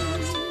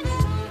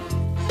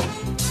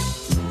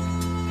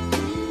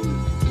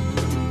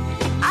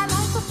 I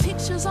like the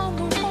pictures on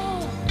the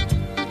wall,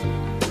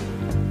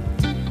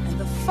 and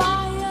the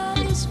fire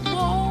is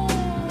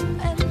warm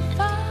and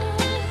fine.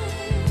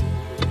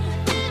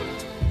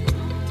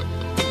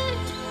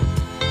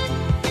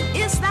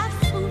 Is that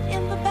fruit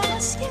in the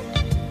basket?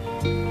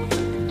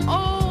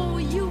 Oh,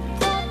 you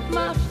brought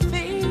my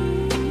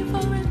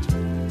favorite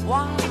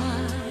wine.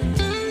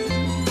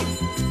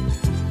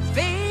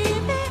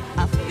 Baby,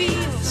 I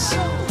feel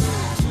so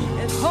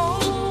at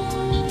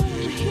home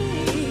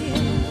here.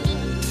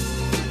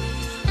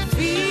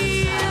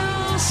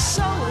 Feel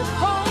so at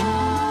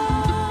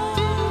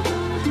home.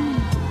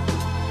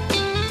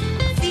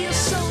 Feel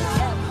so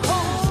at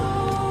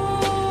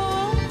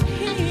home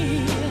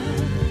here.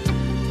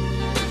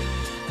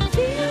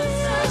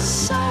 Feel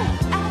so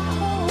at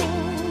home.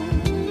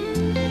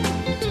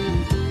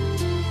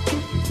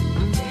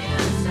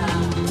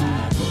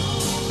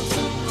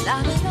 La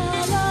la la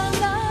la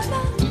la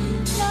la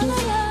la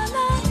la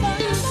la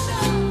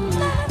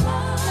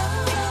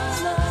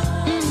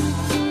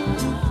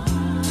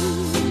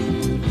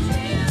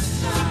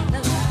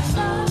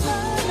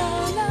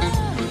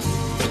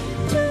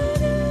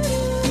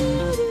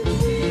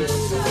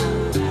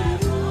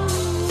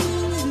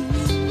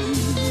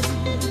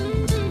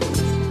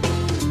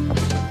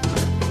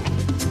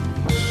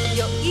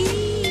Your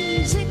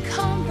easy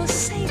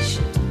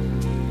conversation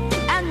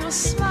and your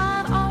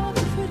smile are a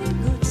pretty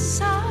good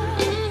sign.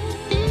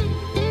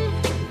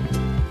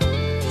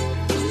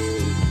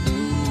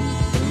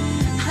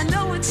 I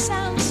know it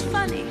sounds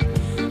funny,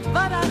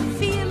 but I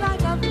feel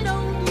like I've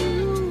known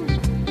you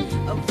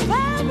a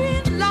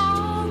very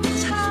long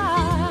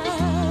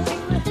time.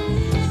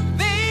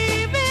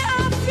 Baby,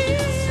 I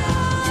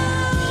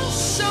feel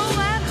so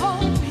at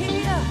home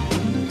here.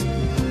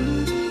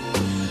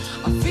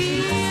 I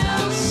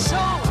feel so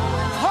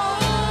at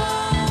home.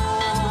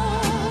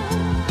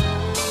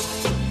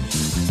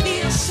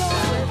 Feel so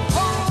at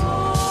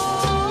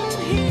home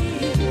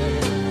here.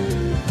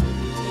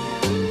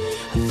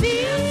 I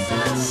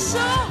feel so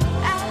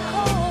at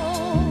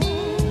home.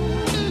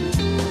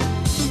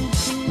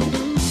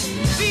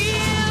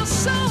 Feel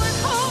so at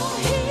home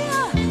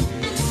here,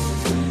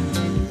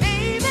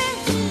 baby.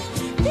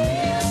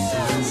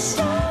 Feel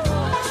so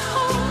at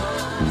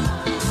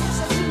home. Yes,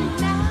 I do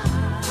now.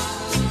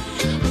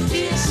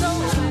 Feel so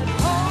at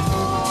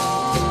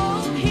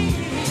home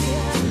here,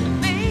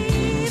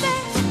 baby.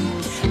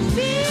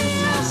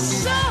 Feel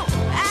so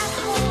at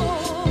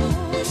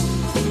home.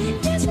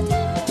 Yes, I do.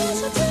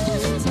 Yes, I do.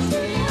 Yes, I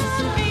do.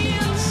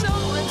 Feel so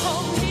at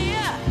home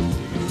here,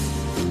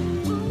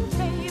 ooh,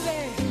 baby.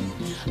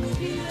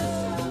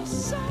 Feel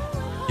so at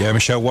home. Yeah,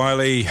 Michelle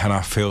Wiley, and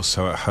I feel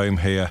so at home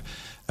here.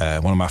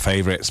 One of my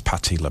favourites,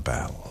 Patti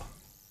LaBelle.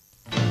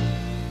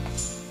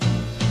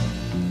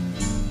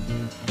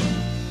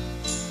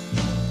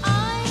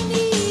 I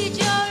need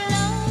your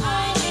love.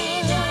 I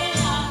need your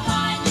love.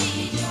 I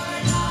need your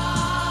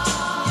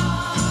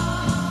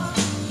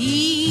love.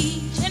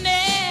 Each and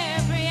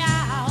every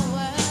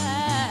hour.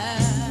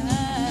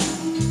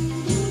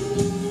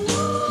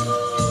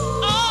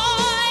 Oh,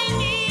 I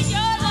need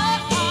your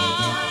love.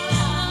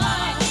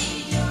 I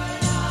need your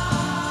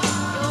love.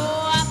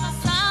 You're the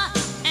sun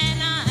and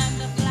I'm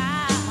the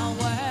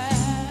flower.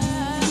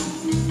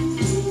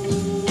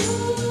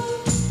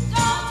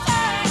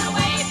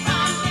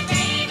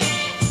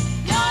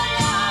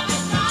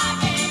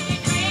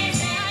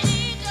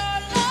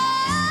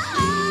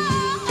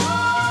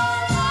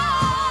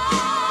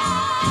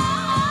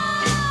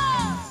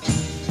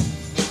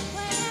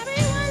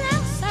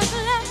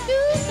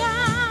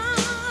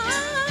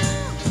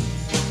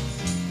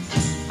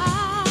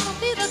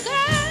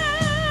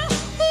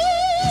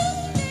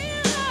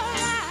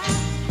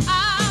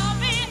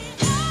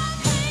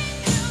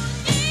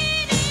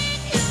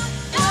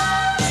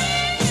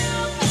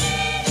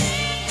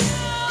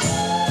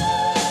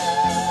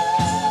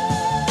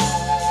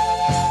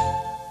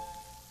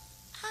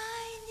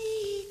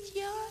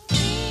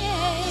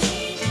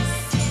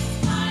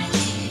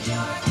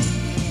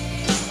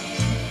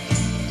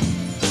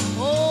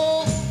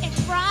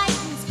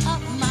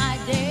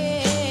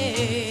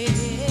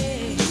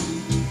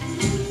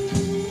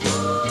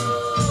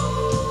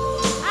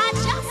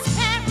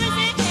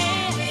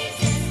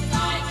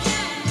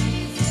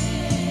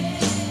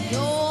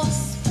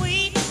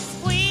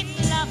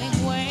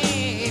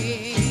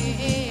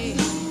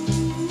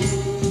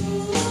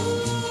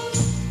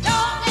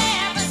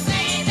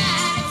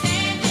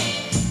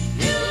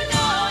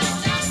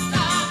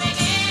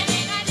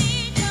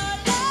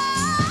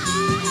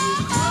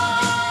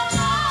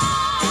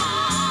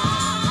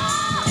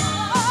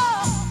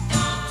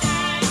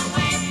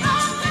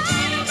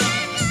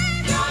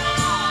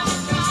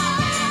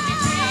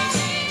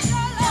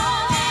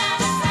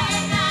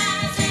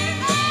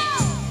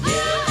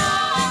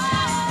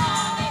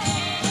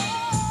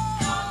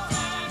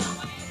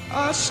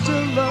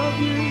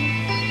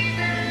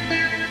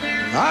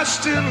 I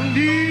still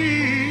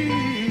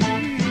need.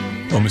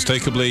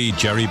 Unmistakably,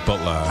 Jerry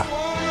Butler.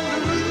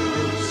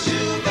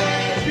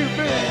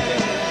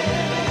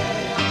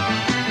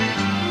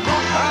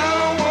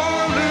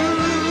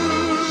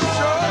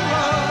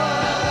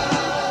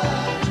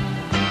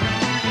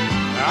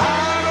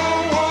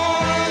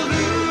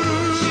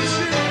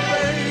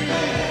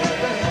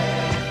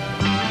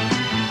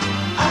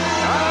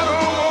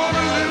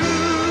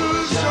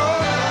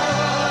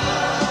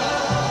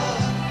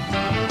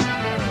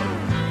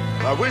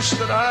 I wish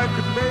that I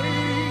could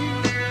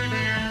make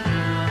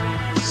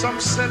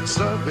some sense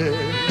of it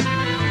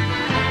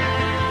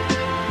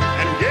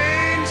and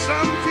gain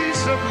some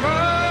peace of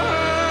mind.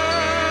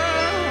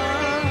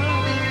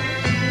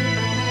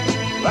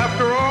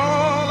 After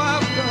all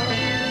I've done,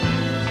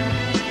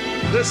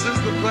 this is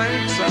the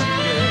thanks I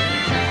get.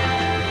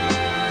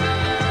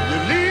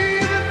 You're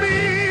leaving me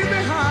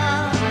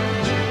behind.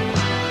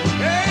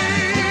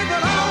 Hey,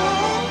 but I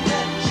won't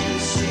let you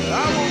see me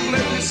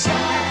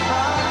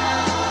cry.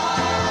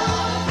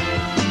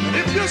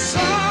 You're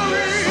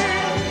sorry,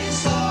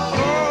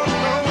 oh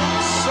no,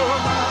 so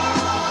am I.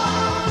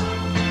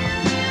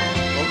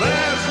 Well,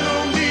 there's no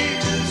need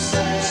to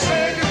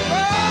say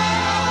goodbye.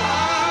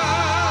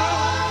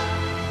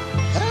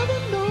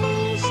 Heaven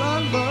knows I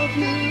love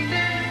you.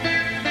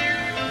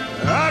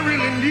 I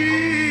really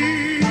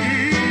need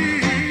you.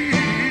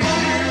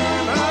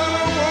 I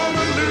don't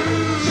wanna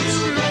lose you,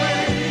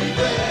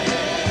 baby.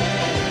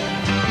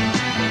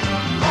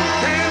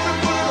 Can't we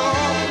put it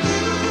off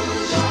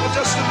for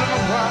just a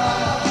little while?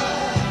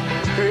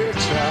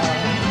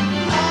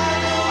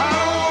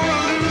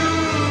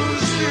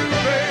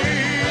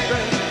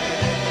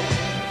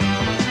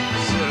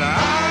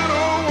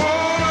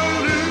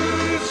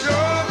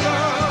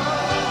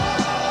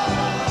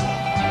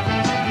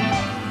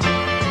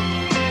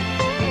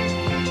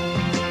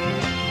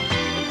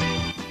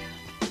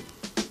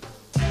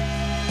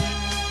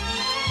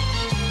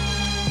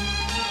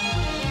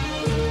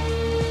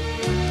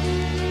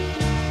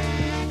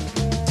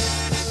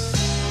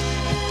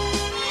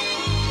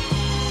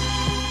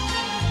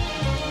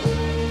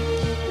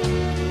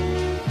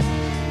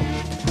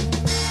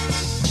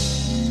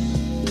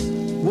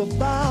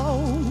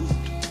 About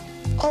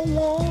a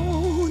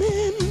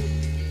warning,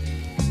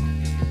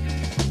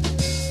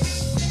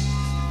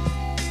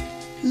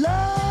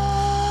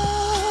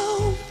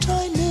 love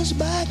turned his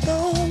back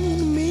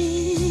on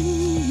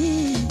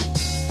me,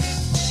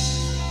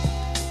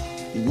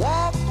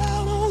 walked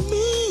out on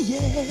me,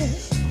 yeah.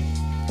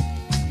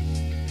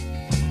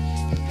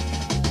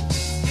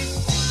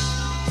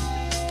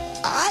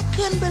 I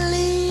couldn't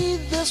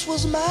believe this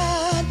was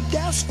my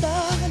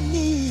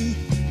destiny.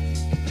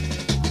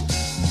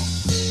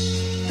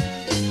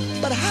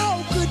 But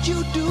how could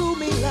you do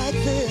me like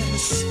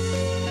this?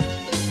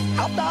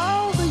 After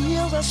all the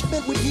years I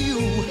spent with you,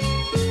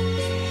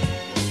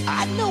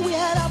 I know we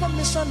had our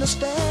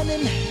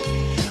misunderstanding,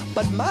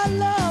 but my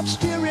love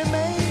still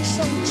remains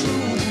so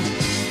true.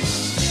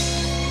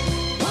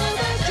 Well,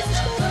 I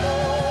just don't know.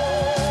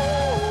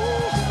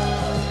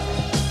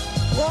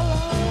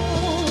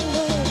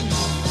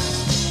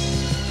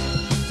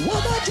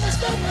 Well, I just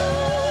don't know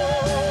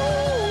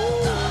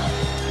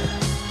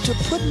to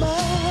put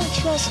my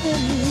trust in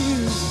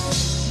you.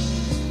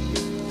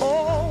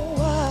 Oh,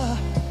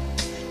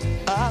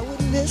 I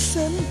would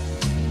listen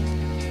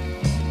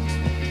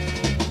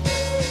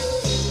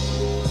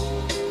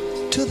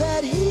to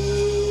that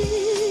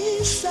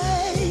he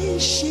say,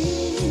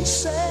 she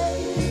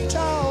say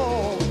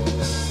talk,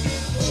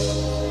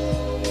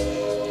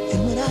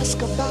 and when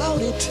asked about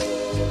it,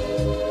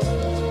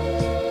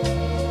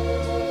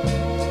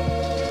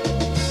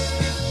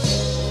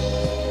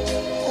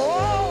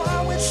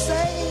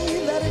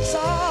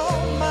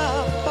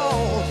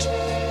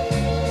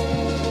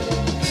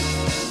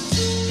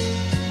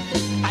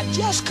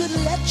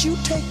 couldn't let you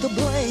take the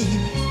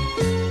blame.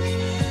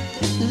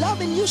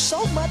 Loving you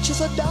so much is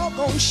a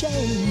doggone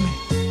shame.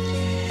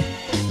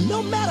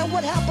 No matter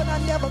what happened, I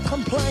never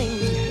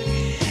complained.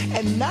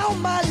 And now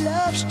my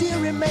love still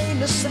remains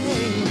the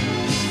same.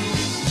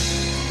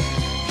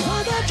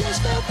 But I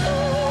just don't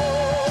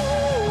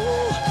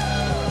know.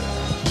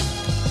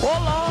 Oh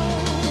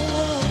Lord,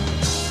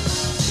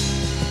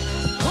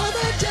 but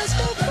I just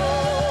don't know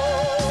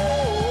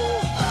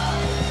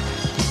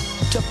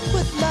to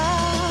put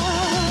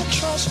my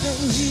trust in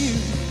you.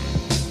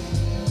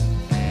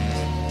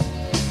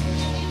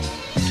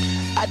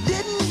 I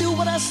didn't do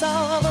what I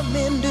saw other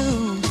men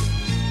do.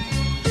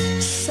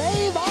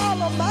 Save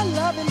all of my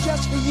loving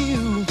just for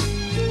you.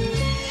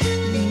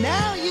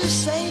 Now you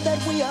say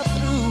that we are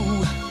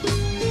through,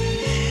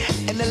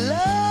 and the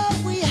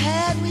love we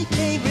had we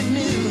can't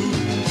renew.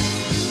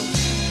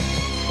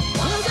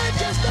 Was I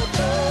just a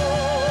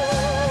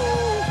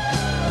fool?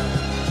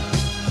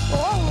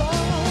 Oh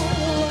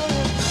Lord,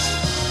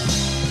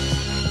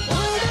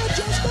 was I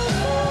just a fool?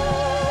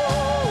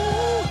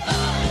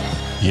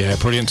 Yeah,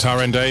 brilliant,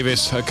 Tyrone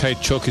Davis. Okay,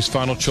 Chuck, his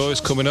final choice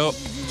coming up.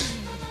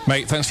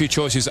 Mate, thanks for your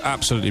choices.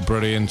 Absolutely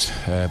brilliant,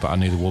 but I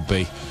knew there would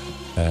be.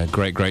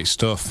 Great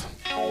stuff.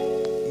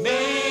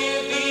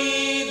 Maybe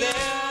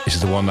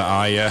This is the one that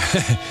I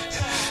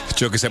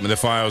Jugger sent me the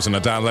files and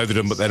I downloaded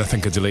them, but then I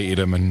think I deleted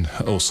them and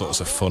all sorts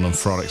of fun and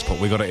frolics, but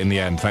we got it in the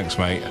end. Thanks,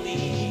 mate.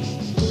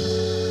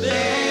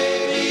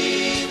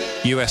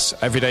 US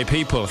Everyday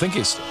People. I think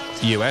it's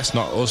US,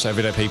 not us,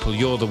 Everyday People.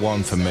 You're the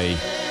one for me.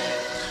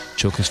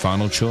 Chucky's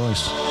final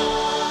choice.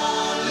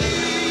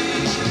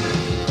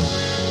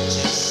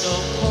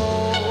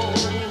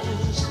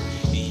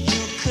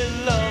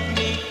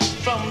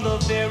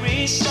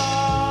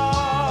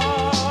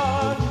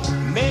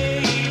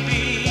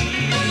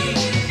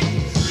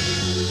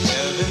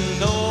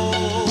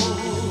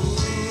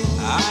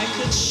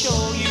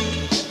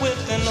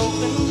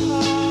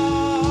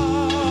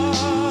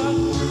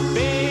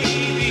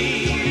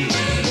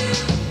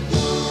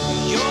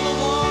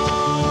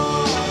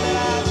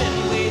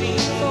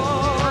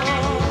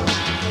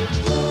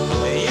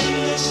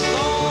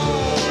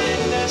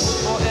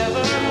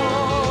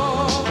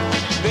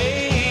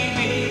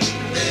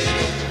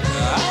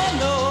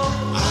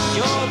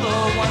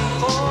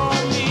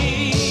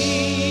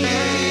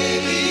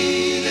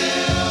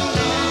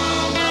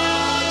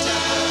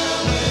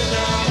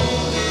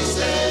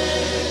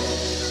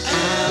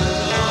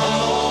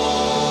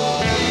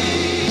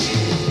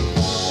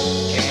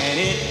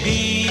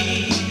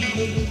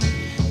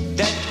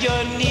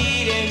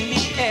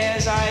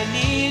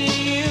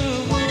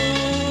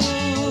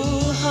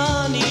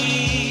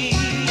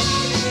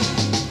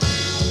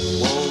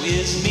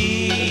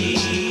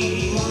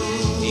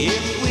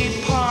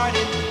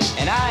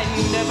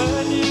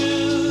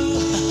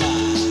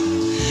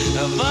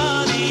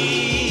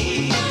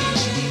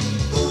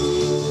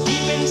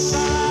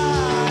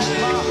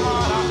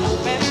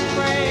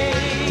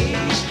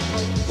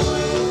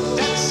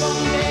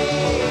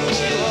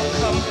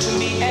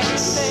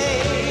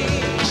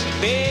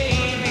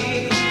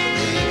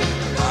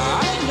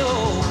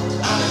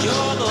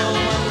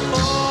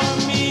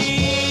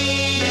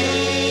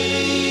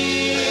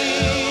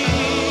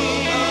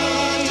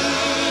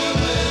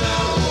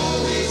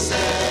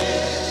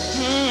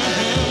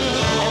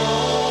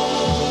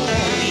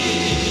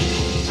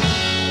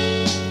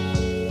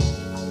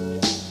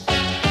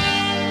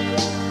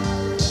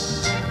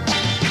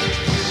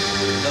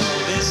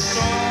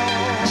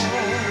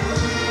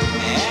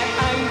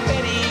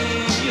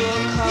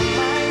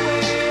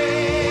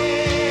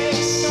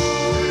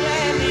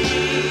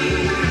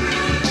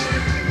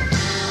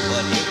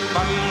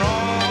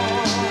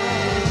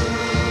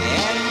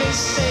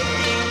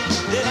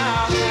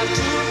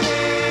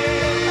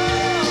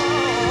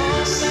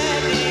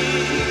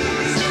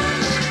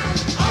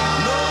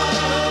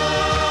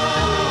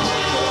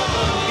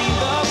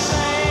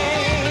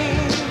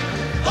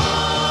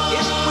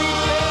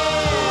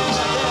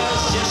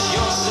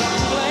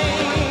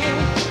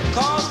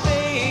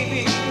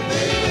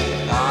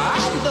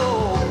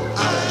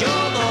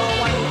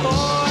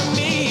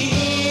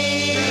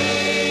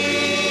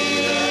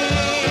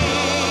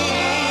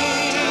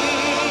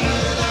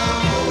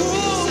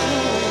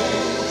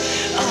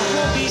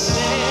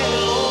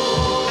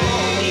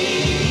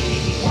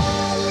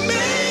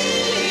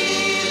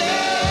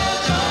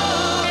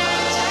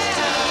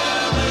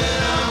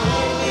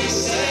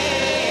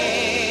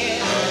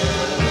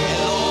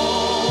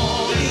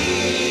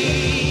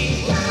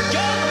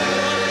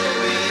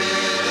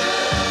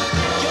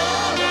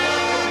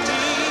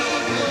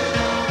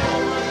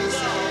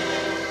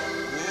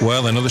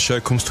 Well, another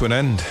show comes to an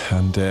end,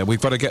 and we've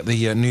got to get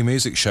the new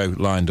music show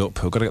lined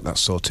up. We've got to get that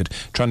sorted.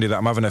 Try and do that.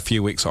 I'm having a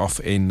few weeks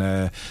off in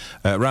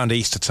around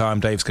Easter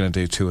time. Dave's going to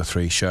do 2 or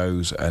 3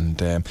 shows, and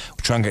we'll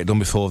try and get it done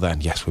before then.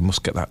 Yes, we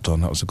must get that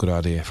done. That was a good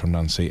idea from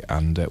Nancy,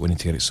 and we need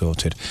to get it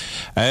sorted.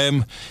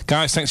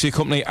 Guys, thanks for your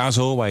company, as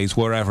always,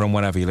 wherever and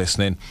whenever you're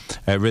listening.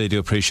 I really do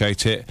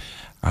appreciate it.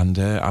 And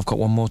I've got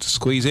one more to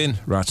squeeze in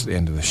right at the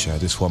end of the show.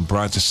 This one,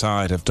 Brighter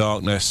Side of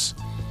Darkness,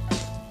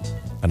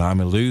 and I'm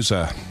a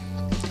Loser.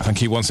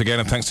 Thank you once again,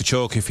 and thanks to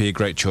Chalky for your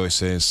great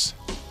choices.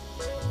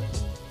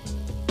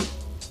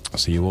 I'll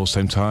see you all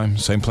same time,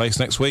 same place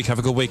next week. Have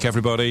a good week,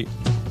 everybody.